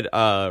call it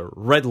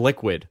red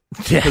liquid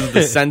because of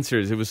the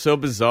censors. It was so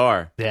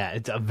bizarre. Yeah,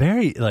 it's a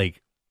very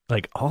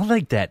all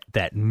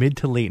that mid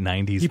to late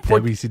 90s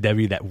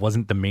WCW that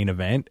wasn't the main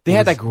event. They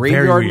had that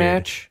graveyard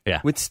match yeah.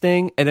 with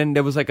Sting, and then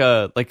there was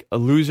a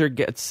loser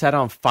gets set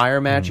on fire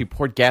match. He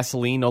poured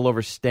gasoline all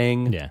over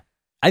Sting. Yeah.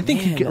 I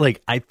think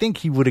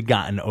he would have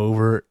gotten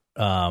over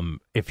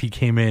if he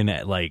came in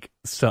at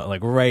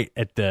right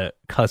at the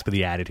cusp of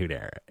the Attitude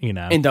Era, in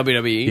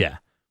WWE. Yeah.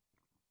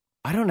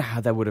 I don't know how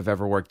that would have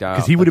ever worked out.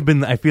 Because he would have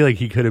been. I feel like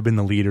he could have been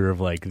the leader of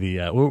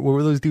the. What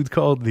were those dudes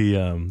called?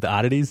 The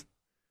Oddities.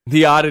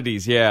 The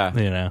Oddities,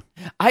 yeah.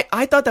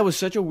 I thought that was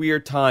such a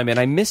weird time, and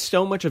I missed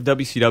so much of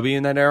WCW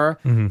in that era.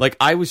 Mm-hmm.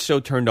 I was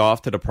so turned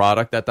off to the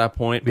product at that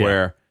point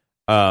where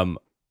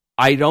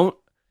I don't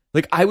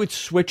I would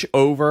switch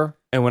over,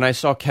 and when I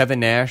saw Kevin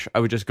Nash, I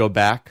would just go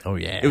back. Oh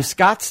yeah, it was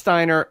Scott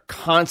Steiner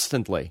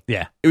constantly.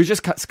 Yeah, it was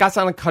just Scott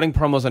Steiner cutting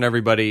promos on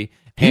everybody.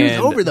 He was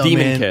over though,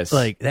 Demon man. Kiss.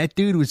 That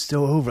dude was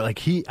so over. I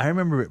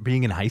remember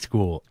being in high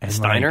school and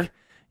Steiner.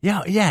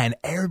 Yeah, and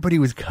everybody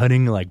was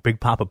cutting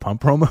Big Papa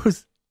Pump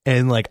promos,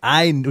 and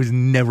I was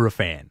never a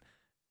fan.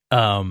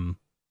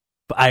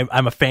 But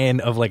I'm a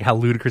fan of how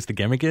ludicrous the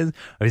gimmick is.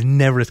 I was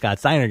never a Scott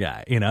Steiner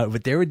guy,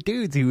 But there were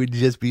dudes who would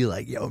just be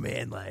 "Yo,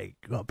 man,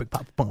 Big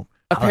Papa Pump."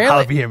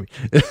 Apparently, hear me.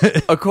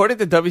 According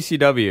to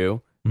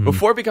WCW,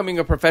 before becoming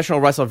a professional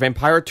wrestler,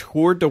 Vampiro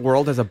toured the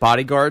world as a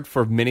bodyguard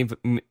for Milli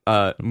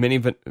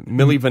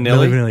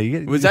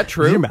Vanilli. Was that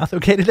true? Is your mouth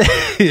okay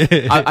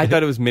today? I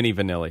thought it was Mini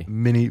Vanilli.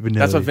 Mini Vanilli.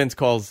 That's what Vince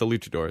calls the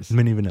luchadors.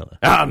 Mini Vanilla.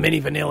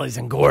 Mini Vanillis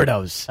and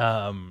Gordos.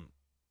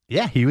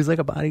 Yeah, he was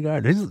a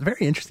bodyguard. He's a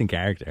very interesting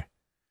character.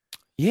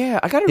 Yeah,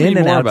 I got to read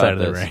more about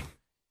this. The ring.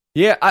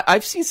 Yeah,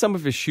 I've seen some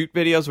of his shoot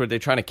videos where they're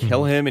trying to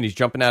kill him, and he's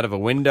jumping out of a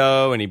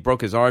window, and he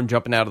broke his arm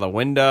jumping out of the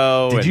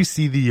window. Did you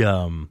see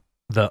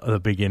the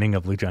beginning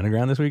of Lucha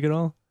Underground this week at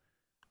all?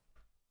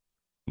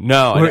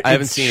 No, I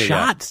haven't seen it yet.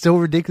 Shot so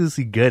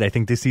ridiculously good. I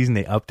think this season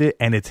they upped it,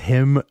 and it's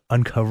him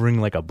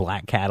uncovering a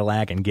black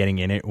Cadillac and getting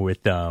in it with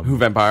who,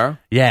 Vampiro?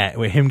 Yeah,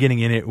 with him getting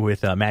in it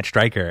with Matt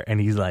Stryker,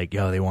 and he's like,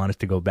 "Yo, they want us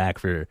to go back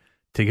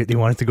they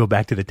want us to go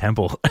back to the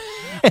temple."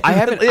 I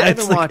haven't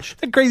watched.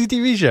 It's a crazy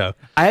TV show.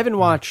 I haven't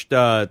watched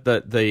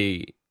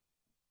the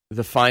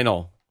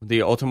final,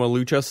 the Ultima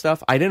Lucha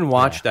stuff. I didn't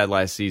watch that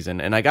last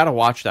season, and I got to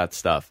watch that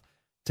stuff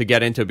to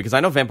get into it because I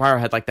know Vampiro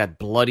had that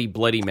bloody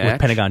match with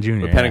Pentagon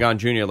Jr. With Pentagon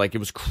Jr. It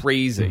was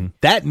crazy. Mm-hmm.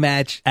 That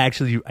match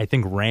actually, I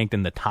think, ranked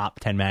in the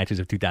top 10 matches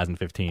of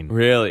 2015.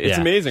 Really, it's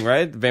amazing,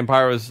 right?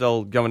 Vampiro is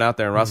still going out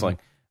there and wrestling.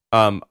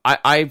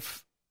 I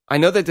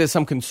know that there's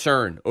some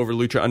concern over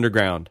Lucha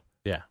Underground.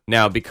 Yeah.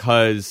 Now,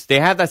 because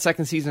they have that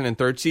second season and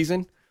third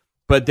season,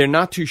 but they're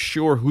not too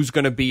sure who's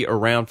going to be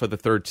around for the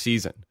third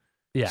season.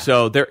 Yeah.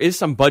 So there is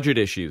some budget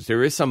issues.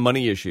 There is some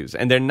money issues.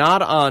 And they're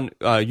not on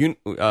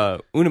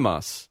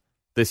Unimas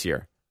this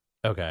year.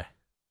 Okay.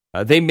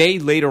 They may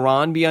later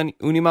on be on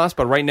Unimas,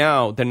 but right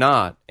now they're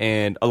not.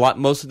 And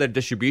most of their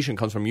distribution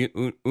comes from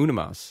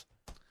Unimas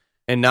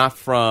and not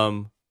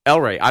from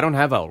El Rey. I don't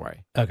have El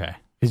Rey. Okay.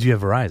 Because you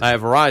have Verizon. I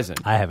have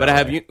Verizon. I have but El I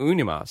have Rey.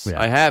 Unimas.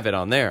 Yeah. I have it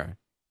on there.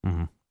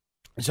 Mm-hmm.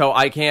 So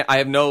I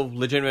have no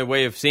legitimate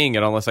way of seeing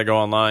it unless I go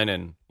online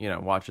and,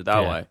 watch it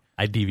that way.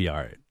 I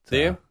DVR it. So, do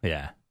you?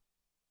 Yeah.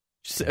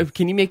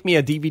 Can you make me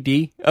a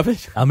DVD of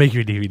it? I'll make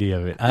you a DVD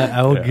of it.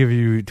 I will give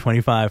you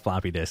 25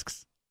 floppy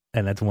disks,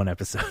 and that's one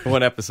episode.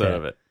 One episode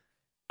of it.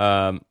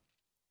 I'm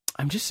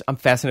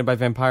fascinated by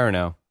Vampiro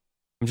now.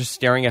 I'm just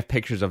staring at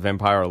pictures of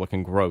Vampiro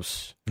looking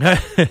gross.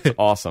 It's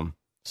awesome.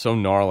 So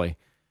gnarly.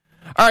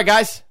 All right,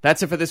 guys.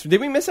 That's it for this.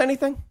 Did we miss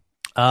anything?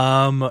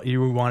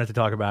 You wanted to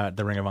talk about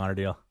the Ring of Honor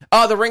deal.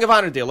 Oh, the Ring of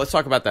Honor deal. Let's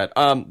talk about that.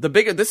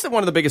 This is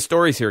one of the biggest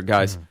stories here,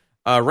 guys.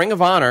 Ring of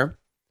Honor,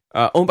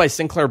 owned by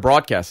Sinclair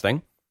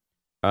Broadcasting.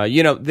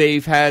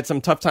 They've had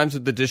some tough times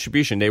with the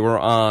distribution. They were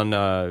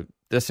on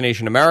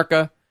Destination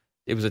America.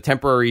 It was a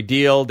temporary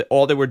deal.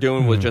 All they were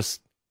doing was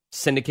just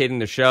syndicating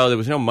the show. There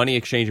was no money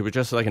exchange. It was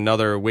just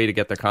another way to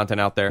get their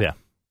content out there. Yeah.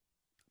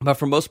 But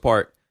for most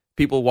part,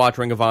 people watch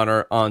Ring of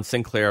Honor on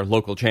Sinclair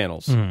local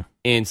channels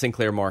in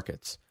Sinclair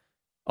markets.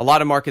 A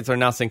lot of markets are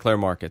not Sinclair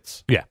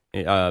markets. Yeah.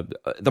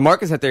 The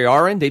markets that they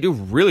are in, they do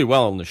really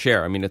well in the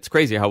share. I mean, it's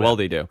crazy how well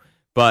they do.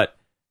 But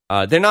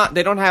They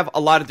don't have a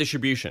lot of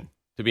distribution,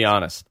 to be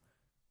honest.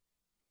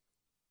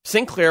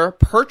 Sinclair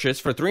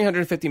purchased for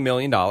 $350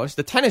 million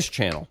the Tennis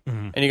Channel. Mm-hmm.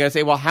 And you're going to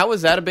say, well, how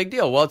is that a big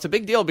deal? Well, it's a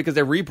big deal because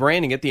they're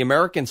rebranding it the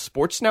American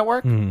Sports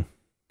Network. Mm-hmm.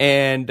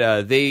 And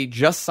they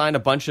just signed a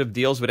bunch of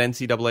deals with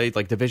NCAA,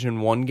 like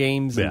Division I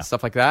games and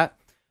stuff like that.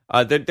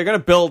 They're going to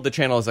build the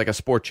channel as like a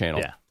sport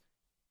channel. Yeah.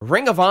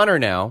 Ring of Honor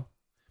now,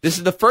 this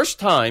is the first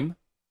time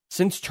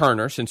since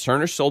Turner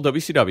sold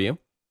WCW,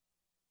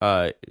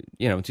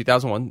 in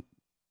 2001,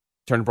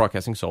 Turner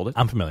Broadcasting sold it.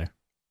 I'm familiar.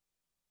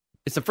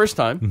 It's the first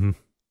time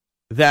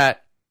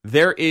that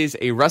there is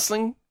a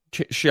wrestling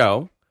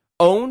show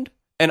owned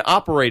and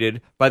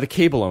operated by the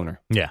cable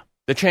owner. Yeah.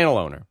 The channel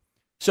owner.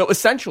 So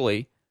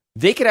essentially,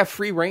 they could have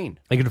free reign.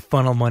 They could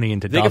funnel money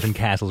into Dalton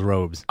Castle's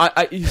robes.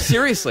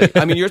 Seriously.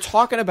 I mean, you're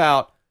talking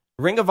about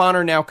Ring of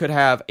Honor now could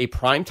have a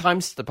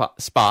primetime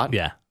spot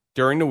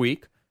during the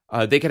week.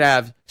 They could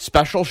have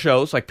special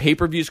shows, like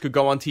pay-per-views could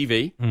go on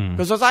TV.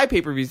 Because those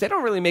pay-per-views, they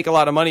don't really make a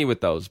lot of money with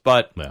those.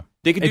 But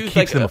they could do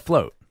keeps them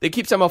afloat. It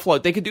keeps them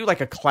afloat. They could do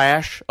like a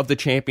Clash of the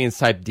Champions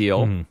type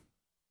deal.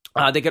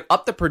 They could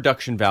up the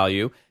production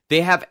value. They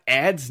have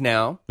ads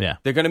now. Yeah.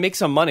 They're going to make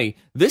some money.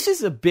 This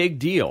is a big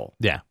deal.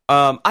 Yeah.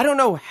 I don't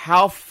know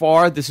how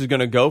far this is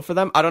going to go for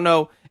them. I don't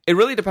know. It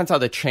really depends how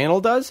the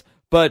channel does.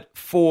 But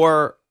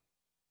for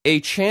a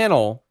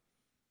channel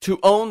to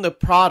own the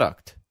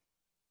product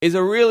is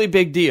a really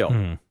big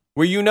deal.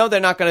 Where they're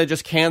not going to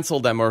just cancel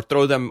them or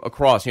throw them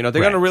across. They're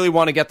going to really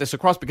want to get this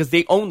across because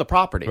they own the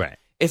property. Right.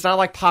 It's not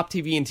like Pop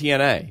TV and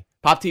TNA.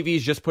 Pop TV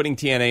is just putting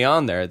TNA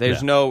on there.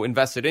 There's no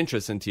invested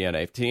interest in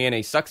TNA. If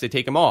TNA sucks, they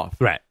take them off.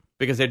 Right.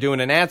 Because they're doing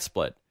an ad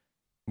split.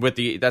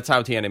 That's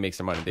how TNA makes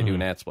their money. They do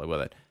an ad split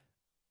with it.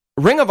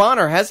 Ring of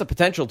Honor has the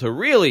potential to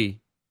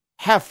really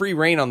have free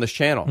reign on this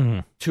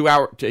channel. 2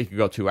 hour. It could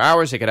go 2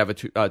 hours. They could have a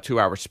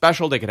 2-hour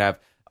special. They could have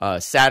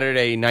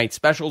Saturday night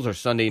specials or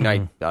Sunday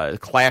night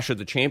Clash of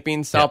the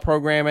Champions style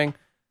programming.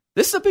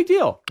 This is a big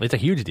deal. It's a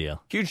huge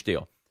deal. Huge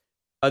deal.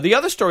 The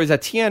other story is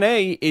that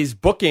TNA is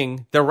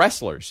booking their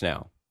wrestlers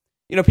now.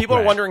 People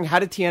are wondering, how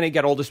did TNA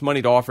get all this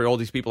money to offer all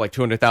these people like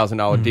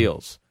 $200,000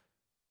 deals?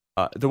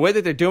 The way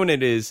that they're doing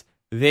it is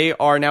they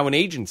are now an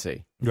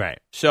agency. Right.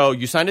 So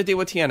you sign a deal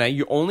with TNA.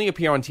 You only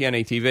appear on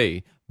TNA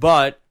TV,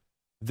 but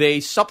they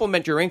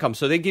supplement your income.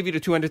 So they give you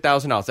the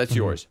 $200,000. That's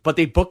yours. But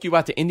they book you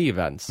out to indie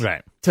events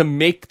to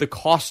make the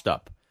cost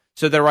up.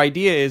 So their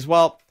idea is,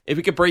 well, if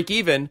we could break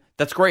even,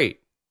 that's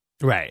great.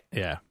 Right.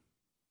 Yeah.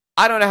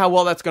 I don't know how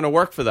well that's going to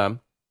work for them,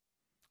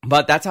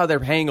 but that's how they're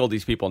paying all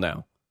these people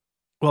now.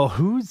 Well,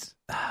 who's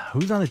on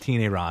the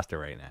TNA roster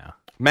right now?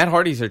 Matt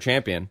Hardy's their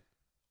champion,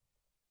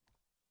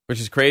 which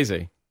is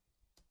crazy.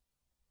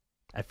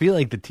 I feel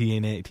like the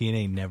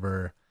TNA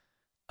never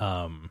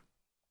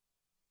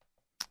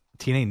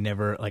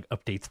like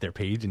updates their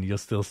page, and you'll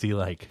still see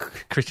like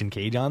Christian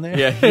Cage on there.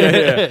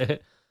 Yeah.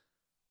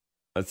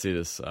 Let's see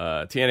this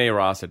TNA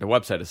roster. The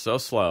website is so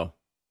slow.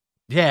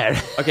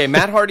 Yeah. Okay,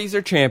 Matt Hardy's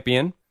their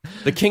champion.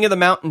 The King of the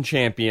Mountain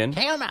champion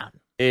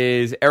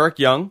is Eric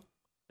Young.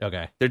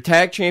 Okay. Their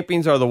tag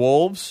champions are the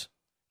Wolves.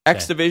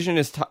 X Division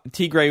is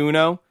Tigre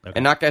Uno. Okay.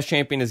 And Knockouts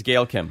champion is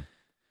Gail Kim.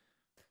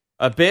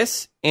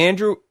 Abyss,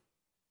 Andrew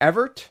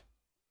Everett.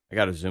 I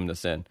got to zoom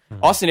this in.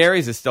 Austin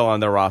Aries is still on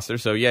their roster.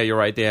 So, yeah, you're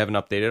right. They haven't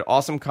updated.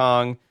 Awesome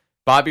Kong,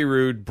 Bobby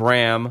Roode,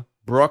 Bram,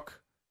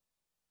 Brooke,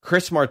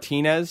 Chris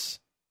Martinez,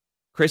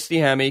 Christy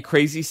Hemme,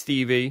 Crazy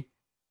Stevie,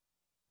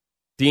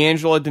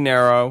 D'Angelo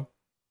Dinero,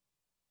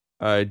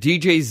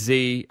 DJ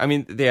Z. I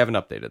mean, they haven't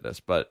updated this,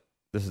 but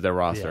this is their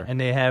roster. Yeah, and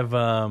they have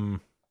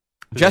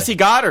Jesse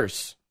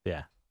Goddard's.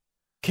 Yeah.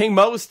 King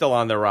Mo is still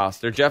on their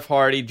roster. Jeff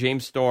Hardy,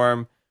 James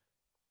Storm,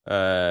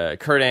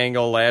 Kurt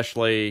Angle,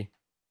 Lashley.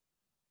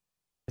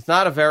 It's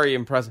not a very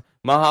impressive.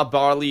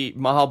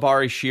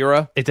 Mahabari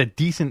Shira. It's a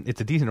decent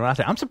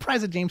roster. I'm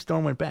surprised that James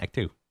Storm went back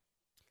too.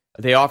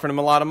 They offered him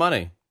a lot of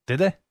money. Did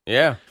they?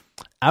 Yeah.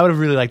 I would have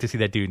really liked to see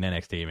that dude in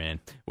NXT, man.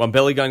 When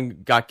Billy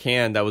Gunn got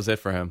canned, that was it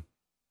for him.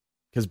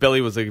 Because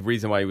Billy was the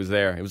reason why he was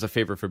there. It was a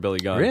favor for Billy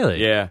Gunn.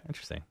 Really? Yeah.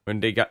 Interesting.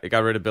 When they got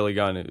rid of Billy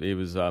Gunn, it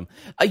was...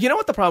 you know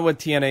what the problem with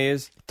TNA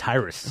is?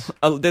 Tyrus.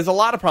 There's a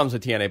lot of problems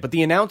with TNA, but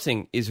the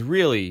announcing is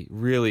really,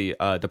 really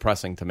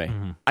depressing to me.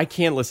 Mm-hmm. I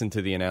can't listen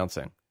to the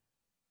announcing.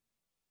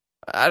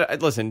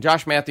 Listen,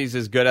 Josh Matthews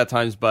is good at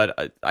times,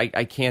 but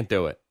I can't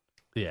do it.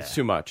 Yeah. It's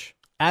too much.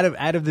 Out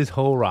of this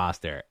whole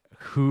roster,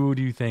 who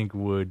do you think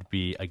would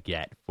be a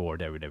get for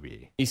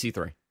WWE?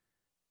 EC3.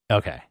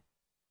 Okay.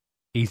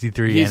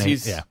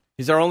 EC3.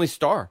 He's our only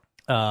star.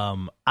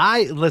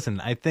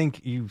 I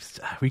think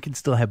we can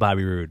still have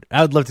Bobby Roode.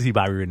 I would love to see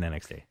Bobby Roode in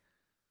NXT.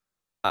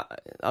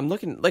 I'm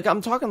looking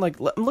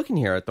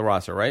here at the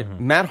roster, right?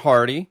 Mm-hmm. Matt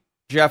Hardy,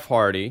 Jeff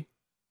Hardy.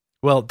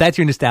 Well, that's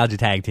your nostalgia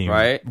tag team,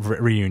 right?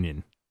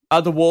 Reunion.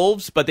 The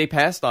Wolves, but they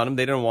passed on him.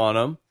 They didn't want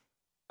him.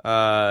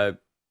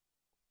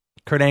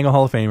 Kurt Angle,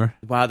 Hall of Famer.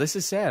 Wow, this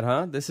is sad,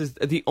 huh? This is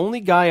the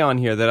only guy on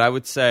here that I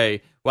would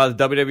say, wow,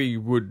 the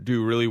WWE would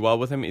do really well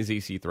with him is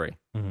EC3.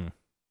 Mm-hmm.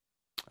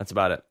 That's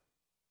about it.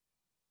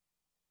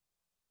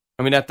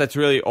 I mean, that's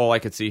really all I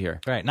could see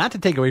here. Right. Not to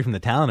take away from the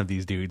talent of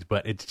these dudes,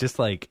 but it's just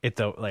like,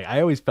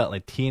 I always felt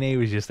like TNA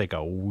was just like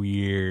a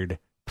weird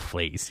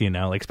place, you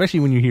know, like,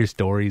 especially when you hear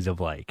stories of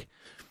like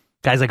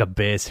guys like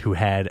Abyss who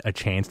had a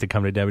chance to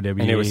come to WWE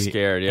and they were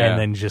scared, and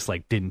then just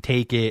like didn't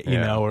take it, you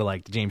know, or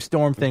like the James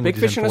Storm thing. Big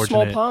fish in a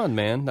small pond,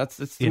 man. That's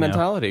the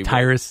mentality.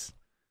 Tyrus,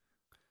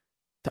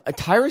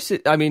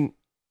 I mean,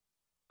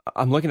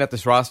 I'm looking at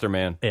this roster,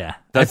 man. Yeah.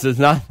 That's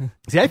not.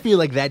 See, I feel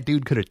like that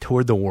dude could have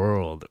toured the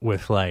world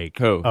with like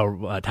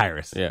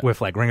Tyrus,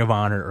 with like Ring of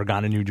Honor or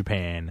gone to New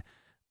Japan,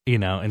 you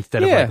know,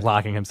 instead of like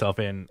locking himself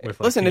in with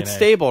like Listen, TNA. It's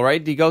stable,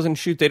 right? He goes and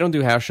shoots. They don't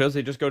do house shows.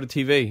 They just go to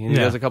TV. And he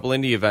does a couple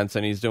indie events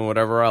and he's doing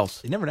whatever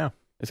else. You never know.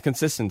 It's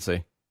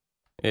consistency.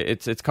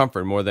 It's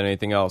comfort more than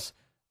anything else.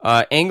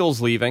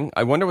 Angle's leaving.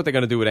 I wonder what they're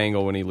going to do with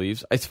Angle when he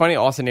leaves. It's funny,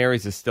 Austin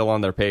Aries is still on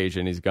their page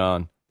and he's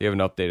gone. They haven't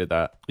updated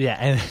that. Yeah,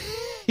 and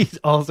he's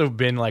also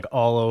been like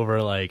all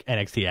over like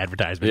NXT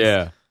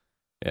advertisements.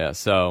 Yeah.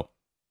 So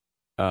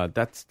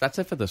that's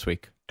it for this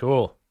week.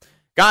 Cool.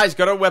 Guys,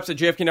 go to our website,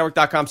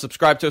 jfknetwork.com.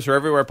 Subscribe to us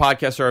wherever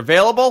podcasts are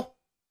available.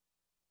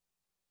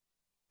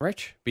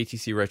 Rich,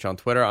 BTC Rich on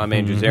Twitter. I'm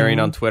Andrew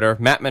Zarian on Twitter.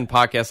 Mattman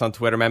Podcast on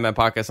Twitter. Mattman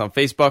Podcast on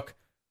Facebook.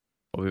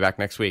 We'll be back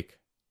next week.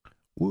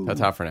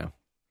 That's all for now.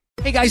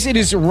 Hey guys, it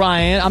is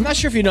Ryan. I'm not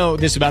sure if you know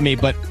this about me,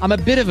 but I'm a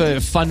bit of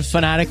a fun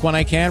fanatic when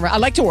I can. I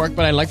like to work,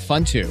 but I like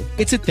fun too.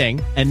 It's a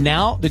thing. And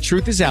now the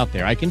truth is out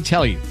there. I can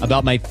tell you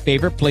about my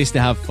favorite place to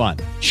have fun.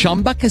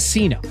 Chumba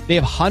Casino. They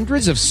have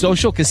hundreds of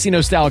social casino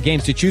style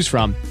games to choose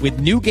from with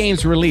new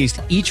games released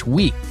each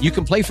week. You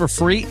can play for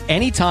free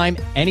anytime,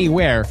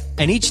 anywhere.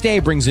 And each day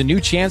brings a new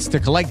chance to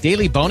collect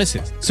daily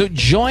bonuses. So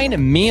join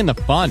me in the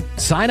fun.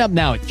 Sign up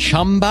now at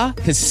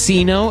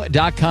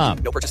ChumbaCasino.com.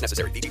 No purchase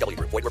necessary. VGW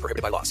Group. Void where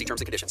prohibited by law. See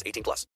terms and conditions. 18+.